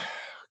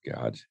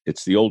 God,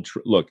 it's the old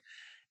look.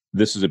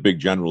 This is a big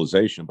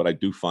generalization, but I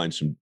do find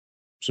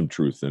some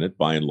truth in it.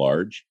 By and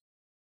large,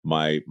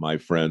 my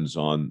friends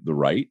on the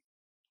right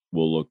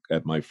will look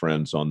at my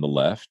friends on the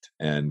left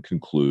and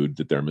conclude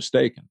that they're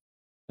mistaken.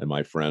 And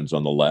my friends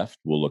on the left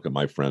will look at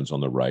my friends on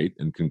the right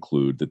and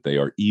conclude that they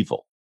are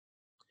evil.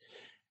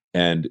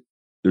 And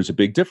there's a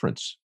big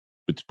difference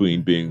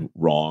between being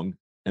wrong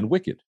and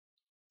wicked.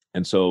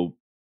 And so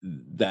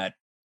that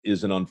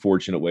is an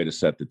unfortunate way to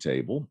set the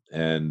table.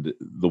 And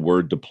the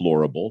word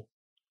deplorable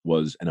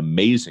was an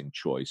amazing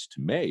choice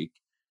to make.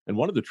 And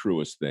one of the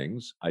truest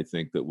things I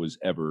think that was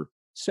ever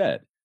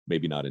said,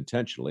 maybe not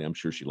intentionally, I'm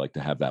sure she'd like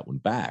to have that one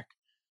back,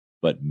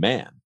 but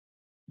man,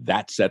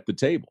 that set the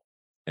table.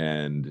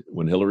 And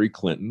when Hillary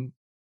Clinton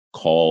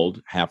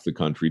called half the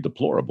country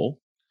deplorable,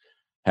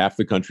 half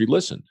the country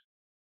listened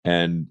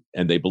and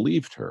they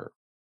believed her.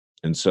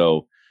 And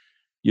so,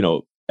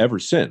 ever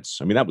since,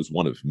 I mean, that was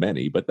one of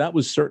many, but that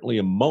was certainly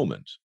a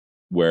moment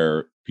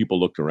where people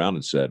looked around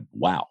and said,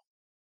 wow,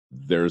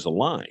 there's a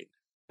line.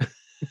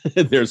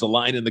 There's a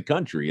line in the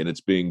country, and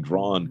it's being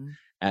drawn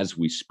as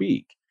we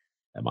speak.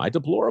 Am I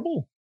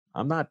deplorable?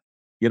 I'm not,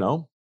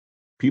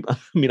 people. I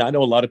mean, I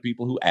know a lot of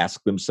people who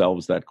ask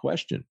themselves that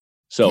question.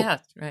 So, Yeah,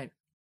 right.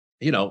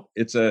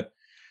 It's a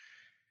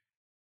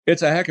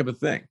heck of a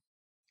thing.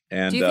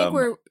 And do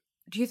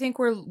you think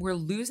we're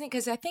losing?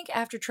 Because I think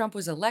after Trump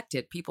was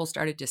elected, people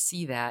started to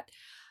see that.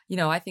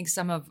 I think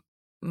some of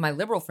my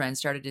liberal friends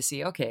started to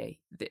see, okay,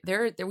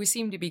 there we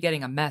seem to be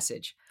getting a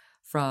message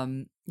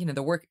from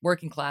the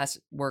working class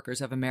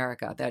workers of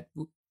America that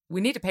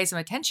we need to pay some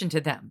attention to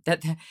them.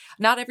 That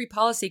not every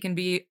policy can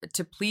be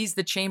to please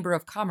the Chamber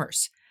of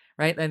Commerce,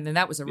 right? And then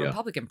that was a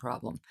Republican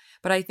problem.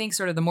 But I think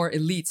sort of the more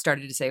elite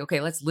started to say,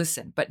 okay, let's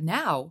listen. But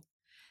now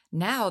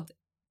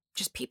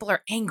just people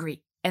are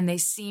angry, and they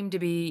seem to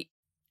be,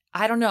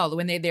 I don't know,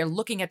 when they're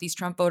looking at these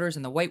Trump voters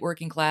and the white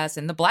working class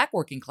and the black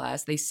working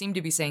class, they seem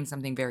to be saying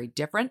something very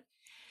different.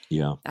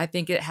 Yeah. I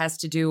think it has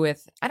to do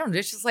with, I don't know,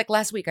 it's just like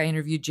last week I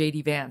interviewed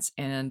J.D. Vance,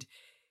 and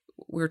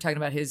we were talking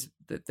about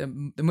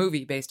the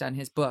movie based on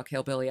his book,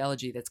 Hillbilly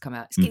Elegy, that's come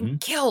out. It's getting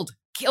killed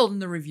in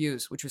the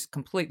reviews, which was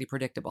completely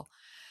predictable.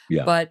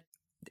 Yeah. But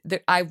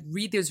I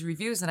read those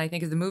reviews and I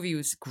think the movie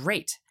was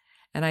great.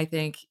 And I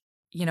think,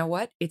 you know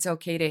what? It's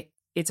okay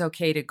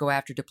to go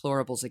after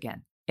deplorables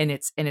again. And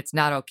it's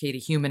not okay to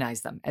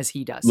humanize them as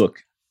he does.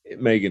 Look,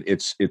 Megan,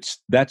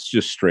 that's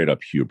just straight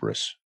up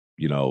hubris.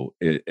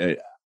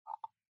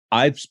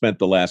 I've spent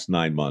the last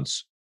 9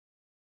 months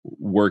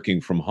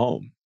working from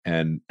home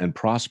and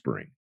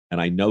prospering, and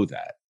I know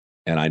that,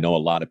 and I know a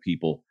lot of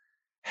people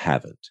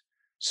haven't.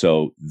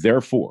 So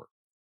therefore,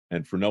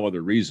 and for no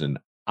other reason,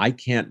 I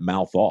can't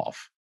mouth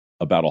off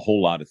about a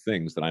whole lot of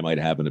things that I might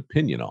have an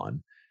opinion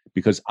on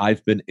because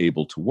I've been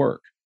able to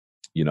work.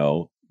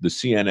 The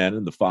CNN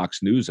and the Fox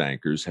News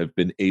anchors have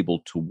been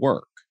able to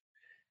work,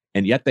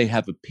 and yet they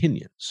have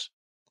opinions,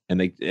 and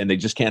they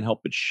just can't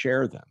help but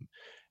share them.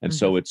 And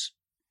so it's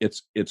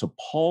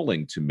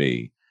appalling to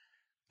me,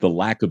 the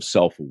lack of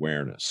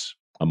self-awareness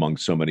among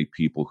so many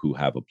people who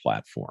have a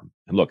platform.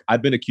 And look,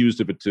 I've been accused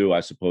of it too.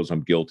 I suppose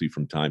I'm guilty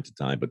from time to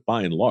time, but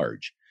by and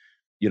large,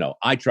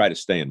 I try to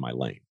stay in my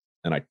lane,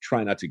 and I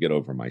try not to get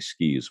over my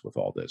skis with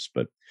all this.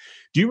 But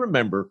do you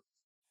remember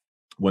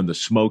when the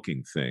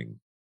smoking thing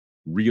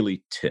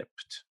really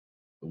tipped,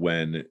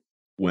 when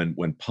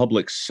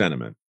public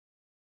sentiment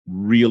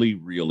really,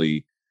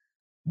 really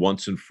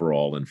once and for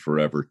all and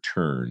forever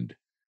turned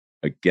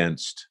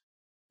against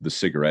the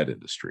cigarette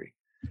industry?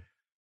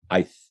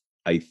 I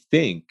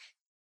think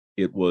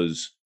it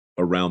was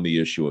around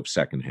the issue of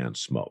secondhand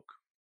smoke.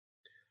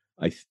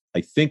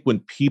 I think when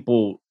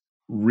people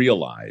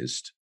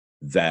realized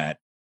that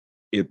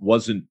it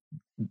wasn't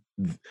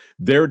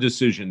their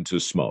decision to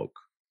smoke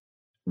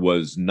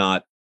was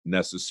not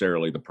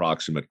necessarily the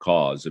proximate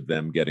cause of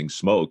them getting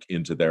smoke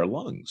into their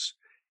lungs.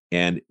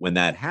 And when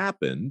that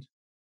happened,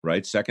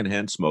 right,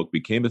 secondhand smoke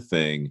became a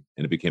thing,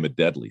 and it became a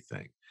deadly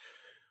thing.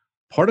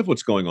 Part of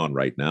what's going on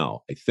right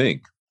now, I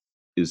think,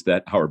 is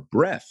that our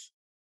breath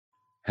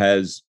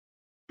has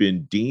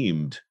been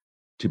deemed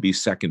to be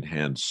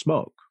secondhand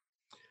smoke.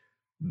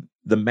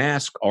 The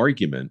mask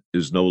argument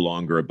is no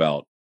longer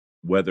about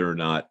whether or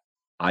not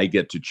I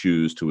get to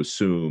choose to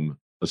assume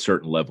a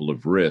certain level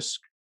of risk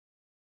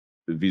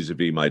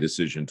vis-a-vis my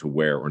decision to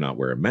wear or not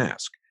wear a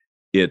mask.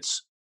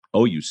 It's,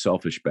 oh, you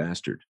selfish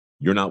bastard.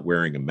 You're not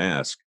wearing a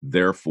mask.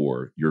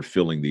 Therefore, you're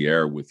filling the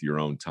air with your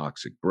own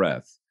toxic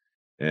breath,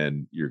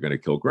 and you're going to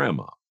kill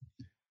grandma.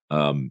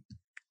 And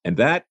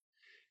that,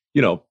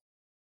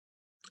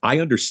 I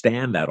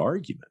understand that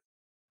argument.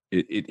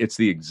 It's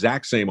the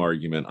exact same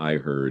argument I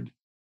heard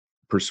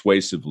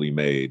persuasively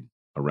made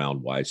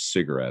around why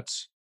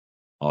cigarettes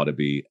ought to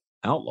be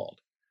outlawed.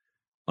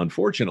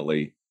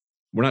 Unfortunately,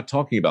 we're not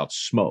talking about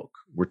smoke.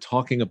 We're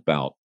talking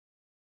about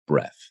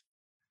breath.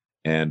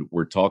 And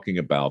we're talking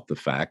about the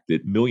fact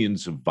that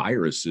millions of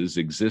viruses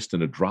exist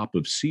in a drop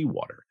of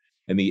seawater,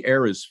 and the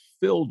air is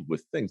filled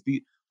with things.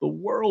 The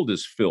world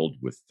is filled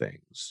with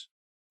things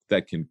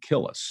that can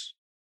kill us.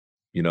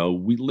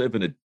 We live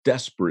in a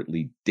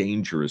desperately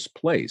dangerous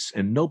place,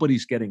 and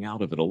nobody's getting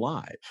out of it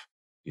alive,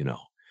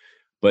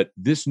 But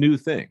this new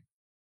thing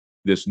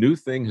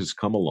has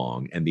come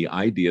along, and the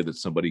idea that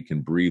somebody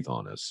can breathe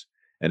on us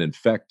and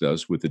infect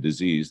us with a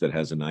disease that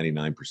has a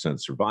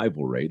 99%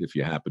 survival rate if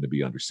you happen to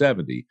be under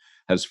 70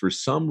 has for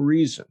some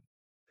reason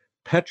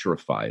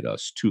petrified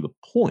us to the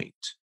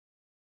point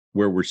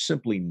where we're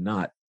simply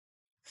not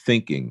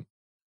thinking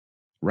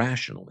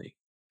rationally.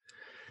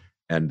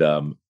 And,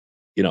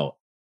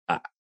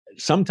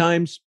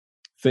 sometimes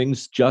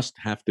things just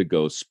have to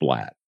go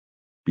splat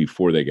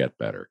before they get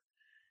better.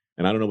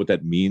 And I don't know what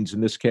that means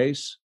in this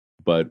case,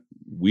 but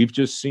we've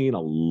just seen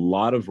a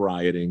lot of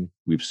rioting.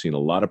 We've seen a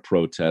lot of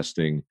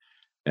protesting,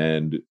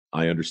 and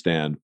I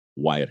understand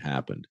why it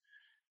happened.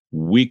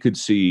 We could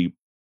see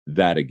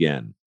that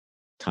again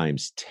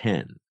times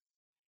 10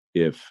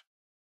 if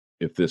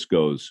this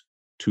goes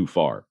too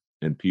far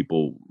and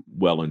people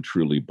well and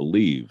truly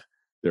believe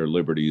their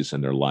liberties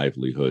and their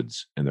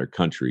livelihoods and their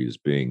country is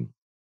being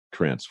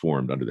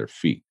transformed under their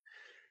feet.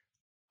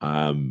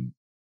 I'm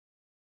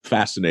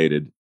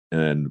fascinated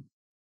and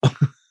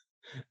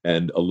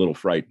and a little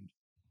frightened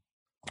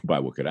by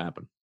what could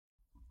happen.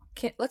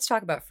 Let's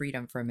talk about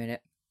freedom for a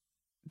minute.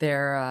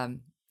 There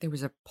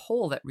was a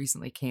poll that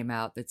recently came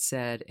out that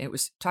said, it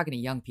was talking to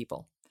young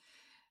people.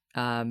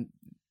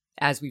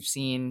 As we've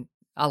seen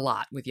a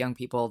lot with young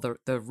people,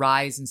 the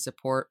rise in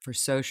support for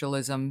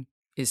socialism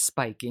is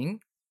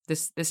spiking.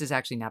 This is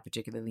actually not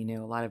particularly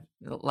new. A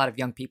lot of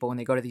young people, when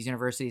they go to these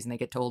universities and they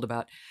get told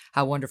about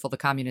how wonderful the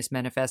Communist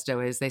Manifesto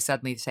is, they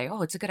suddenly say,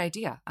 "Oh, it's a good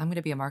idea. I'm going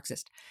to be a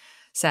Marxist."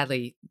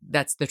 Sadly,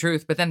 that's the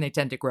truth, but then they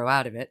tend to grow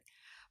out of it.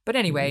 But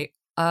anyway,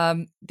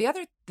 the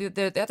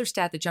other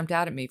stat that jumped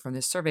out at me from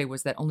this survey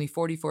was that only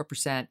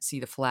 44% see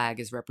the flag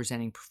as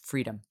representing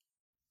freedom.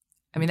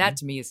 I mean, that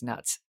to me is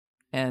nuts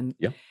and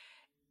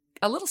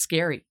a little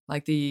scary.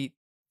 Like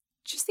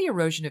just the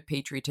erosion of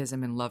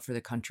patriotism and love for the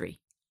country.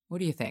 What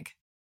do you think?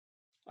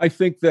 I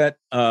think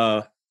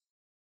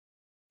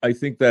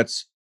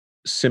that's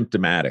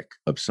symptomatic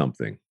of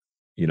something.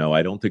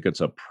 I don't think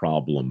it's a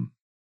problem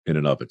in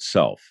and of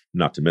itself,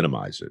 not to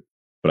minimize it,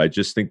 but I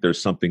just think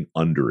there's something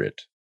under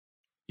it,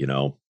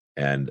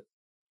 and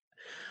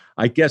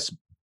I guess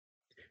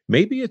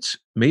maybe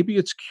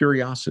it's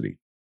curiosity.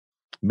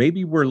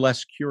 Maybe we're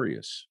less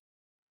curious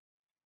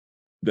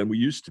than we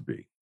used to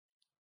be.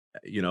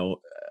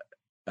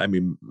 I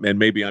mean, and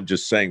maybe I'm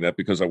just saying that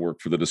because I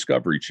work for the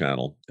Discovery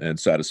Channel and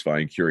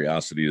satisfying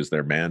curiosity is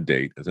their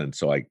mandate. And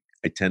so I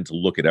tend to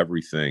look at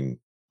everything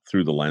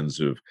through the lens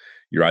of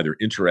you're either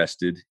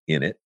interested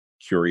in it,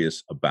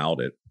 curious about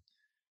it,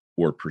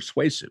 or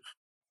persuasive,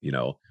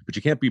 but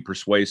you can't be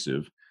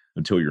persuasive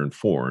until you're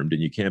informed,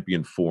 and you can't be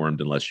informed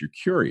unless you're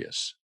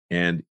curious.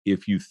 And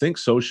if you think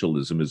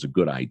socialism is a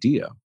good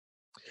idea,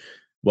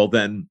 well,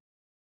 then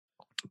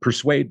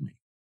persuade me.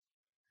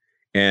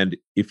 And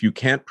if you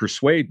can't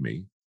persuade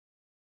me,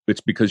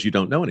 it's because you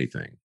don't know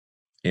anything.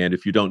 And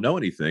if you don't know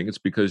anything, it's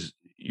because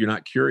you're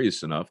not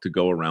curious enough to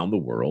go around the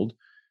world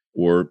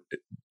or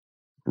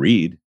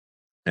read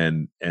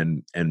and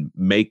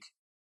make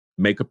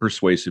a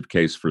persuasive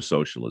case for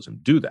socialism.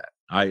 Do that.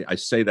 I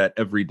say that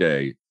every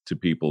day to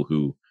people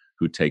who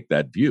take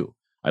that view.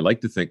 I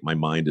like to think my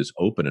mind is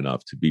open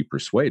enough to be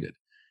persuaded.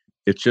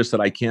 It's just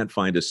that I can't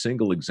find a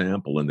single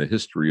example in the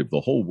history of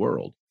the whole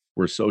world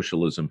where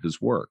socialism has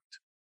worked.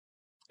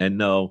 And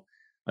no,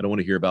 I don't want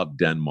to hear about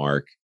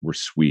Denmark or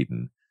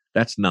Sweden.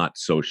 That's not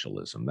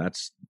socialism.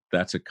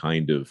 That's a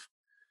kind of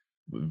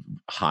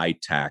high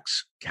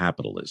tax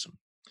capitalism.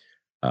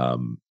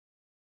 I'm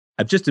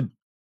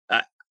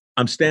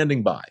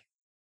standing by.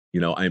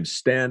 I'm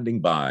standing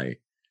by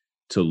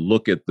to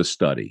look at the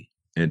study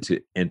and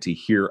to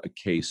hear a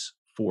case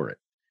for it.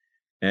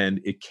 And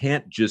it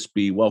can't just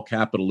be, well,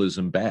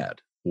 capitalism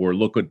bad, or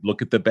look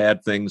at the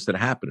bad things that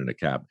happen in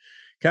a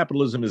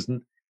capitalism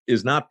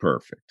is not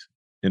perfect.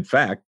 In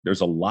fact,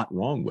 there's a lot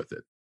wrong with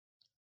it.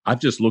 I've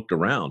just looked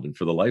around, and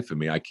for the life of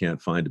me, I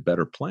can't find a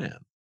better plan.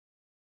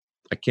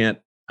 I can't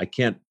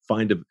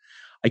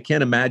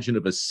imagine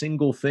of a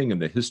single thing in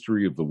the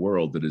history of the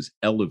world that has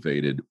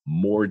elevated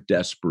more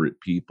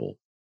desperate people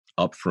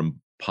up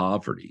from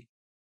poverty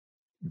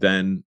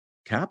than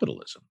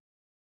capitalism.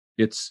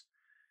 It's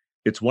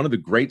one of the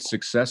great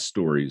success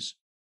stories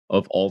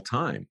of all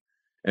time.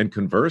 And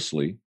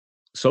conversely,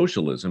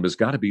 socialism has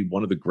got to be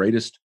one of the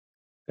greatest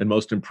and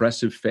most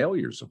impressive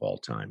failures of all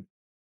time.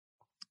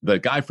 The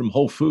guy from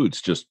Whole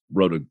Foods just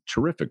wrote a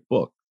terrific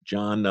book.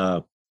 John,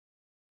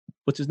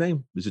 what's his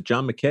name? Is it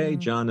John McKay?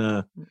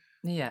 John?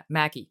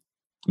 Mackey.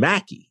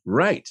 Mackey,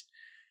 right.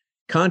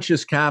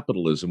 Conscious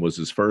Capitalism was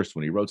his first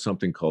one. He wrote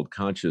something called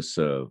Conscious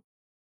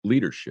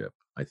Leadership,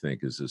 I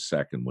think is his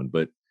second one.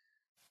 But,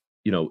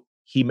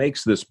 he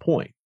makes this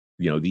point,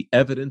 the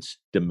evidence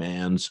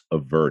demands a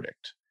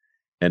verdict.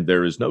 And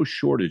there is no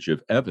shortage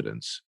of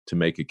evidence to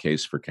make a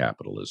case for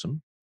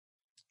capitalism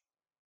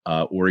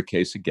or a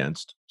case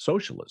against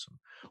socialism.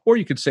 Or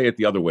you could say it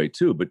the other way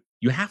too, but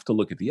you have to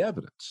look at the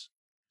evidence.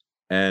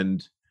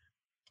 And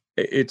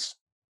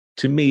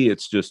to me,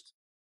 it's just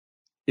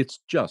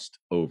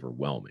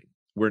overwhelming.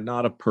 We're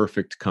not a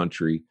perfect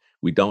country.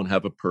 We don't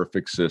have a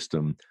perfect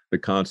system. The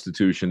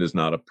Constitution is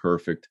not a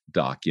perfect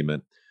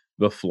document.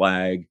 The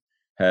flag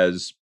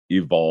has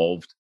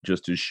evolved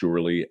just as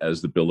surely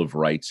as the Bill of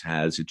Rights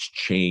has. It's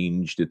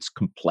changed. Its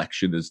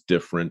complexion is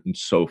different and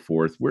so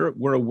forth.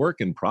 We're a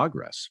work in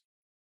progress.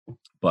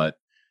 But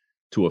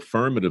to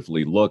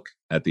affirmatively look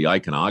at the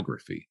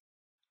iconography,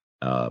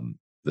 the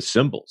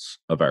symbols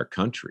of our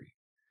country,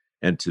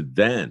 and to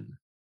then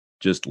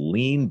just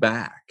lean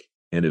back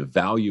and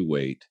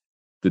evaluate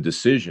the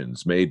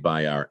decisions made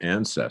by our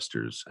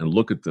ancestors and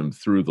look at them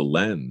through the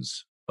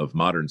lens of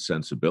modern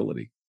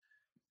sensibility,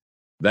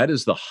 that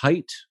is the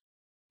height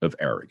of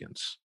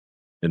arrogance,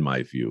 in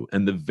my view,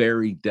 and the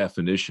very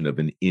definition of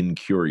an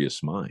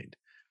incurious mind.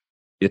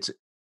 It's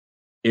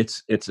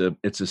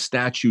a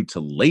statute to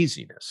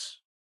laziness,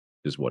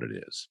 is what it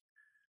is.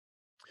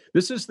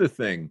 This is the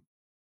thing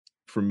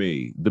for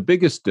me, the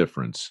biggest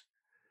difference.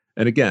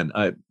 And again,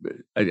 I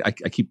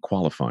keep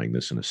qualifying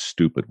this in a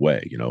stupid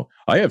way.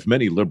 I have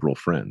many liberal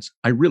friends.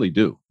 I really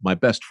do. My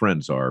best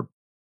friends are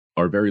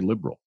very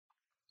liberal.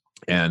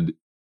 And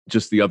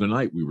just the other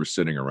night, we were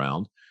sitting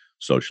around,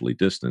 socially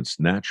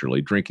distanced,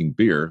 naturally, drinking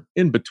beer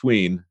in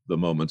between the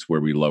moments where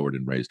we lowered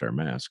and raised our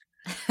mask.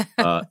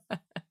 Uh,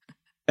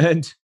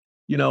 and,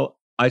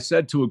 I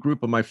said to a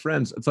group of my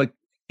friends,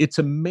 it's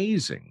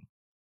amazing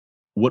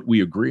what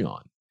we agree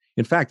on.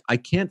 In fact, I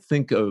can't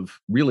think of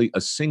really a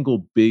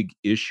single big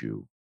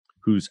issue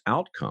whose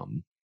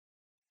outcome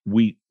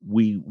we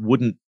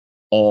wouldn't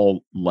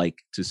all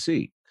like to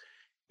see.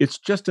 It's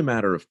just a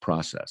matter of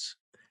process.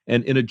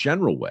 And in a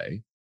general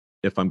way,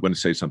 if I'm going to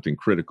say something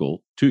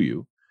critical to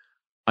you,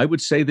 I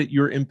would say that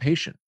you're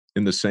impatient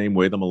in the same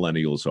way the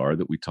millennials are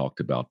that we talked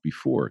about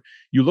before.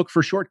 You look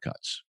for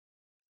shortcuts.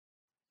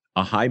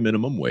 A high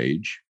minimum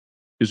wage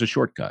is a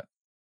shortcut.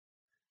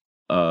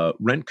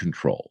 Rent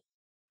control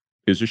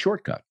is a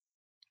shortcut.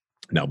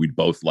 Now, we'd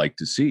both like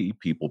to see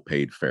people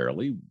paid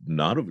fairly.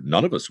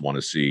 None of us want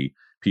to see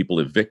people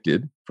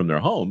evicted from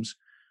their homes.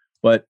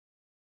 But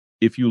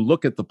if you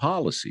look at the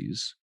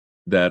policies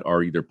that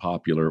are either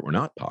popular or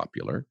not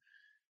popular,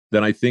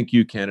 then I think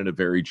you can, in a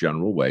very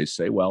general way,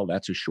 say, well,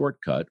 that's a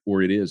shortcut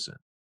or it isn't.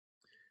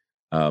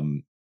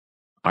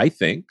 I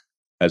think,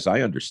 as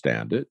I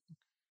understand it,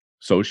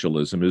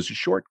 socialism is a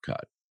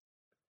shortcut.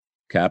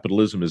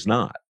 Capitalism is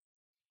not.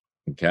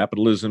 And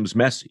capitalism's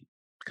messy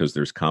because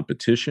there's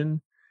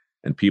competition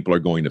and people are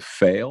going to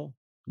fail.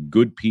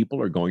 Good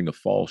people are going to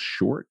fall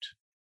short,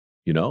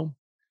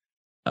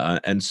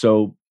 And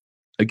so,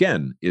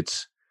 again,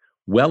 it's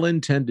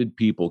well-intended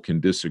people can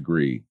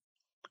disagree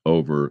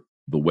over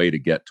the way to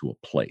get to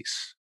a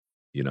place,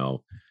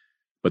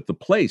 But the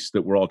place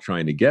that we're all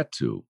trying to get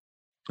to,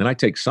 and I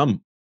take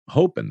some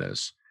hope in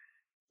this,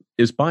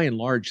 is by and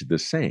large the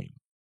same.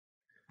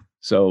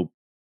 So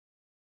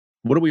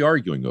what are we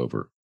arguing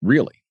over,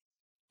 really?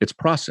 It's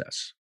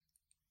process,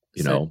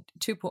 So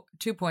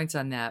 2 points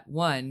on that.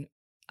 One,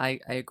 I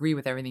agree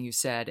with everything you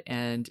said,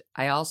 and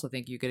I also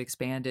think you could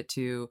expand it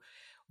to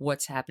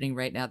what's happening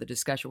right now, the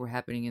discussion we're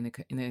having in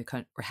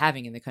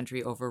the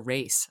country over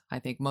race. I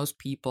think most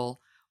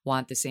people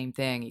want the same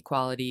thing: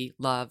 equality,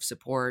 love,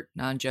 support,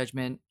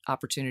 non-judgment,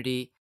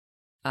 opportunity.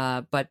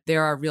 But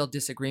there are real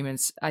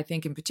disagreements, I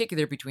think, in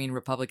particular between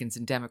Republicans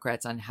and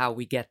Democrats on how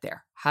we get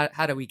there.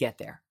 How do we get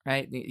there,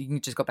 right? You can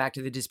just go back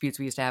to the disputes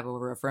we used to have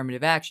over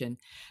affirmative action.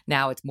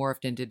 Now it's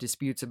morphed into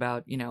disputes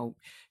about,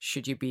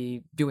 should you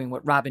be doing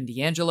what Robin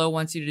DiAngelo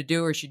wants you to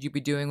do, or should you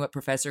be doing what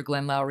Professor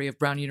Glenn Loury of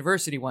Brown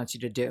University wants you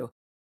to do?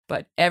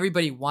 But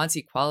everybody wants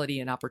equality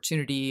and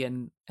opportunity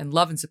and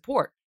love and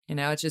support.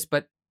 It's just,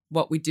 but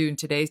what we do in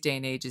today's day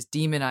and age is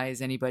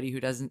demonize anybody who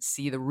doesn't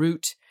see the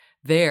root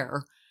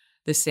there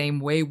the same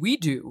way we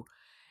do.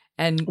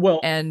 And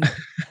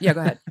yeah,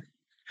 go ahead.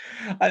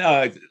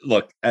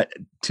 Look,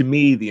 to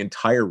me, the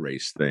entire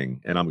race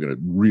thing, and I'm going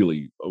to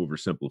really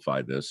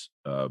oversimplify this,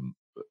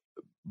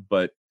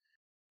 but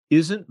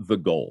isn't the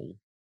goal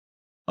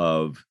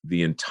of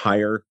the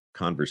entire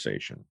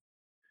conversation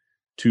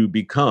to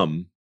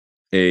become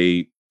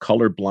a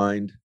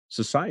colorblind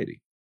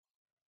society?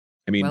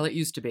 I mean, well, it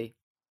used to be.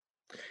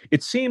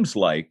 It seems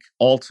like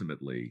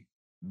ultimately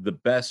the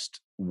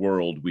best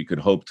world we could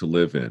hope to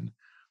live in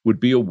would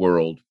be a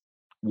world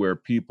where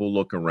people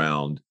look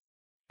around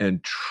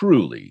and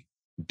truly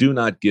do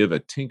not give a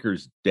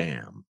tinker's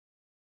damn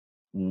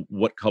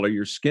what color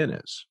your skin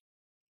is.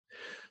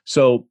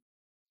 So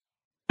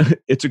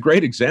it's a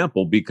great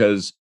example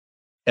because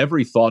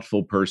every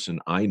thoughtful person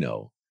I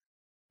know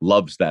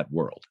loves that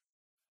world.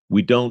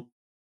 We don't,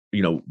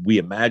 we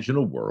imagine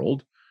a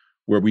world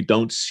where we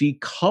don't see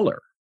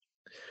color,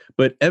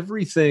 but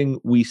everything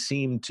we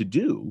seem to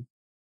do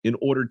in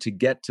order to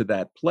get to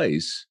that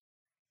place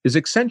is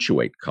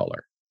accentuate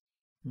color.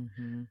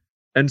 Mm-hmm.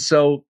 And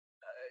so,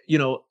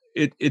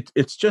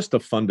 it's just a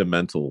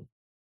fundamental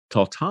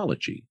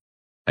tautology,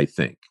 I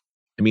think.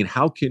 I mean,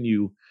 how can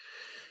you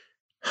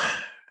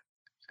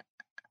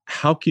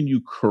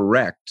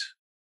correct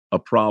a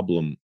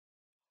problem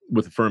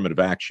with affirmative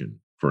action,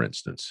 for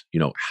instance?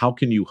 How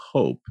can you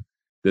hope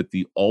that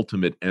the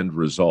ultimate end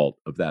result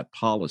of that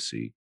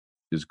policy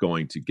is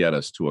going to get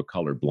us to a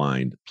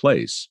colorblind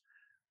place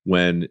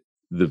when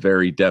the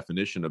very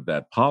definition of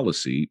that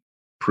policy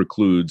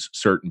precludes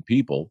certain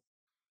people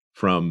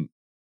from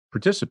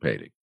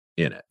participating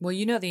in it? Well,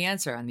 the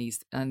answer on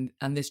these on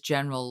this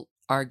general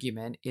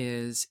argument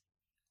is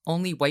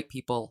only white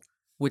people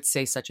would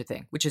say such a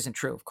thing, which isn't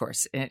true, of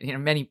course. And,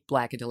 many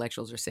Black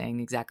intellectuals are saying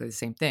exactly the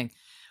same thing.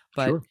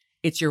 But Sure.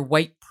 It's your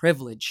white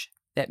privilege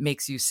that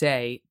makes you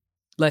say,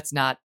 let's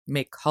not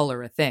make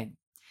color a thing.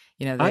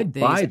 I'd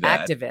buy these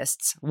that.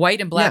 activists,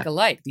 white and Black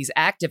alike, these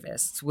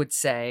activists would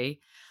say,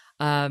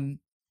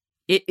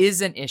 it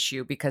is an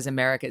issue because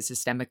America is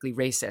systemically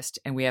racist,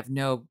 and we have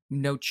no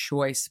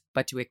choice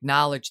but to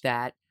acknowledge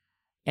that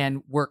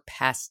and work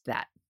past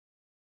that.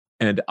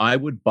 And I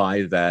would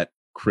buy that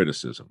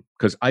criticism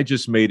because I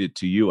just made it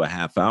to you a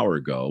half hour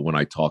ago when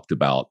I talked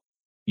about,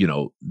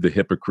 the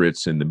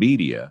hypocrites in the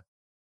media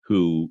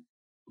who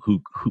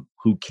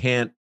who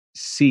can't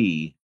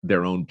see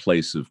their own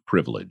place of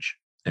privilege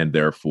and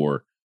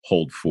therefore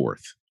hold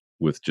forth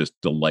with just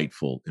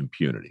delightful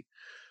impunity.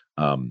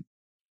 Um,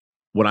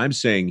 what I'm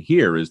saying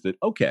here is that,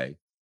 okay,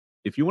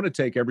 if you want to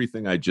take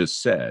everything I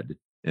just said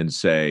and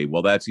say,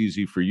 well, that's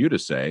easy for you to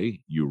say,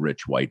 you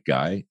rich white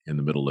guy in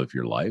the middle of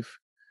your life.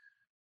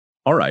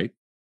 All right,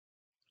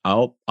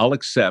 I'll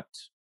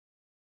accept,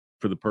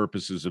 for the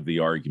purposes of the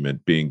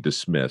argument, being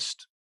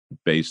dismissed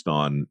based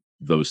on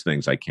those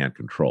things I can't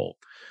control.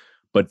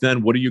 But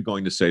then what are you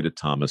going to say to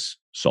Thomas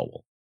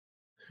Sowell?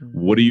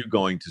 What are you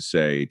going to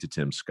say to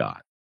Tim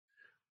Scott?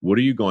 What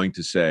are you going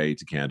to say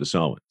to Candace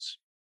Owens?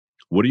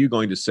 What are you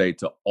going to say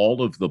to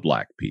all of the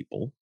Black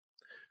people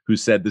who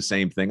said the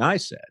same thing I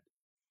said?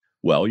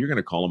 Well, you're going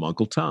to call them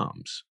Uncle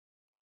Toms.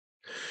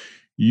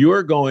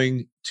 You're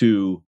going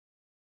to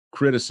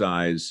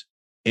criticize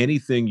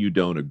anything you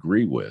don't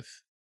agree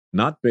with,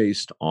 not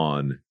based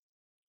on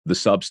the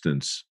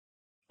substance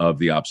of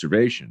the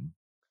observation,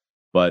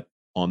 but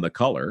on the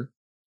color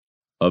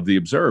of the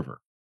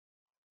observer,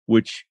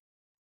 which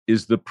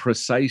is the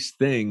precise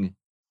thing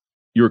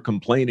you're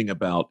complaining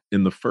about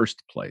in the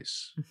first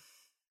place.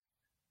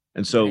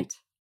 And so Right.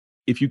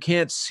 if you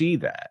can't see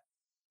that,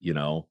 you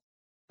know,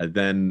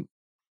 then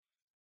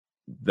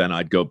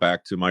I'd go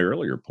back to my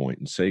earlier point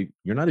and say,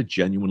 you're not a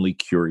genuinely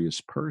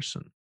curious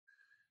person.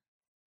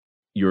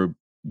 You're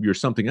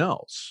something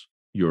else.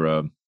 You're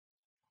an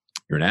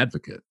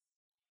advocate.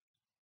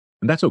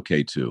 And that's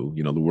okay too.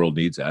 You know, the world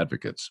needs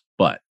advocates,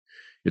 but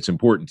it's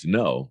important to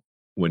know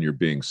when you're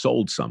being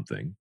sold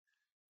something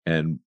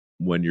and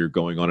when you're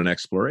going on an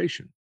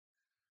exploration.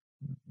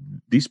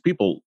 These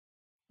people,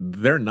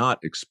 they're not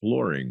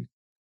exploring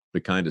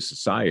the kind of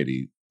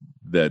society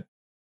that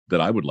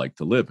I would like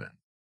to live in,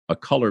 a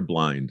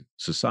colorblind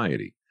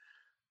society.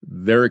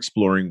 They're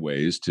exploring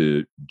ways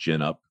to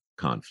gin up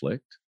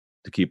conflict,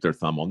 to keep their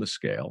thumb on the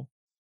scale,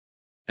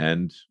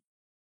 and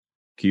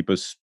keep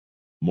us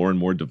more and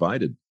more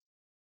divided.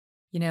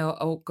 You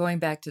know, going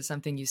back to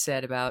something you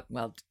said about,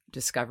 well,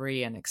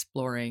 discovery and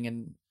exploring,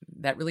 and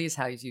that really is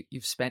how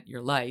you've spent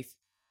your life.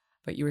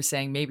 But you were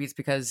saying maybe it's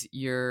because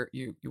you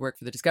work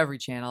for the Discovery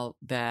Channel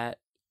that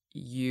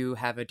you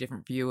have a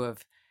different view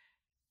of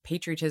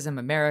patriotism,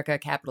 America,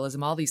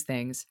 capitalism, all these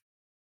things.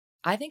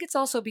 I think it's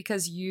also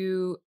because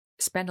you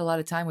spend a lot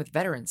of time with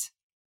veterans.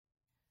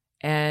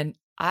 And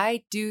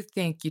I do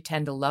think you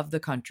tend to love the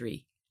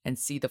country and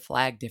see the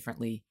flag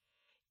differently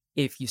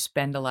if you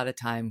spend a lot of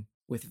time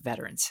with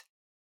veterans.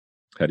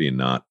 How do you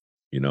not?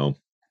 You know,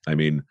 I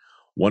mean,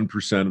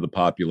 1% of the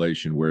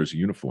population wears a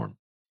uniform.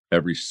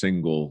 Every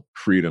single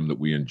freedom that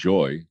we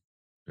enjoy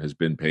has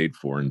been paid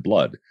for in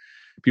blood.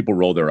 People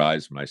roll their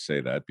eyes when I say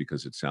that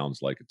because it sounds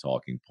like a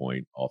talking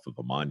point off of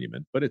a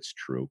monument, but it's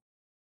true.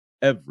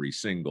 Every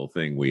single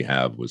thing we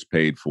have was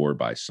paid for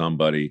by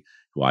somebody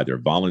who either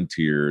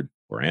volunteered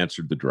or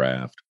answered the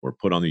draft or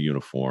put on the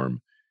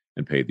uniform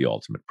and paid the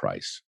ultimate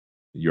price.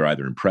 You're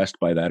either impressed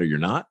by that or you're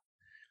not.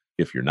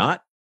 If you're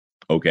not,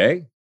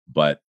 okay,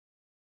 but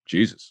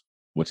Jesus,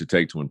 what's it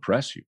take to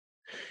impress you?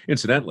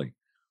 Incidentally,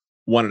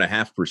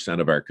 1.5%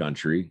 of our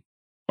country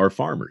are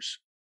farmers.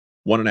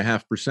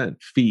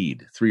 1.5%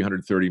 feed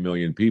 330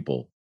 million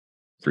people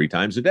 3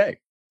 times a day.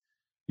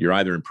 You're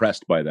either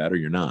impressed by that or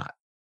you're not.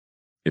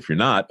 If you're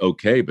not,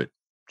 okay, but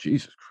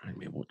Jesus Christ, I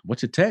mean,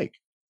 what's it take?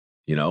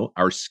 You know,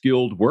 our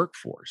skilled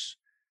workforce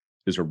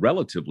is a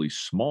relatively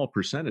small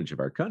percentage of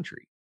our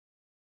country.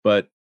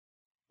 But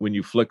when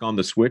you flick on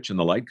the switch and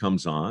the light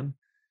comes on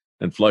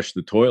and flush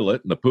the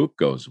toilet and the poop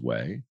goes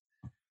away,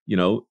 you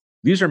know,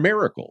 these are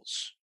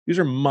miracles. These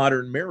are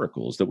modern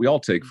miracles that we all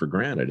take for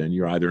granted. And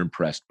you're either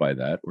impressed by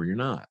that or you're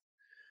not.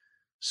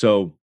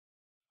 So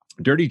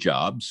dirty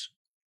jobs,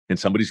 and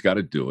somebody's got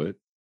to do it,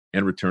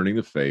 and returning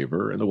the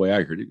favor. And the way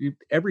I heard it,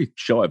 every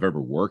show I've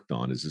ever worked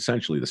on is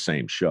essentially the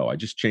same show. I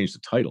just change the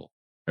title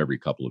every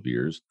couple of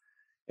years.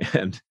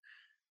 And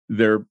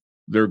their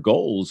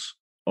goals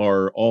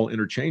are all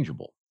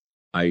interchangeable.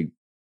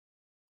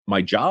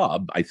 My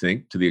job, I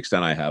think, to the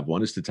extent I have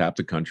one, is to tap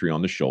the country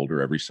on the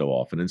shoulder every so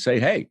often and say,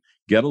 hey,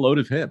 get a load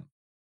of him,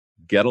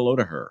 get a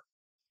load of her.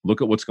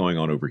 Look at what's going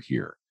on over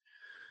here.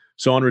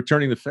 So on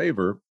returning the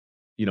favor,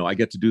 you know, I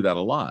get to do that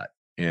a lot.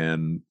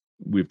 And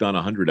we've done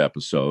 100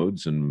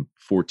 episodes and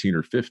 14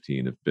 or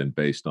 15 have been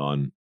based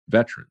on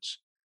veterans.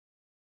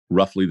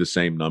 Roughly the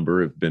same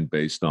number have been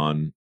based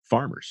on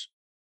farmers.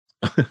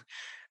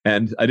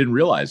 And I didn't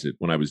realize it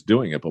when I was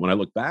doing it, but when I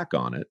look back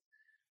on it,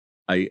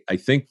 I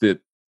think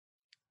that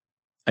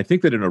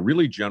in a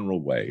really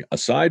general way,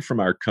 aside from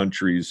our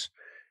country's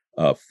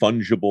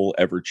fungible,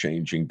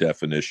 ever-changing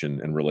definition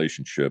and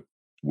relationship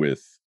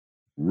with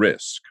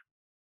risk,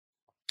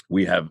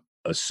 we have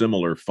a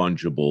similar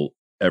fungible,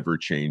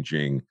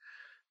 ever-changing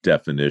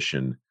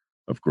definition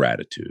of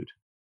gratitude.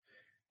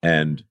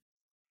 And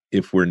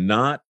if we're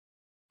not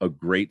a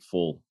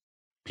grateful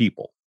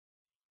people,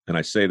 and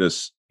I say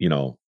this, you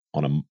know,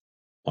 on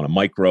a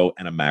micro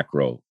and a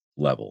macro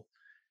level,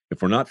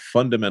 if we're not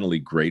fundamentally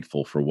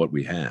grateful for what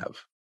we have,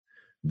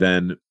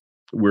 then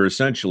we're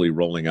essentially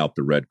rolling out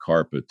the red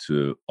carpet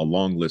to a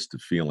long list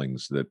of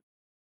feelings that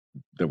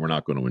we're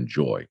not going to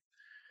enjoy.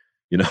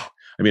 You know,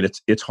 I mean,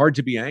 it's hard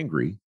to be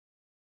angry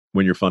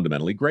when you're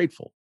fundamentally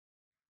grateful.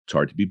 It's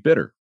hard to be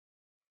bitter.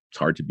 It's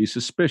hard to be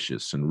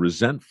suspicious and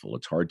resentful.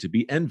 It's hard to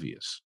be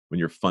envious when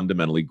you're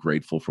fundamentally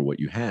grateful for what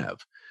you have.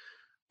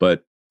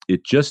 But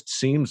it just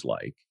seems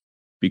like,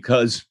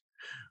 because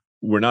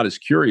we're not as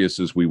curious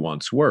as we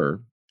once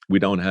were, we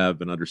don't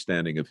have an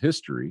understanding of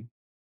history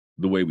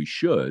the way we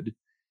should.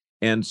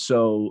 And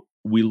so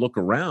we look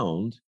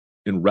around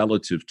in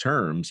relative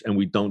terms and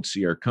we don't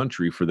see our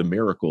country for the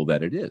miracle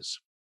that it is.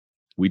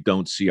 We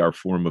don't see our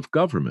form of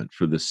government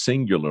for the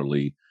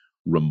singularly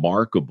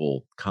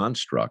remarkable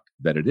construct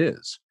that it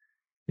is.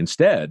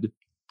 Instead,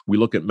 we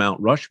look at Mount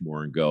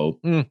Rushmore and go,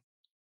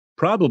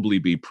 probably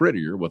be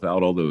prettier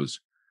without all those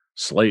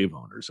slave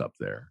owners up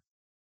there.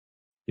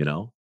 You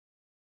know,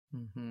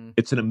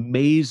 It's an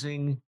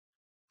amazing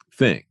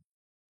thing,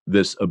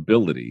 this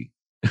ability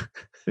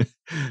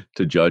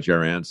to judge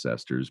our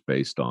ancestors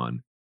based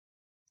on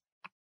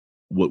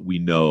what we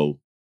know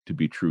to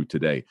be true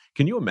today.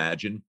 Can you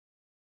imagine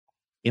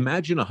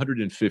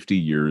 150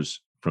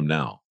 years from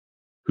now,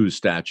 whose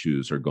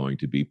statues are going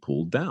to be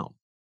pulled down?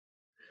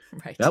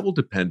 Right. That will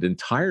depend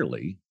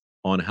entirely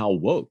on how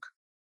woke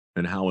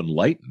and how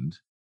enlightened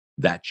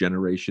that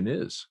generation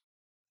is.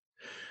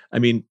 I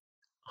mean,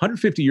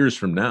 150 years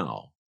from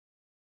now,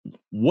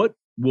 what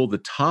will the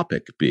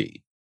topic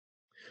be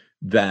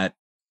that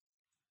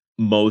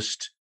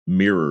most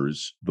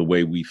mirrors the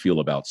way we feel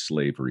about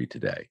slavery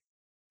today?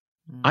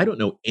 I don't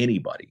know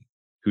anybody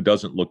who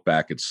doesn't look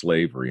back at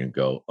slavery and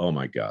go, oh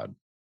my God,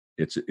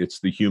 it's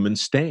the human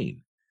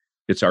stain.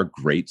 It's our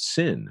great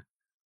sin.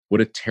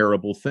 What a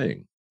terrible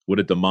thing. What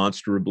a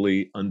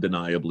demonstrably,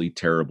 undeniably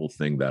terrible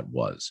thing that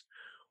was.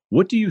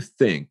 What do you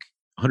think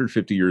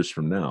 150 years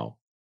from now,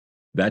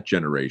 that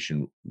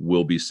generation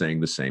will be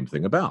saying the same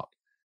thing about?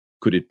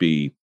 Could it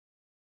be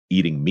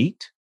eating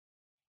meat?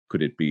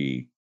 Could it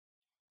be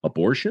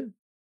abortion?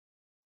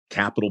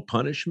 Capital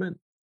punishment?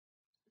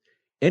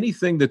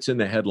 Anything that's in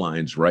the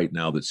headlines right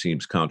now that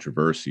seems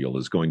controversial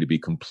is going to be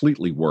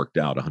completely worked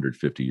out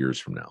 150 years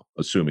from now,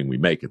 assuming we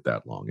make it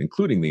that long,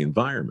 including the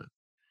environment.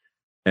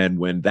 And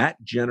when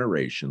that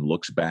generation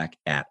looks back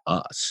at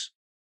us,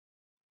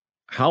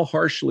 how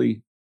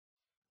harshly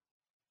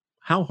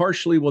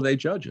will they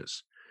judge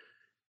us?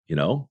 You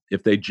know,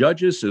 if they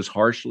judge us as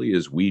harshly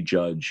as we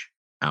judge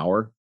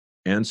our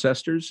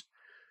ancestors,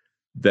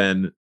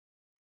 then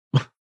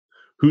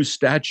whose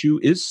statue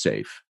is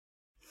safe?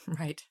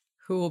 Right.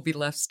 Who will be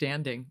left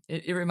standing?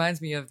 It reminds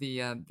me of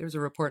there was a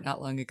report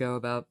not long ago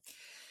about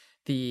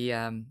the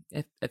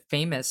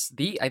famous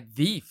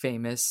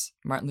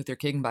Martin Luther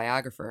King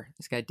biographer,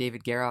 this guy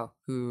David Garrow,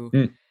 who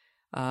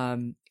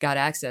got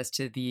access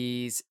to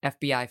these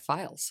FBI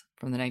files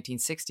from the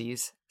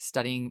 1960s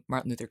studying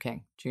Martin Luther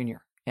King Jr.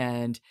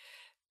 And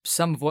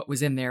some of what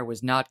was in there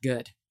was not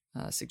good,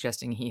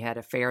 suggesting he had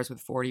affairs with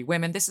 40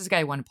 women. This is a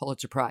guy who won a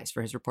Pulitzer Prize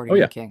for his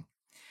reporting on King.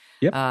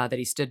 Yep. That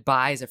he stood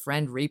by as a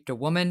friend, raped a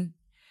woman.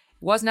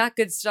 It was not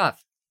good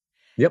stuff.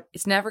 Yep.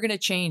 It's never going to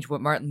change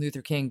what Martin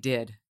Luther King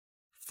did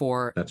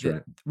for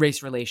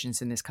race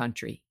relations in this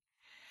country.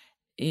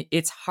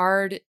 It's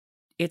hard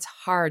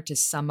to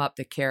sum up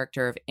the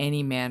character of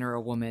any man or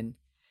a woman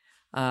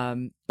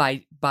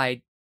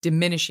by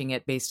diminishing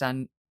it based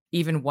on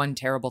even one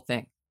terrible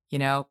thing. You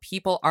know,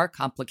 people are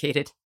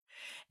complicated.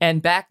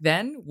 And back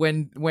then,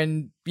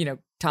 when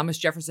Thomas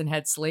Jefferson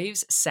had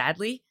slaves,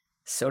 sadly,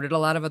 so did a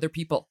lot of other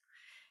people.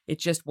 It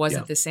just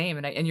wasn't the same.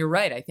 And you're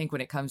right. I think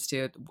when it comes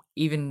to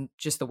even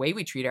just the way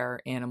we treat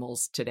our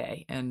animals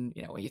today, and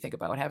when you think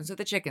about what happens with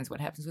the chickens, what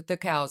happens with the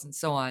cows, and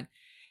so on, it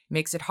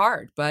makes it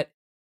hard. But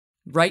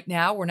right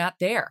now, we're not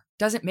there.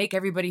 Doesn't make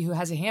everybody who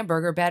has a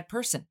hamburger a bad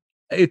person.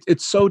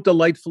 It's so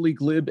delightfully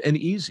glib and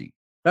easy.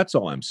 That's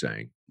all I'm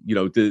saying.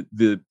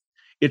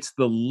 It's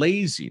the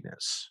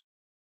laziness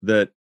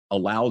that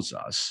allows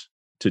us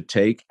to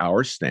take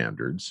our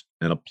standards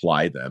and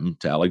apply them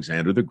to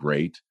Alexander the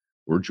Great,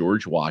 or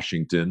George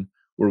Washington,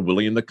 or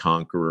William the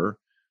Conqueror,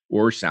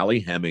 or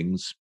Sally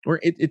Hemings, or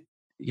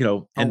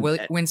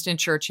Winston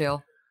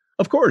Churchill.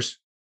 Of course.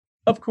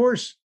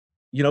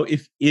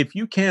 If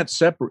you can't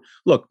separate,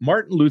 look,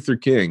 Martin Luther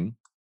King,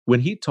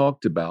 when he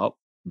talked about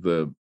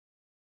the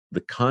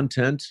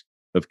content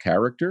of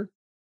character,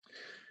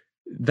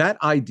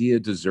 that idea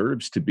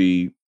deserves to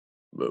be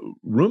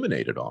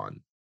ruminated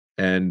on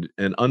and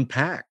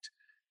unpacked,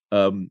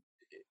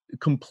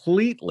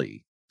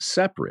 completely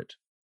separate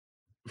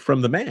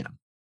from the man,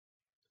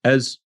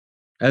 as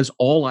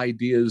all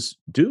ideas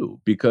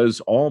do, because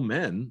all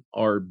men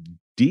are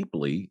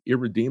deeply,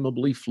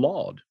 irredeemably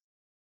flawed.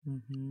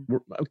 Mm-hmm.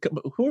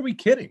 Who are we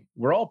kidding?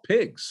 We're all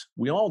pigs.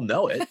 We all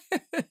know it.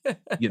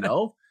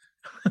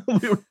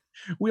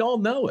 We all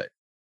know it.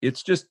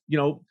 It's just,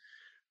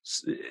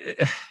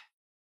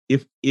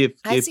 if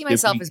I see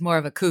myself as more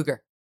of a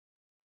cougar.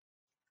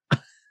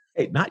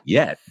 Hey, not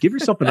yet. Give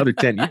yourself another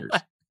 10 years.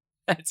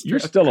 That's You're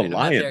true. still Right, a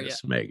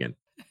lioness, Megan.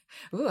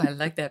 Ooh, I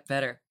like that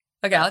better.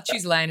 Okay, I'll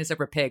choose lioness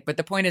over pig, but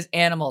the point is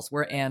animals.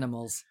 We're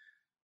animals.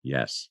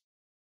 Yes.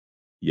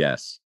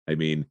 Yes. I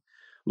mean,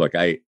 look,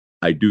 I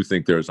do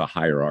think there's a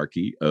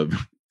hierarchy of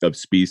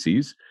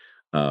species,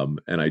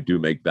 and I do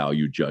make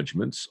value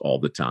judgments all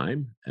the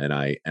time, and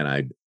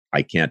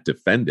I can't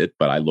defend it,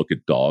 but I look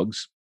at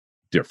dogs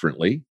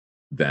differently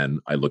than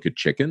I look at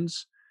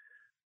chickens.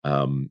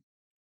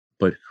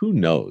 But who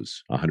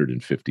knows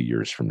 150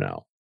 years from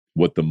now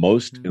what the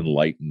most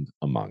enlightened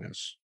among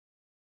us,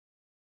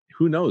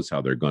 who knows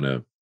how they're going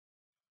to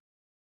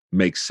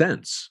make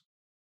sense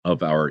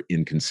of our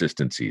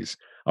inconsistencies,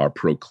 our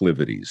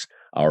proclivities,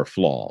 our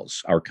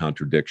flaws, our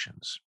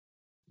contradictions,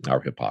 our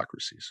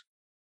hypocrisies.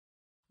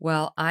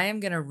 Well, I am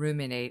going to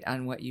ruminate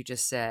on what you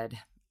just said.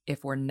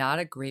 If we're not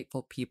a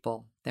grateful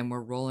people, then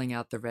we're rolling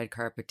out the red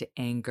carpet to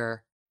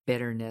anger,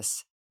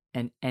 bitterness,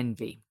 and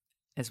envy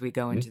as we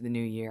go into the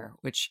new year,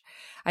 which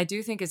I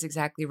do think is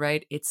exactly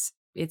right. It's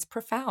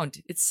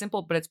profound. It's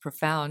simple, but it's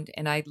profound.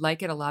 And I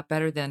like it a lot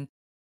better than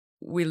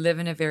we live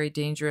in a very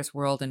dangerous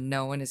world and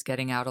no one is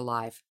getting out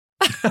alive.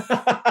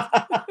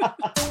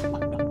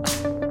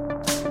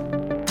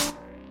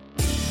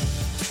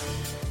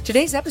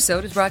 Today's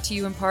episode is brought to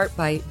you in part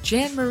by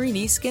Jan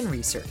Marini Skin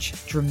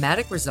Research.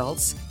 Dramatic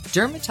results,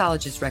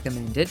 dermatologist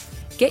recommended.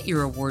 Get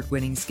your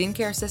award-winning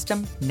skincare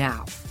system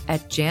now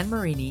at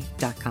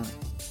janmarini.com.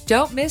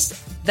 Don't miss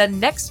the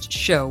next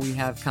show we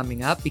have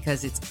coming up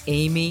because it's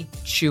Amy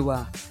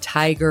Chua,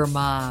 Tiger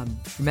Mom.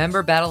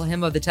 Remember Battle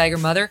Hymn of the Tiger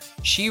Mother?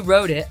 She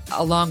wrote it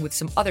along with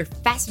some other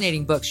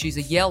fascinating books. She's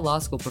a Yale Law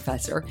School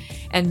professor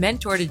and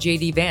mentor to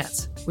J.D.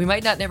 Vance. We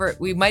might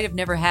have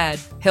never had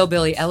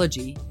Hillbilly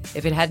Elegy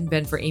if it hadn't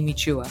been for Amy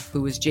Chua,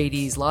 who was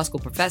J.D.'s law school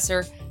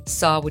professor,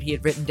 saw what he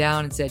had written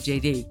down and said,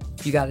 J.D.,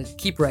 you got to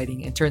keep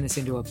writing and turn this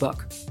into a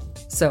book.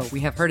 So we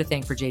have her to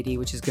thank for J.D.,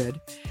 which is good.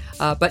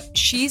 But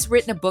she's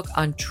written a book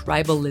on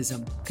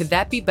tribalism. Could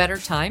that be better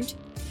timed?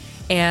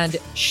 And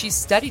she's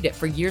studied it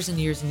for years and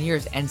years and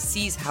years and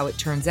sees how it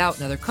turns out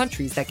in other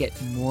countries that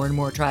get more and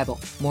more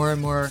tribal, more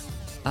and more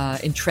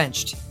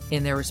entrenched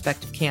in their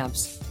respective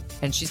camps.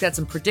 And she's got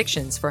some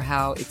predictions for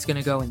how it's going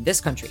to go in this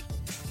country,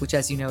 which,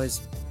 as you know,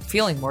 is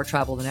feeling more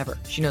tribal than ever.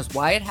 She knows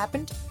why it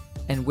happened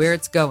and where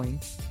it's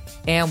going.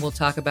 And we'll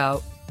talk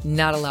about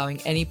not allowing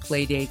any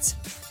play dates,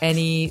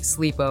 any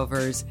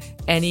sleepovers,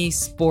 any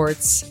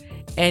sports,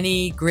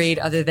 any grade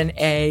other than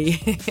A,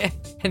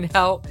 and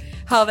how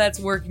that's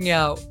working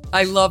out.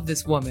 I love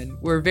this woman.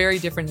 We're very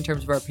different in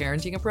terms of our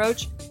parenting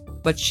approach,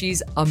 but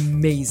she's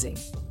amazing.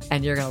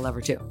 And you're going to love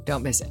her too.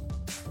 Don't miss it.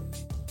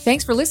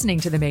 Thanks for listening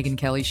to The Megyn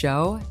Kelly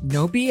Show.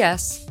 No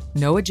BS,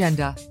 no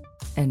agenda,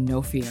 and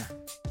no fear.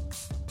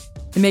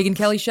 The Megyn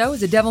Kelly Show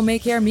is a Devil May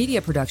Care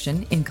media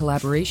production in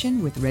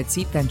collaboration with Red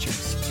Seat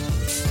Ventures.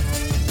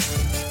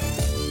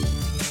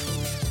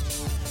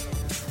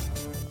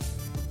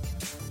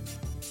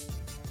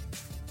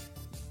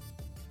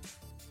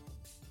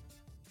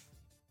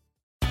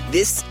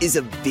 This is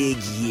a big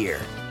year.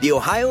 The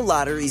Ohio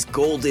Lottery's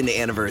golden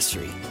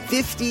anniversary.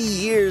 50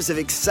 years of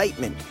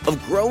excitement, of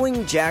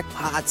growing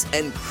jackpots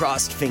and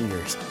crossed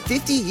fingers.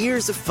 50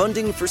 years of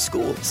funding for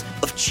schools,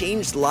 of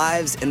changed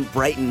lives and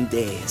brightened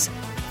days.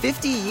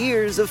 50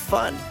 years of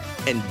fun,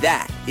 and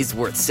that is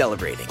worth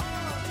celebrating.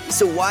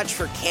 So watch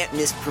for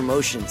can't-miss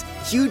promotions,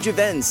 huge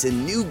events,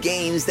 and new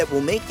games that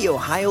will make the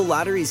Ohio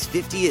Lottery's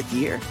 50th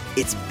year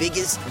its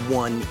biggest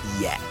one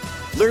yet.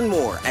 Learn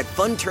more at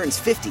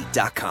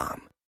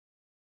funturns50.com.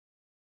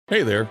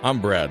 Hey there, I'm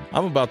Brad.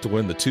 I'm about to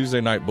win the Tuesday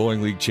Night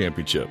Bowling League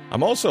Championship.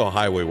 I'm also a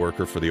highway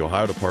worker for the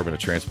Ohio Department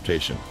of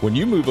Transportation. When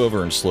you move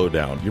over and slow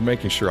down, you're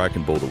making sure I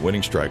can bowl the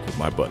winning strike with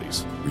my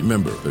buddies.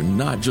 Remember, they're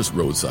not just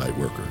roadside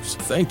workers.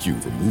 Thank you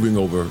for moving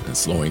over and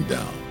slowing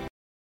down.